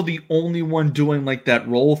is still the only one doing like that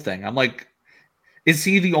roll thing. I'm like, is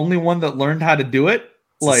he the only one that learned how to do it?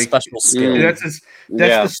 It's a Like special skill. that's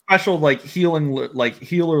the special like healing like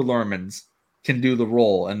healer Lermans can do the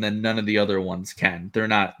roll, and then none of the other ones can. They're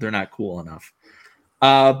not cool enough.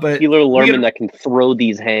 But Healer Lerman that can throw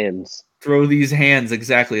these hands. throw these hands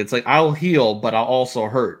exactly. It's like I'll heal, but I'll also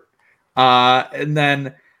hurt. And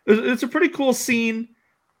then it's a pretty cool scene.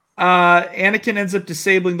 Anakin ends up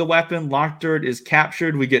disabling the weapon. Lockdart is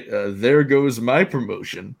captured. We get there goes my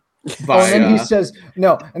promotion. By, and then he says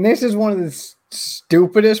no, and this is one of the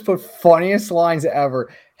stupidest but funniest lines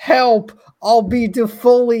ever. Help! I'll be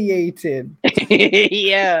defoliated.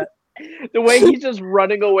 Yeah. The way he's just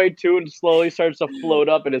running away too and slowly starts to float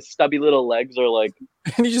up and his stubby little legs are like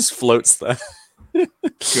And he just floats there.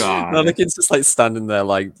 God. Anakin's just like standing there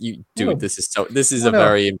like, you dude, this is a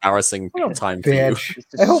very embarrassing time for you. Bitch.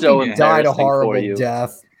 this I is hope so he died a embarrassing for horrible you.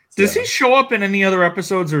 death. Does he show up in any other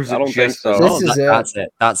episodes, or is I it don't think just so. This is it. That's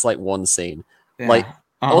it. That's like one scene. Yeah. Like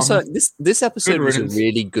also, this episode good was a riddance.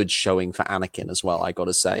 really good showing for Anakin as well. I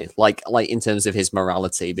gotta say, like in terms of his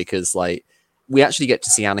morality, because like we actually get to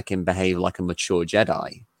see Anakin behave like a mature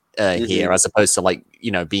Jedi here, as opposed to like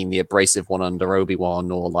being the abrasive one under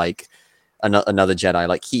Obi-Wan or like another Jedi.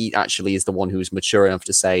 Like he actually is the one who's mature enough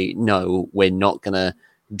to say, no, we're not gonna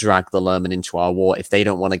drag the Lerman into our war. If they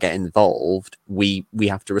don't want to get involved, we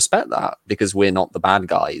have to respect that because we're not the bad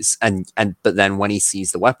guys. But then when he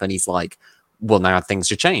sees the weapon, he's like, well, now things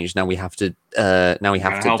have changed. Now we have to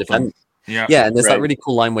defend. Yeah. And there's that really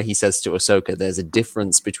cool line where he says to Ahsoka, there's a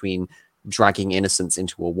difference between dragging innocents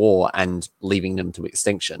into a war and leaving them to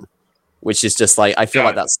extinction, which is just like, I feel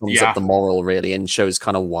like that sums up the moral really and shows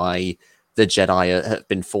kind of why the Jedi have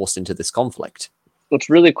been forced into this conflict. It's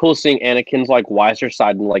really cool seeing Anakin's like wiser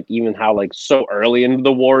side and like even how like so early into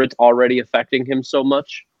the war it's already affecting him so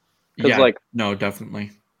much. Yeah, like no,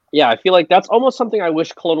 definitely. Yeah, I feel like that's almost something I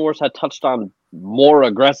wish Clone Wars had touched on more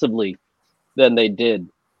aggressively than they did.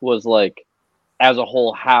 Was like as a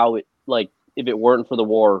whole how it like if it weren't for the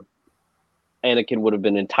war, Anakin would have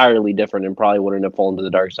been entirely different and probably wouldn't have fallen to the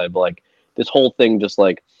dark side. But like this whole thing just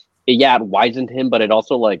like it wizened him, but it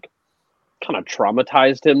also like kind of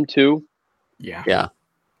traumatized him too. Yeah,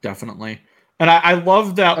 definitely. And I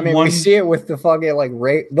love that. I mean, one... we see it with the fucking like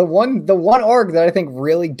the one arc that I think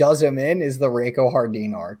really does him in is the Reiko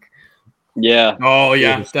Hardin arc. Yeah. Oh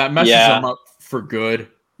yeah, that messes him up for good.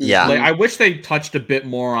 Yeah. Like, I wish they touched a bit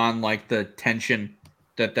more on like the tension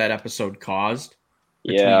that episode caused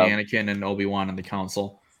between Anakin and Obi-Wan and the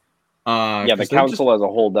Council. The Council as a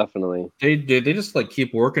whole, definitely. They just like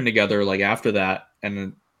keep working together like after that,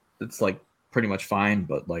 and it's like pretty much fine.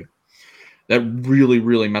 But like that really,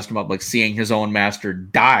 really messed him up. Like seeing his own master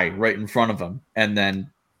die right in front of him, and then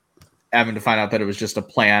having to find out that it was just a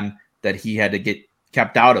plan that he had to get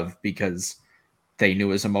kept out of because they knew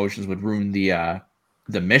his emotions would ruin the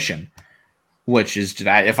mission. Which is,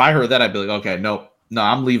 if I heard that, I'd be like, okay, no,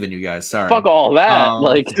 I'm leaving you guys. Sorry, fuck all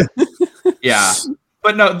that. Yeah.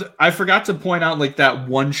 But no, I forgot to point out like that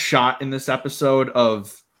one shot in this episode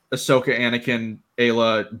of Ahsoka, Anakin,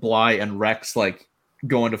 Ayla, Bly, and Rex like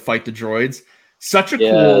going to fight the droids. Such a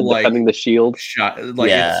cool like defending the shield shot. Like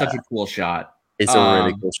it's such a cool shot. It's a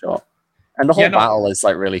really cool shot. And the whole battle is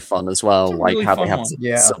like really fun as well. Like really how they have one.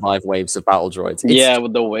 to survive waves of battle droids.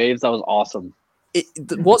 With the waves, that was awesome.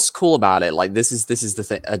 What's cool about it, like this is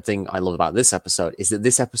the thing I love about this episode, is that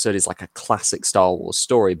this episode is like a classic Star Wars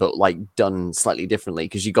story, but like done slightly differently,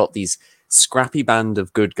 because you got these scrappy band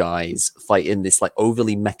of good guys fighting this like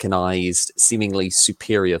overly mechanized, seemingly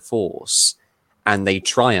superior force, and they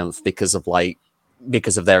triumph because of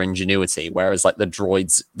their ingenuity, whereas like the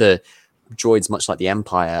droids, much like the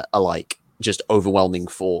Empire, are like just overwhelming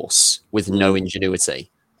force with no ingenuity,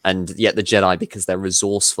 and yet the Jedi, because they're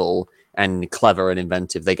resourceful and clever and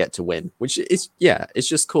inventive, they get to win, which is it's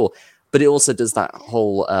just cool. But it also does that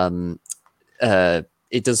whole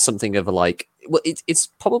it does something of a like, well, it's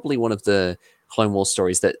probably one of the Clone Wars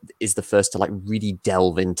stories that is the first to like really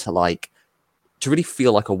delve into like to really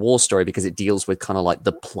feel like a war story, because it deals with kind of like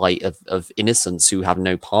the plight of innocents who have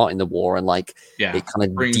no part in the war, and like it kind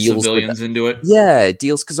of brings deals civilians with into it. it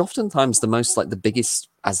deals, because oftentimes the most like the biggest,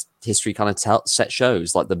 as history kind of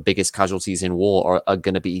shows, like the biggest casualties in war are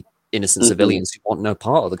going to be innocent civilians who want no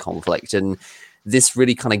part of the conflict. And this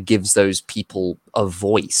really kind of gives those people a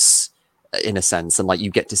voice in a sense, and like you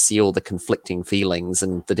get to see all the conflicting feelings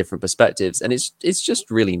and the different perspectives, and it's just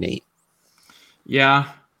really neat. Yeah.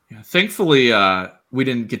 Thankfully, we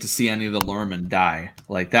didn't get to see any of the Lorman die.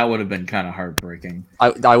 Like that would have been kind of heartbreaking.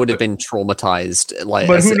 I would have been traumatized. Like,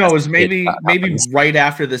 but who knows? Maybe right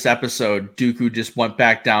after this episode, Dooku just went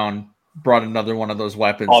back down, brought another one of those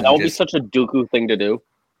weapons. Oh, that would be such a Dooku thing to do.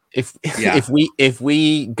 If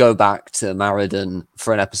we go back to Maridon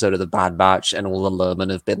for an episode of the Bad Batch and all the Lurmen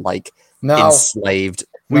have been like enslaved,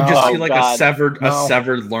 we just see like a severed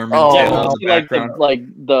Lurmen tail in the background.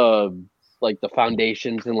 Like the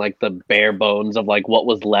foundations and like the bare bones of like what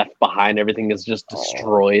was left behind. Everything is just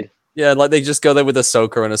destroyed. Yeah, like they just go there with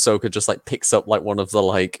Ahsoka, and Ahsoka just like picks up like one of the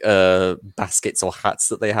like baskets or hats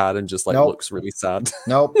that they had and just like looks really sad.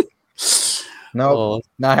 Nope. Not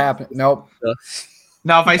happening. Nope.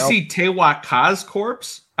 Now, if I see Tewak Ka's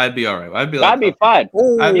corpse, I'd be all right. I'd be fine.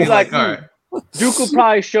 I'd be like, all right. Dooku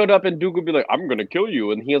probably showed up, and Dooku would be like, "I'm gonna kill you,"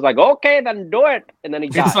 and he was like, "Okay, then do it." And then he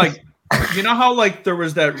dies. It's like, you know how like there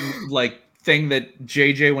was that like thing that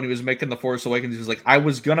JJ when he was making the Force Awakens, he was like, I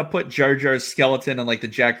was gonna put Jar Jar's skeleton in like the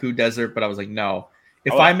Jakku desert, but I was like, no.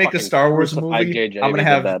 If I make a Star Wars movie, JJ, I'm gonna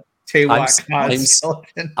have Tewak Ka's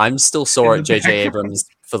skeleton. I'm still sore at JJ Abrams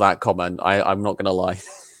for that comment. I'm not gonna lie.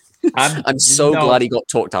 I'm so glad he got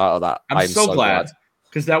talked out of that. I'm so glad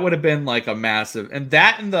because that would have been like a massive, and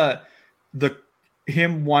that and the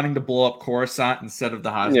him wanting to blow up Coruscant instead of the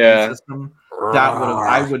Hosnian system. That would have.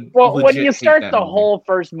 I would. Well, when you start the whole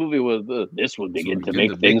first movie with this would begin to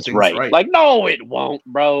make things right. Like, no, it won't,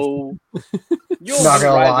 bro. You'll not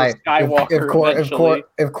gonna lie.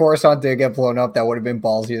 If Coruscant did get blown up, that would have been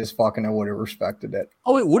ballsy as fuck, and I would have respected it.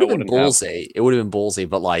 Oh, it would have been ballsy. It would have been ballsy,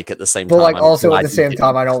 but like at the same time, but like also at the same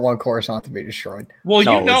time, I don't want Coruscant to be destroyed. Well,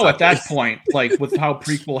 no, at that point, like with how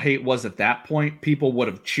prequel hate was at that point, people would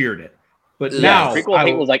have cheered it. But now, prequel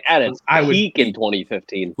hate was like at its peak in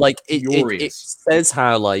 2015. Like it says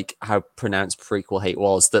how pronounced prequel hate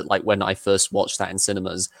was. That like when I first watched that in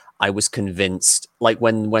cinemas, I was convinced. Like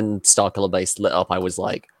when Starkiller Base lit up, I was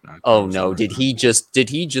like, "Oh no! Did he just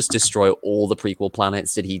destroy all the prequel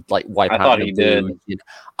planets? Did he like wipe out?" I thought he did.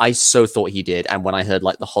 I so thought he did. And when I heard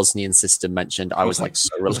like the Hosnian system mentioned, I was like so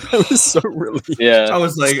relieved. Yeah, I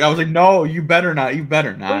was like, no, you better not. You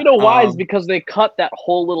better not. Well, you know why? Is because they cut that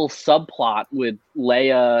whole little subplot with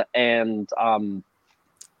Leia and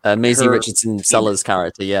Maisie Richardson Sellers'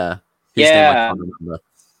 character. Yeah, whose name I can't remember.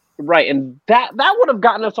 Right, and that would have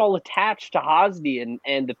gotten us all attached to Hosni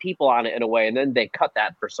and the people on it in a way, and then they cut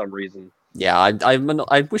that for some reason. Yeah,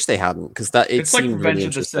 I wish they hadn't because it's like seemed really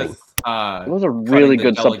interesting. It was a really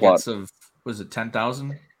good subplot. Was it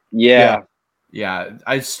 10,000? Yeah.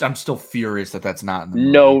 I'm still furious that's not in the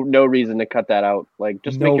movie. No reason to cut that out. Like,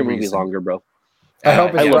 just make your movies longer, bro. I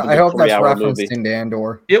hope that's referenced in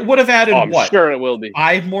Andor. It would have added I'm sure it will be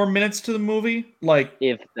 5 more minutes to the movie. Like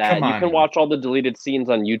if that, you can watch all the deleted scenes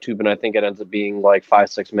on YouTube, and I think it ends up being like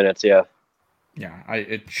 5-6 minutes. Yeah,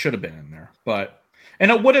 it should have been in there,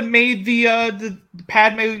 and it would have made the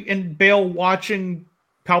Padme and Bale watching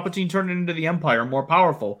Palpatine turn into the Empire more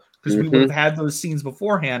powerful because we would have had those scenes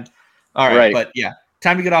beforehand. All right, but yeah,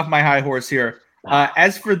 time to get off my high horse here.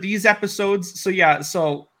 As for these episodes,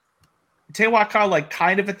 so Tewak Ka, like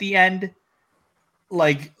kind of at the end,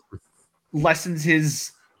 like lessens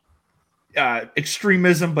his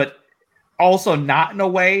extremism, but also not in a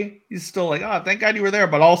way. He's still like, oh, thank God you were there,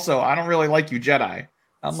 but also I don't really like you, Jedi.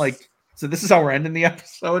 I'm like, so this is how we're ending the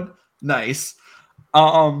episode. Nice.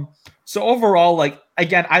 So overall, like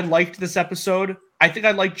again, I liked this episode. I think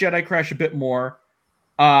I liked Jedi Crash a bit more.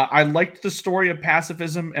 I liked the story of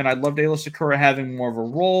pacifism, and I loved Aayla Secura having more of a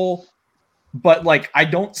role. But like, I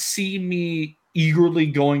don't see me eagerly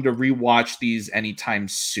going to rewatch these anytime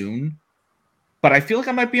soon. But I feel like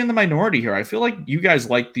I might be in the minority here. I feel like you guys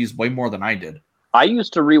like these way more than I did. I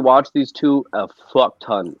used to rewatch these two a fuck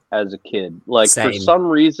ton as a kid. Like for some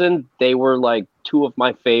reason, they were like 2 of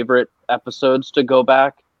my favorite episodes to go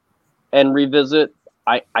back and revisit.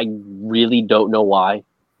 I really don't know why,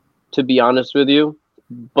 to be honest with you.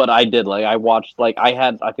 But I did. Like I watched, like I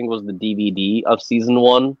think it was the DVD of season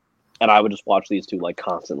 1. And I would just watch these 2 like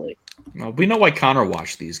constantly. Well, we know why Connor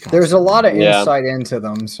watched these. Constantly. There's a lot of insight into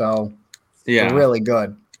them, so they're really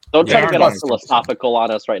good. Don't try to get all philosophical on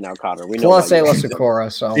us right now, Connor. We know. Plus, Aayla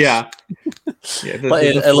Secura, so yeah.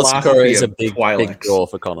 Aayla Secura is a big draw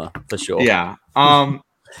for Connor for sure. Yeah.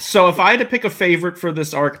 So if I had to pick a favorite for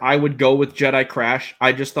this arc, I would go with Jedi Crash.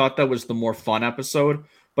 I just thought that was the more fun episode,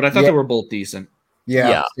 but I thought they were both decent.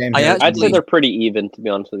 Yeah, same I here. I'd say actually, they're pretty even, to be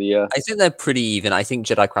honest with you. Yeah. I think they're pretty even. I think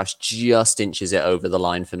Jedi Crash just inches it over the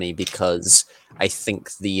line for me because I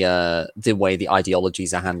think the way the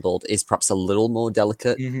ideologies are handled is perhaps a little more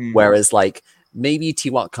delicate. Mhm. Whereas, like, maybe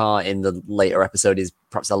Tiwat in the later episode is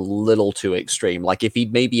perhaps a little too extreme. Like, if he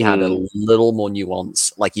maybe had a little more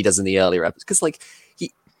nuance, like he does in the earlier episodes, because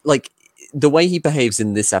like the way he behaves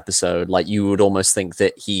in this episode, like you would almost think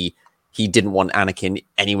that he didn't want Anakin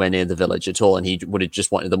anywhere near the village at all, and he would have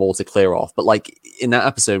just wanted them all to clear off. But like in that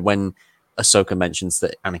episode, when Ahsoka mentions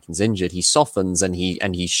that Anakin's injured, he softens and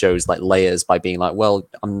he shows like layers by being like, "Well,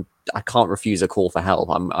 I can't refuse a call for help.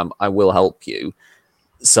 I will help you."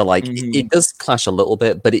 So like it does clash a little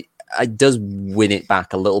bit, but it does win it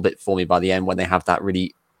back a little bit for me by the end when they have that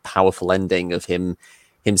really powerful ending of him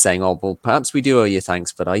saying, "Oh, well, perhaps we do owe you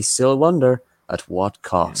thanks, but I still wonder at what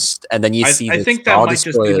cost." And then you see I think that might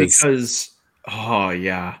just be because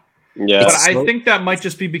Yeah. But I think that might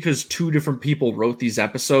just be because two different people wrote these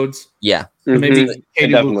episodes. Yeah. Maybe It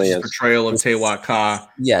Katie definitely Lucas' is. portrayal of Tewat Ka.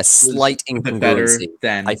 Yeah, slight a bit better incongruency.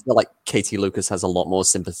 than I feel like Katie Lucas has a lot more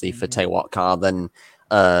sympathy for Tewat Ka than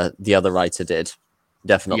the other writer did.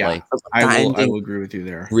 Definitely. Yeah, But I that will ending agree with you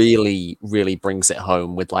there. really, really brings it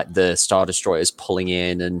home with like the Star Destroyers pulling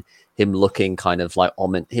in and him looking kind of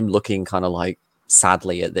like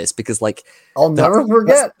sadly at this because like I'll never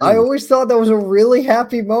forget. I thing. always thought that was a really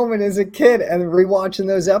happy moment as a kid, and rewatching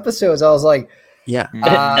those episodes, I was like, yeah.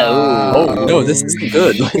 Oh, no, this isn't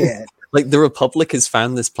good. shit. Like the Republic has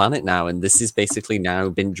found this planet now, and this is basically now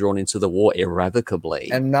been drawn into the war irrevocably.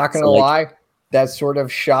 And not gonna So, like, lie, that sort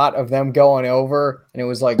of shot of them going over, and it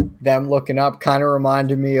was like them looking up, kind of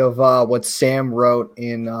reminded me of what Sam wrote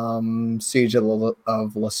in Siege of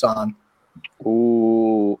Lasan.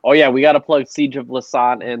 Ooh. Oh yeah, we got to plug Siege of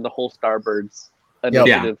Lasan and the whole Starbirds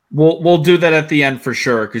initiative. Yeah, we'll do that at the end for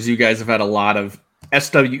sure because you guys have had a lot of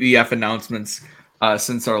SWEF announcements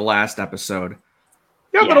since our last episode.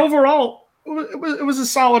 Yeah, but overall, it was a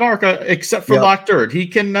solid arc, except for Lockdurd. He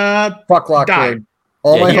can fuck Lockdurd.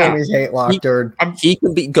 All my Yeah. homies hate Lockdurd. He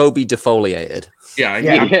can be defoliated.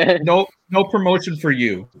 Yeah. No promotion for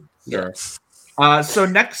you, sir. So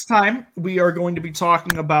next time we are going to be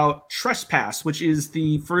talking about Trespass, which is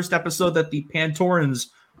the first episode that the Pantorans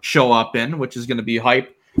show up in, which is going to be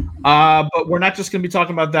hype. But we're not just going to be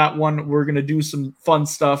talking about that one. We're going to do some fun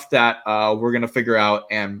stuff that we're going to figure out,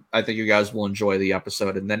 and I think you guys will enjoy the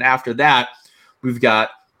episode. And then after that, we've got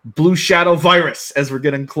Blue Shadow Virus as we're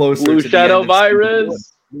getting closer. Blue to Shadow the end of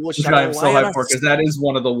Virus. which I'm so hyped for because that is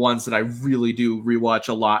one of the ones that I really do rewatch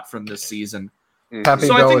a lot from this season. Happy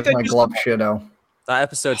So I go think with that my just- glove shadow. That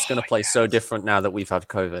episode's going to play so different now that we've had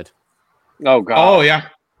COVID. Oh god. Oh yeah,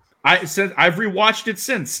 I've rewatched it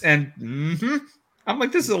since, and I'm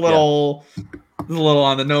like, this is a little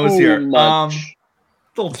on the nose here. A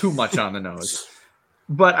little too much on the nose.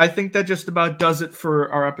 But I think that just about does it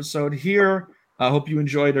for our episode here. I hope you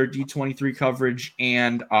enjoyed our D23 coverage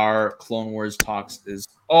and our Clone Wars talks as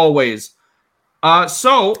always.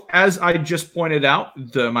 So, as I just pointed out,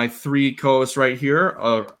 my three co-hosts right here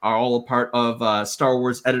are all a part of Star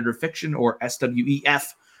Wars Editor Fiction, or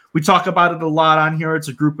SWEF. We talk about it a lot on here. It's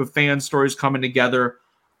a group of fan stories coming together.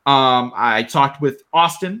 I talked with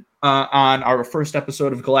Austin on our first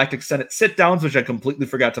episode of Galactic Senate Sit-Downs, which I completely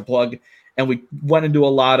forgot to plug. And we went into a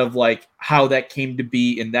lot of like how that came to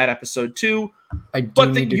be in that episode too. I do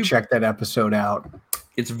need to check that episode out.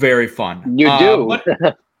 It's very fun. You do.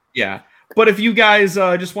 Yeah. But if you guys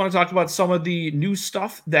just want to talk about some of the new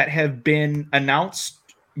stuff that have been announced,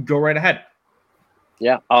 go right ahead.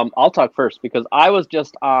 Yeah, I'll talk first because I was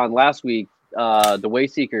just on last week the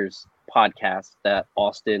Wayseekers podcast that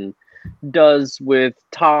Austin does with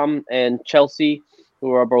Tom and Chelsea,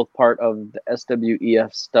 who are both part of the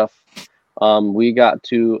SWEF stuff. We got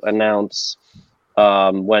to announce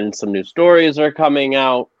when some new stories are coming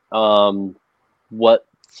out, what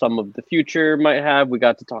some of the future might have. We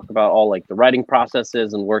got to talk about all like the writing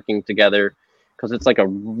processes and working together because it's like a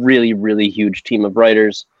really, really huge team of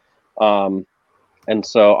writers. And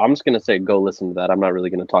so I'm just going to say, go listen to that. I'm not really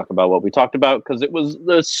going to talk about what we talked about because it was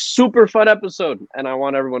the super fun episode and I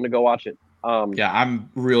want everyone to go watch it. Yeah, I'm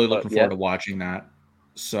really looking forward to watching that.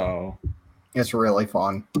 So it's really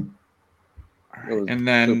fun. And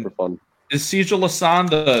then super fun. Is Siege of Lasan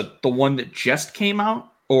the one that just came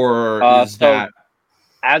out, or is that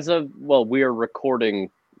we are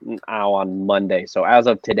recording now on Monday. So as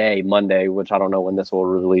of today, Monday, which I don't know when this will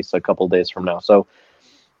release a couple days from now. So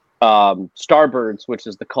Starbirds, which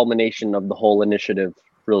is the culmination of the whole initiative,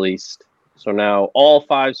 released. So now all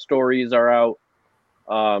 5 stories are out.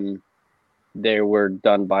 They were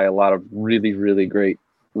done by a lot of really, really great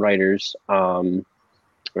writers.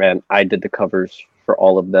 and I did the covers for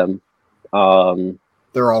all of them.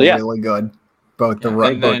 They're all So, yeah. really good, both And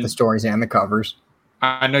both then- the stories and the covers.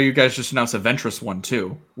 I know you guys just announced a Ventress one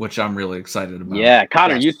too, which I'm really excited about. Yeah,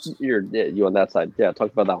 Connor, Yes. you on that side. Yeah,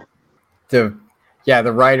 talk about that one.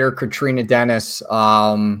 The writer Katrina Dennis.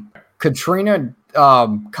 Katrina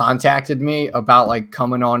contacted me about like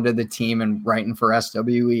coming onto the team and writing for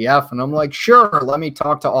SWEF, and I'm like, sure, let me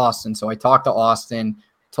talk to Austin. So I talked to Austin,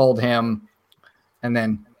 told him, and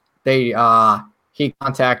then he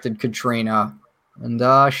contacted Katrina,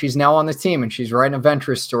 and she's now on the team, and she's writing a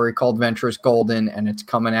Ventress story called Ventress Golden, and it's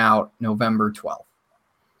coming out November 12th.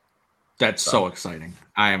 That's so exciting.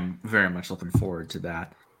 I am very much looking forward to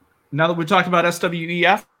that. Now that we talked about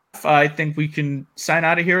SWEF, I think we can sign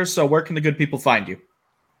out of here. So where can the good people find you?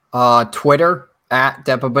 Twitter at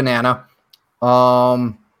Depa Banana.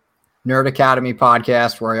 Nerd Academy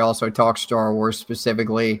podcast, where I also talk Star Wars,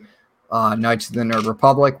 specifically Knights of the Nerd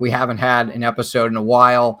Republic. We haven't had an episode in a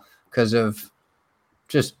while because of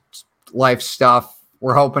just life stuff.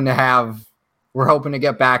 We're hoping to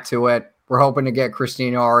get back to it. We're hoping to get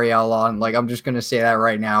Christina Ariel on. Like, I'm just going to say that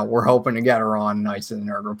right now. We're hoping to get her on Knights of the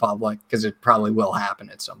Nerd Republic because it probably will happen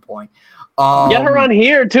at some point. Get her on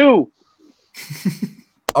here too.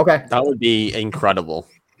 Okay. That would be incredible.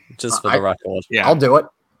 Just for the record. Yeah. I'll do it.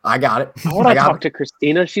 I got it. I want to got talk to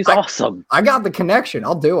Christina. She's awesome. I got the connection.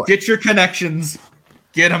 I'll do it. Get your connections.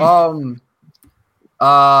 Get them.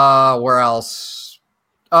 Where else?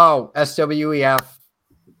 Oh, SWEF.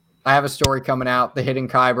 I have a story coming out, The Hidden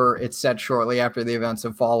Kyber. It's set shortly after the events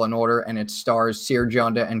of Fallen Order, and it stars Seer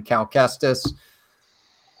Junda and Cal Kestis.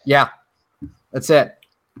 Yeah, that's it.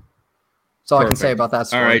 That's all I can say about that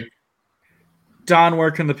story. All right. Don,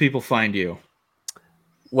 where can the people find you?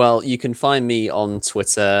 Well, you can find me on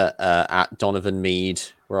Twitter at Donovan Mead,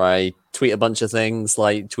 where I tweet a bunch of things,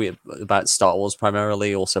 like tweet about Star Wars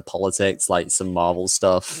primarily, also politics, like some Marvel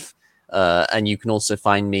stuff. And you can also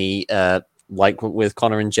find me, like with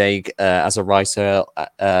Connor and Jake, as a writer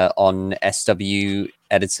on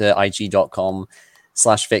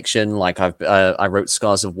sweditor.ig.com/fiction. Like I wrote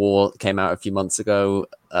Scars of War, came out a few months ago,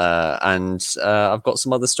 and I've got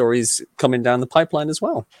some other stories coming down the pipeline as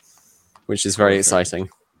well, which is very exciting.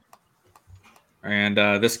 And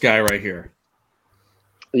this guy right here.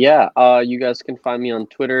 Yeah, you guys can find me on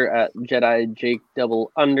Twitter at JediJake_.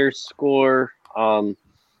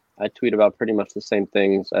 I tweet about pretty much the same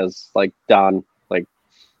things as like Don, like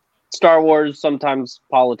Star Wars, sometimes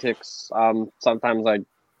politics. Sometimes I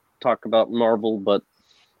talk about Marvel, but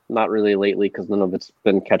not really lately because none of it's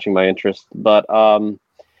been catching my interest. But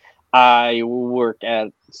I work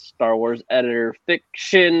at Star Wars Editor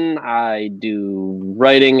Fiction. I do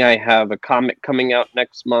writing. I have a comic coming out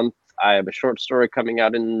next month. I have a short story coming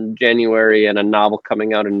out in January and a novel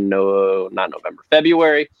coming out in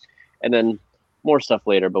February. And then more stuff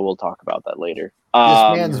later, but we'll talk about that later.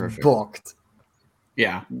 This man's booked.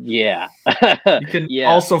 Yeah. Yeah. You can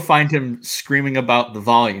also find him screaming about the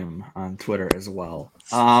volume on Twitter as well.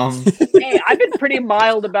 Hey, I've been pretty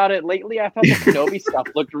mild about it lately. I thought the Kenobi stuff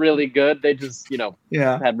looked really good. They just,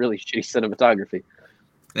 had really shitty cinematography.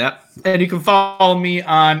 Yeah. And you can follow me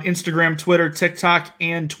on Instagram, Twitter, TikTok,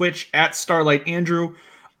 and Twitch at Starlight Andrew.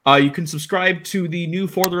 You can subscribe to the new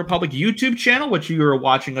For the Republic YouTube channel, which you are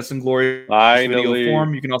watching us in glorious video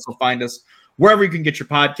form. You can also find us wherever you can get your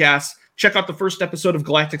podcasts. Check out the first episode of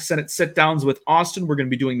Galactic Senate Sit Downs with Austin. We're going to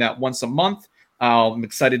be doing that once a month. I'm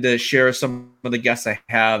excited to share some of the guests I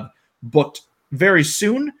have booked very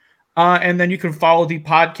soon. And then you can follow the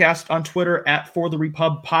podcast on Twitter at For the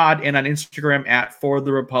Repub Pod and on Instagram at For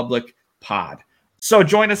the Republic Pod. So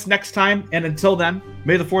join us next time. And until then,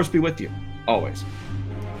 may the Force be with you always.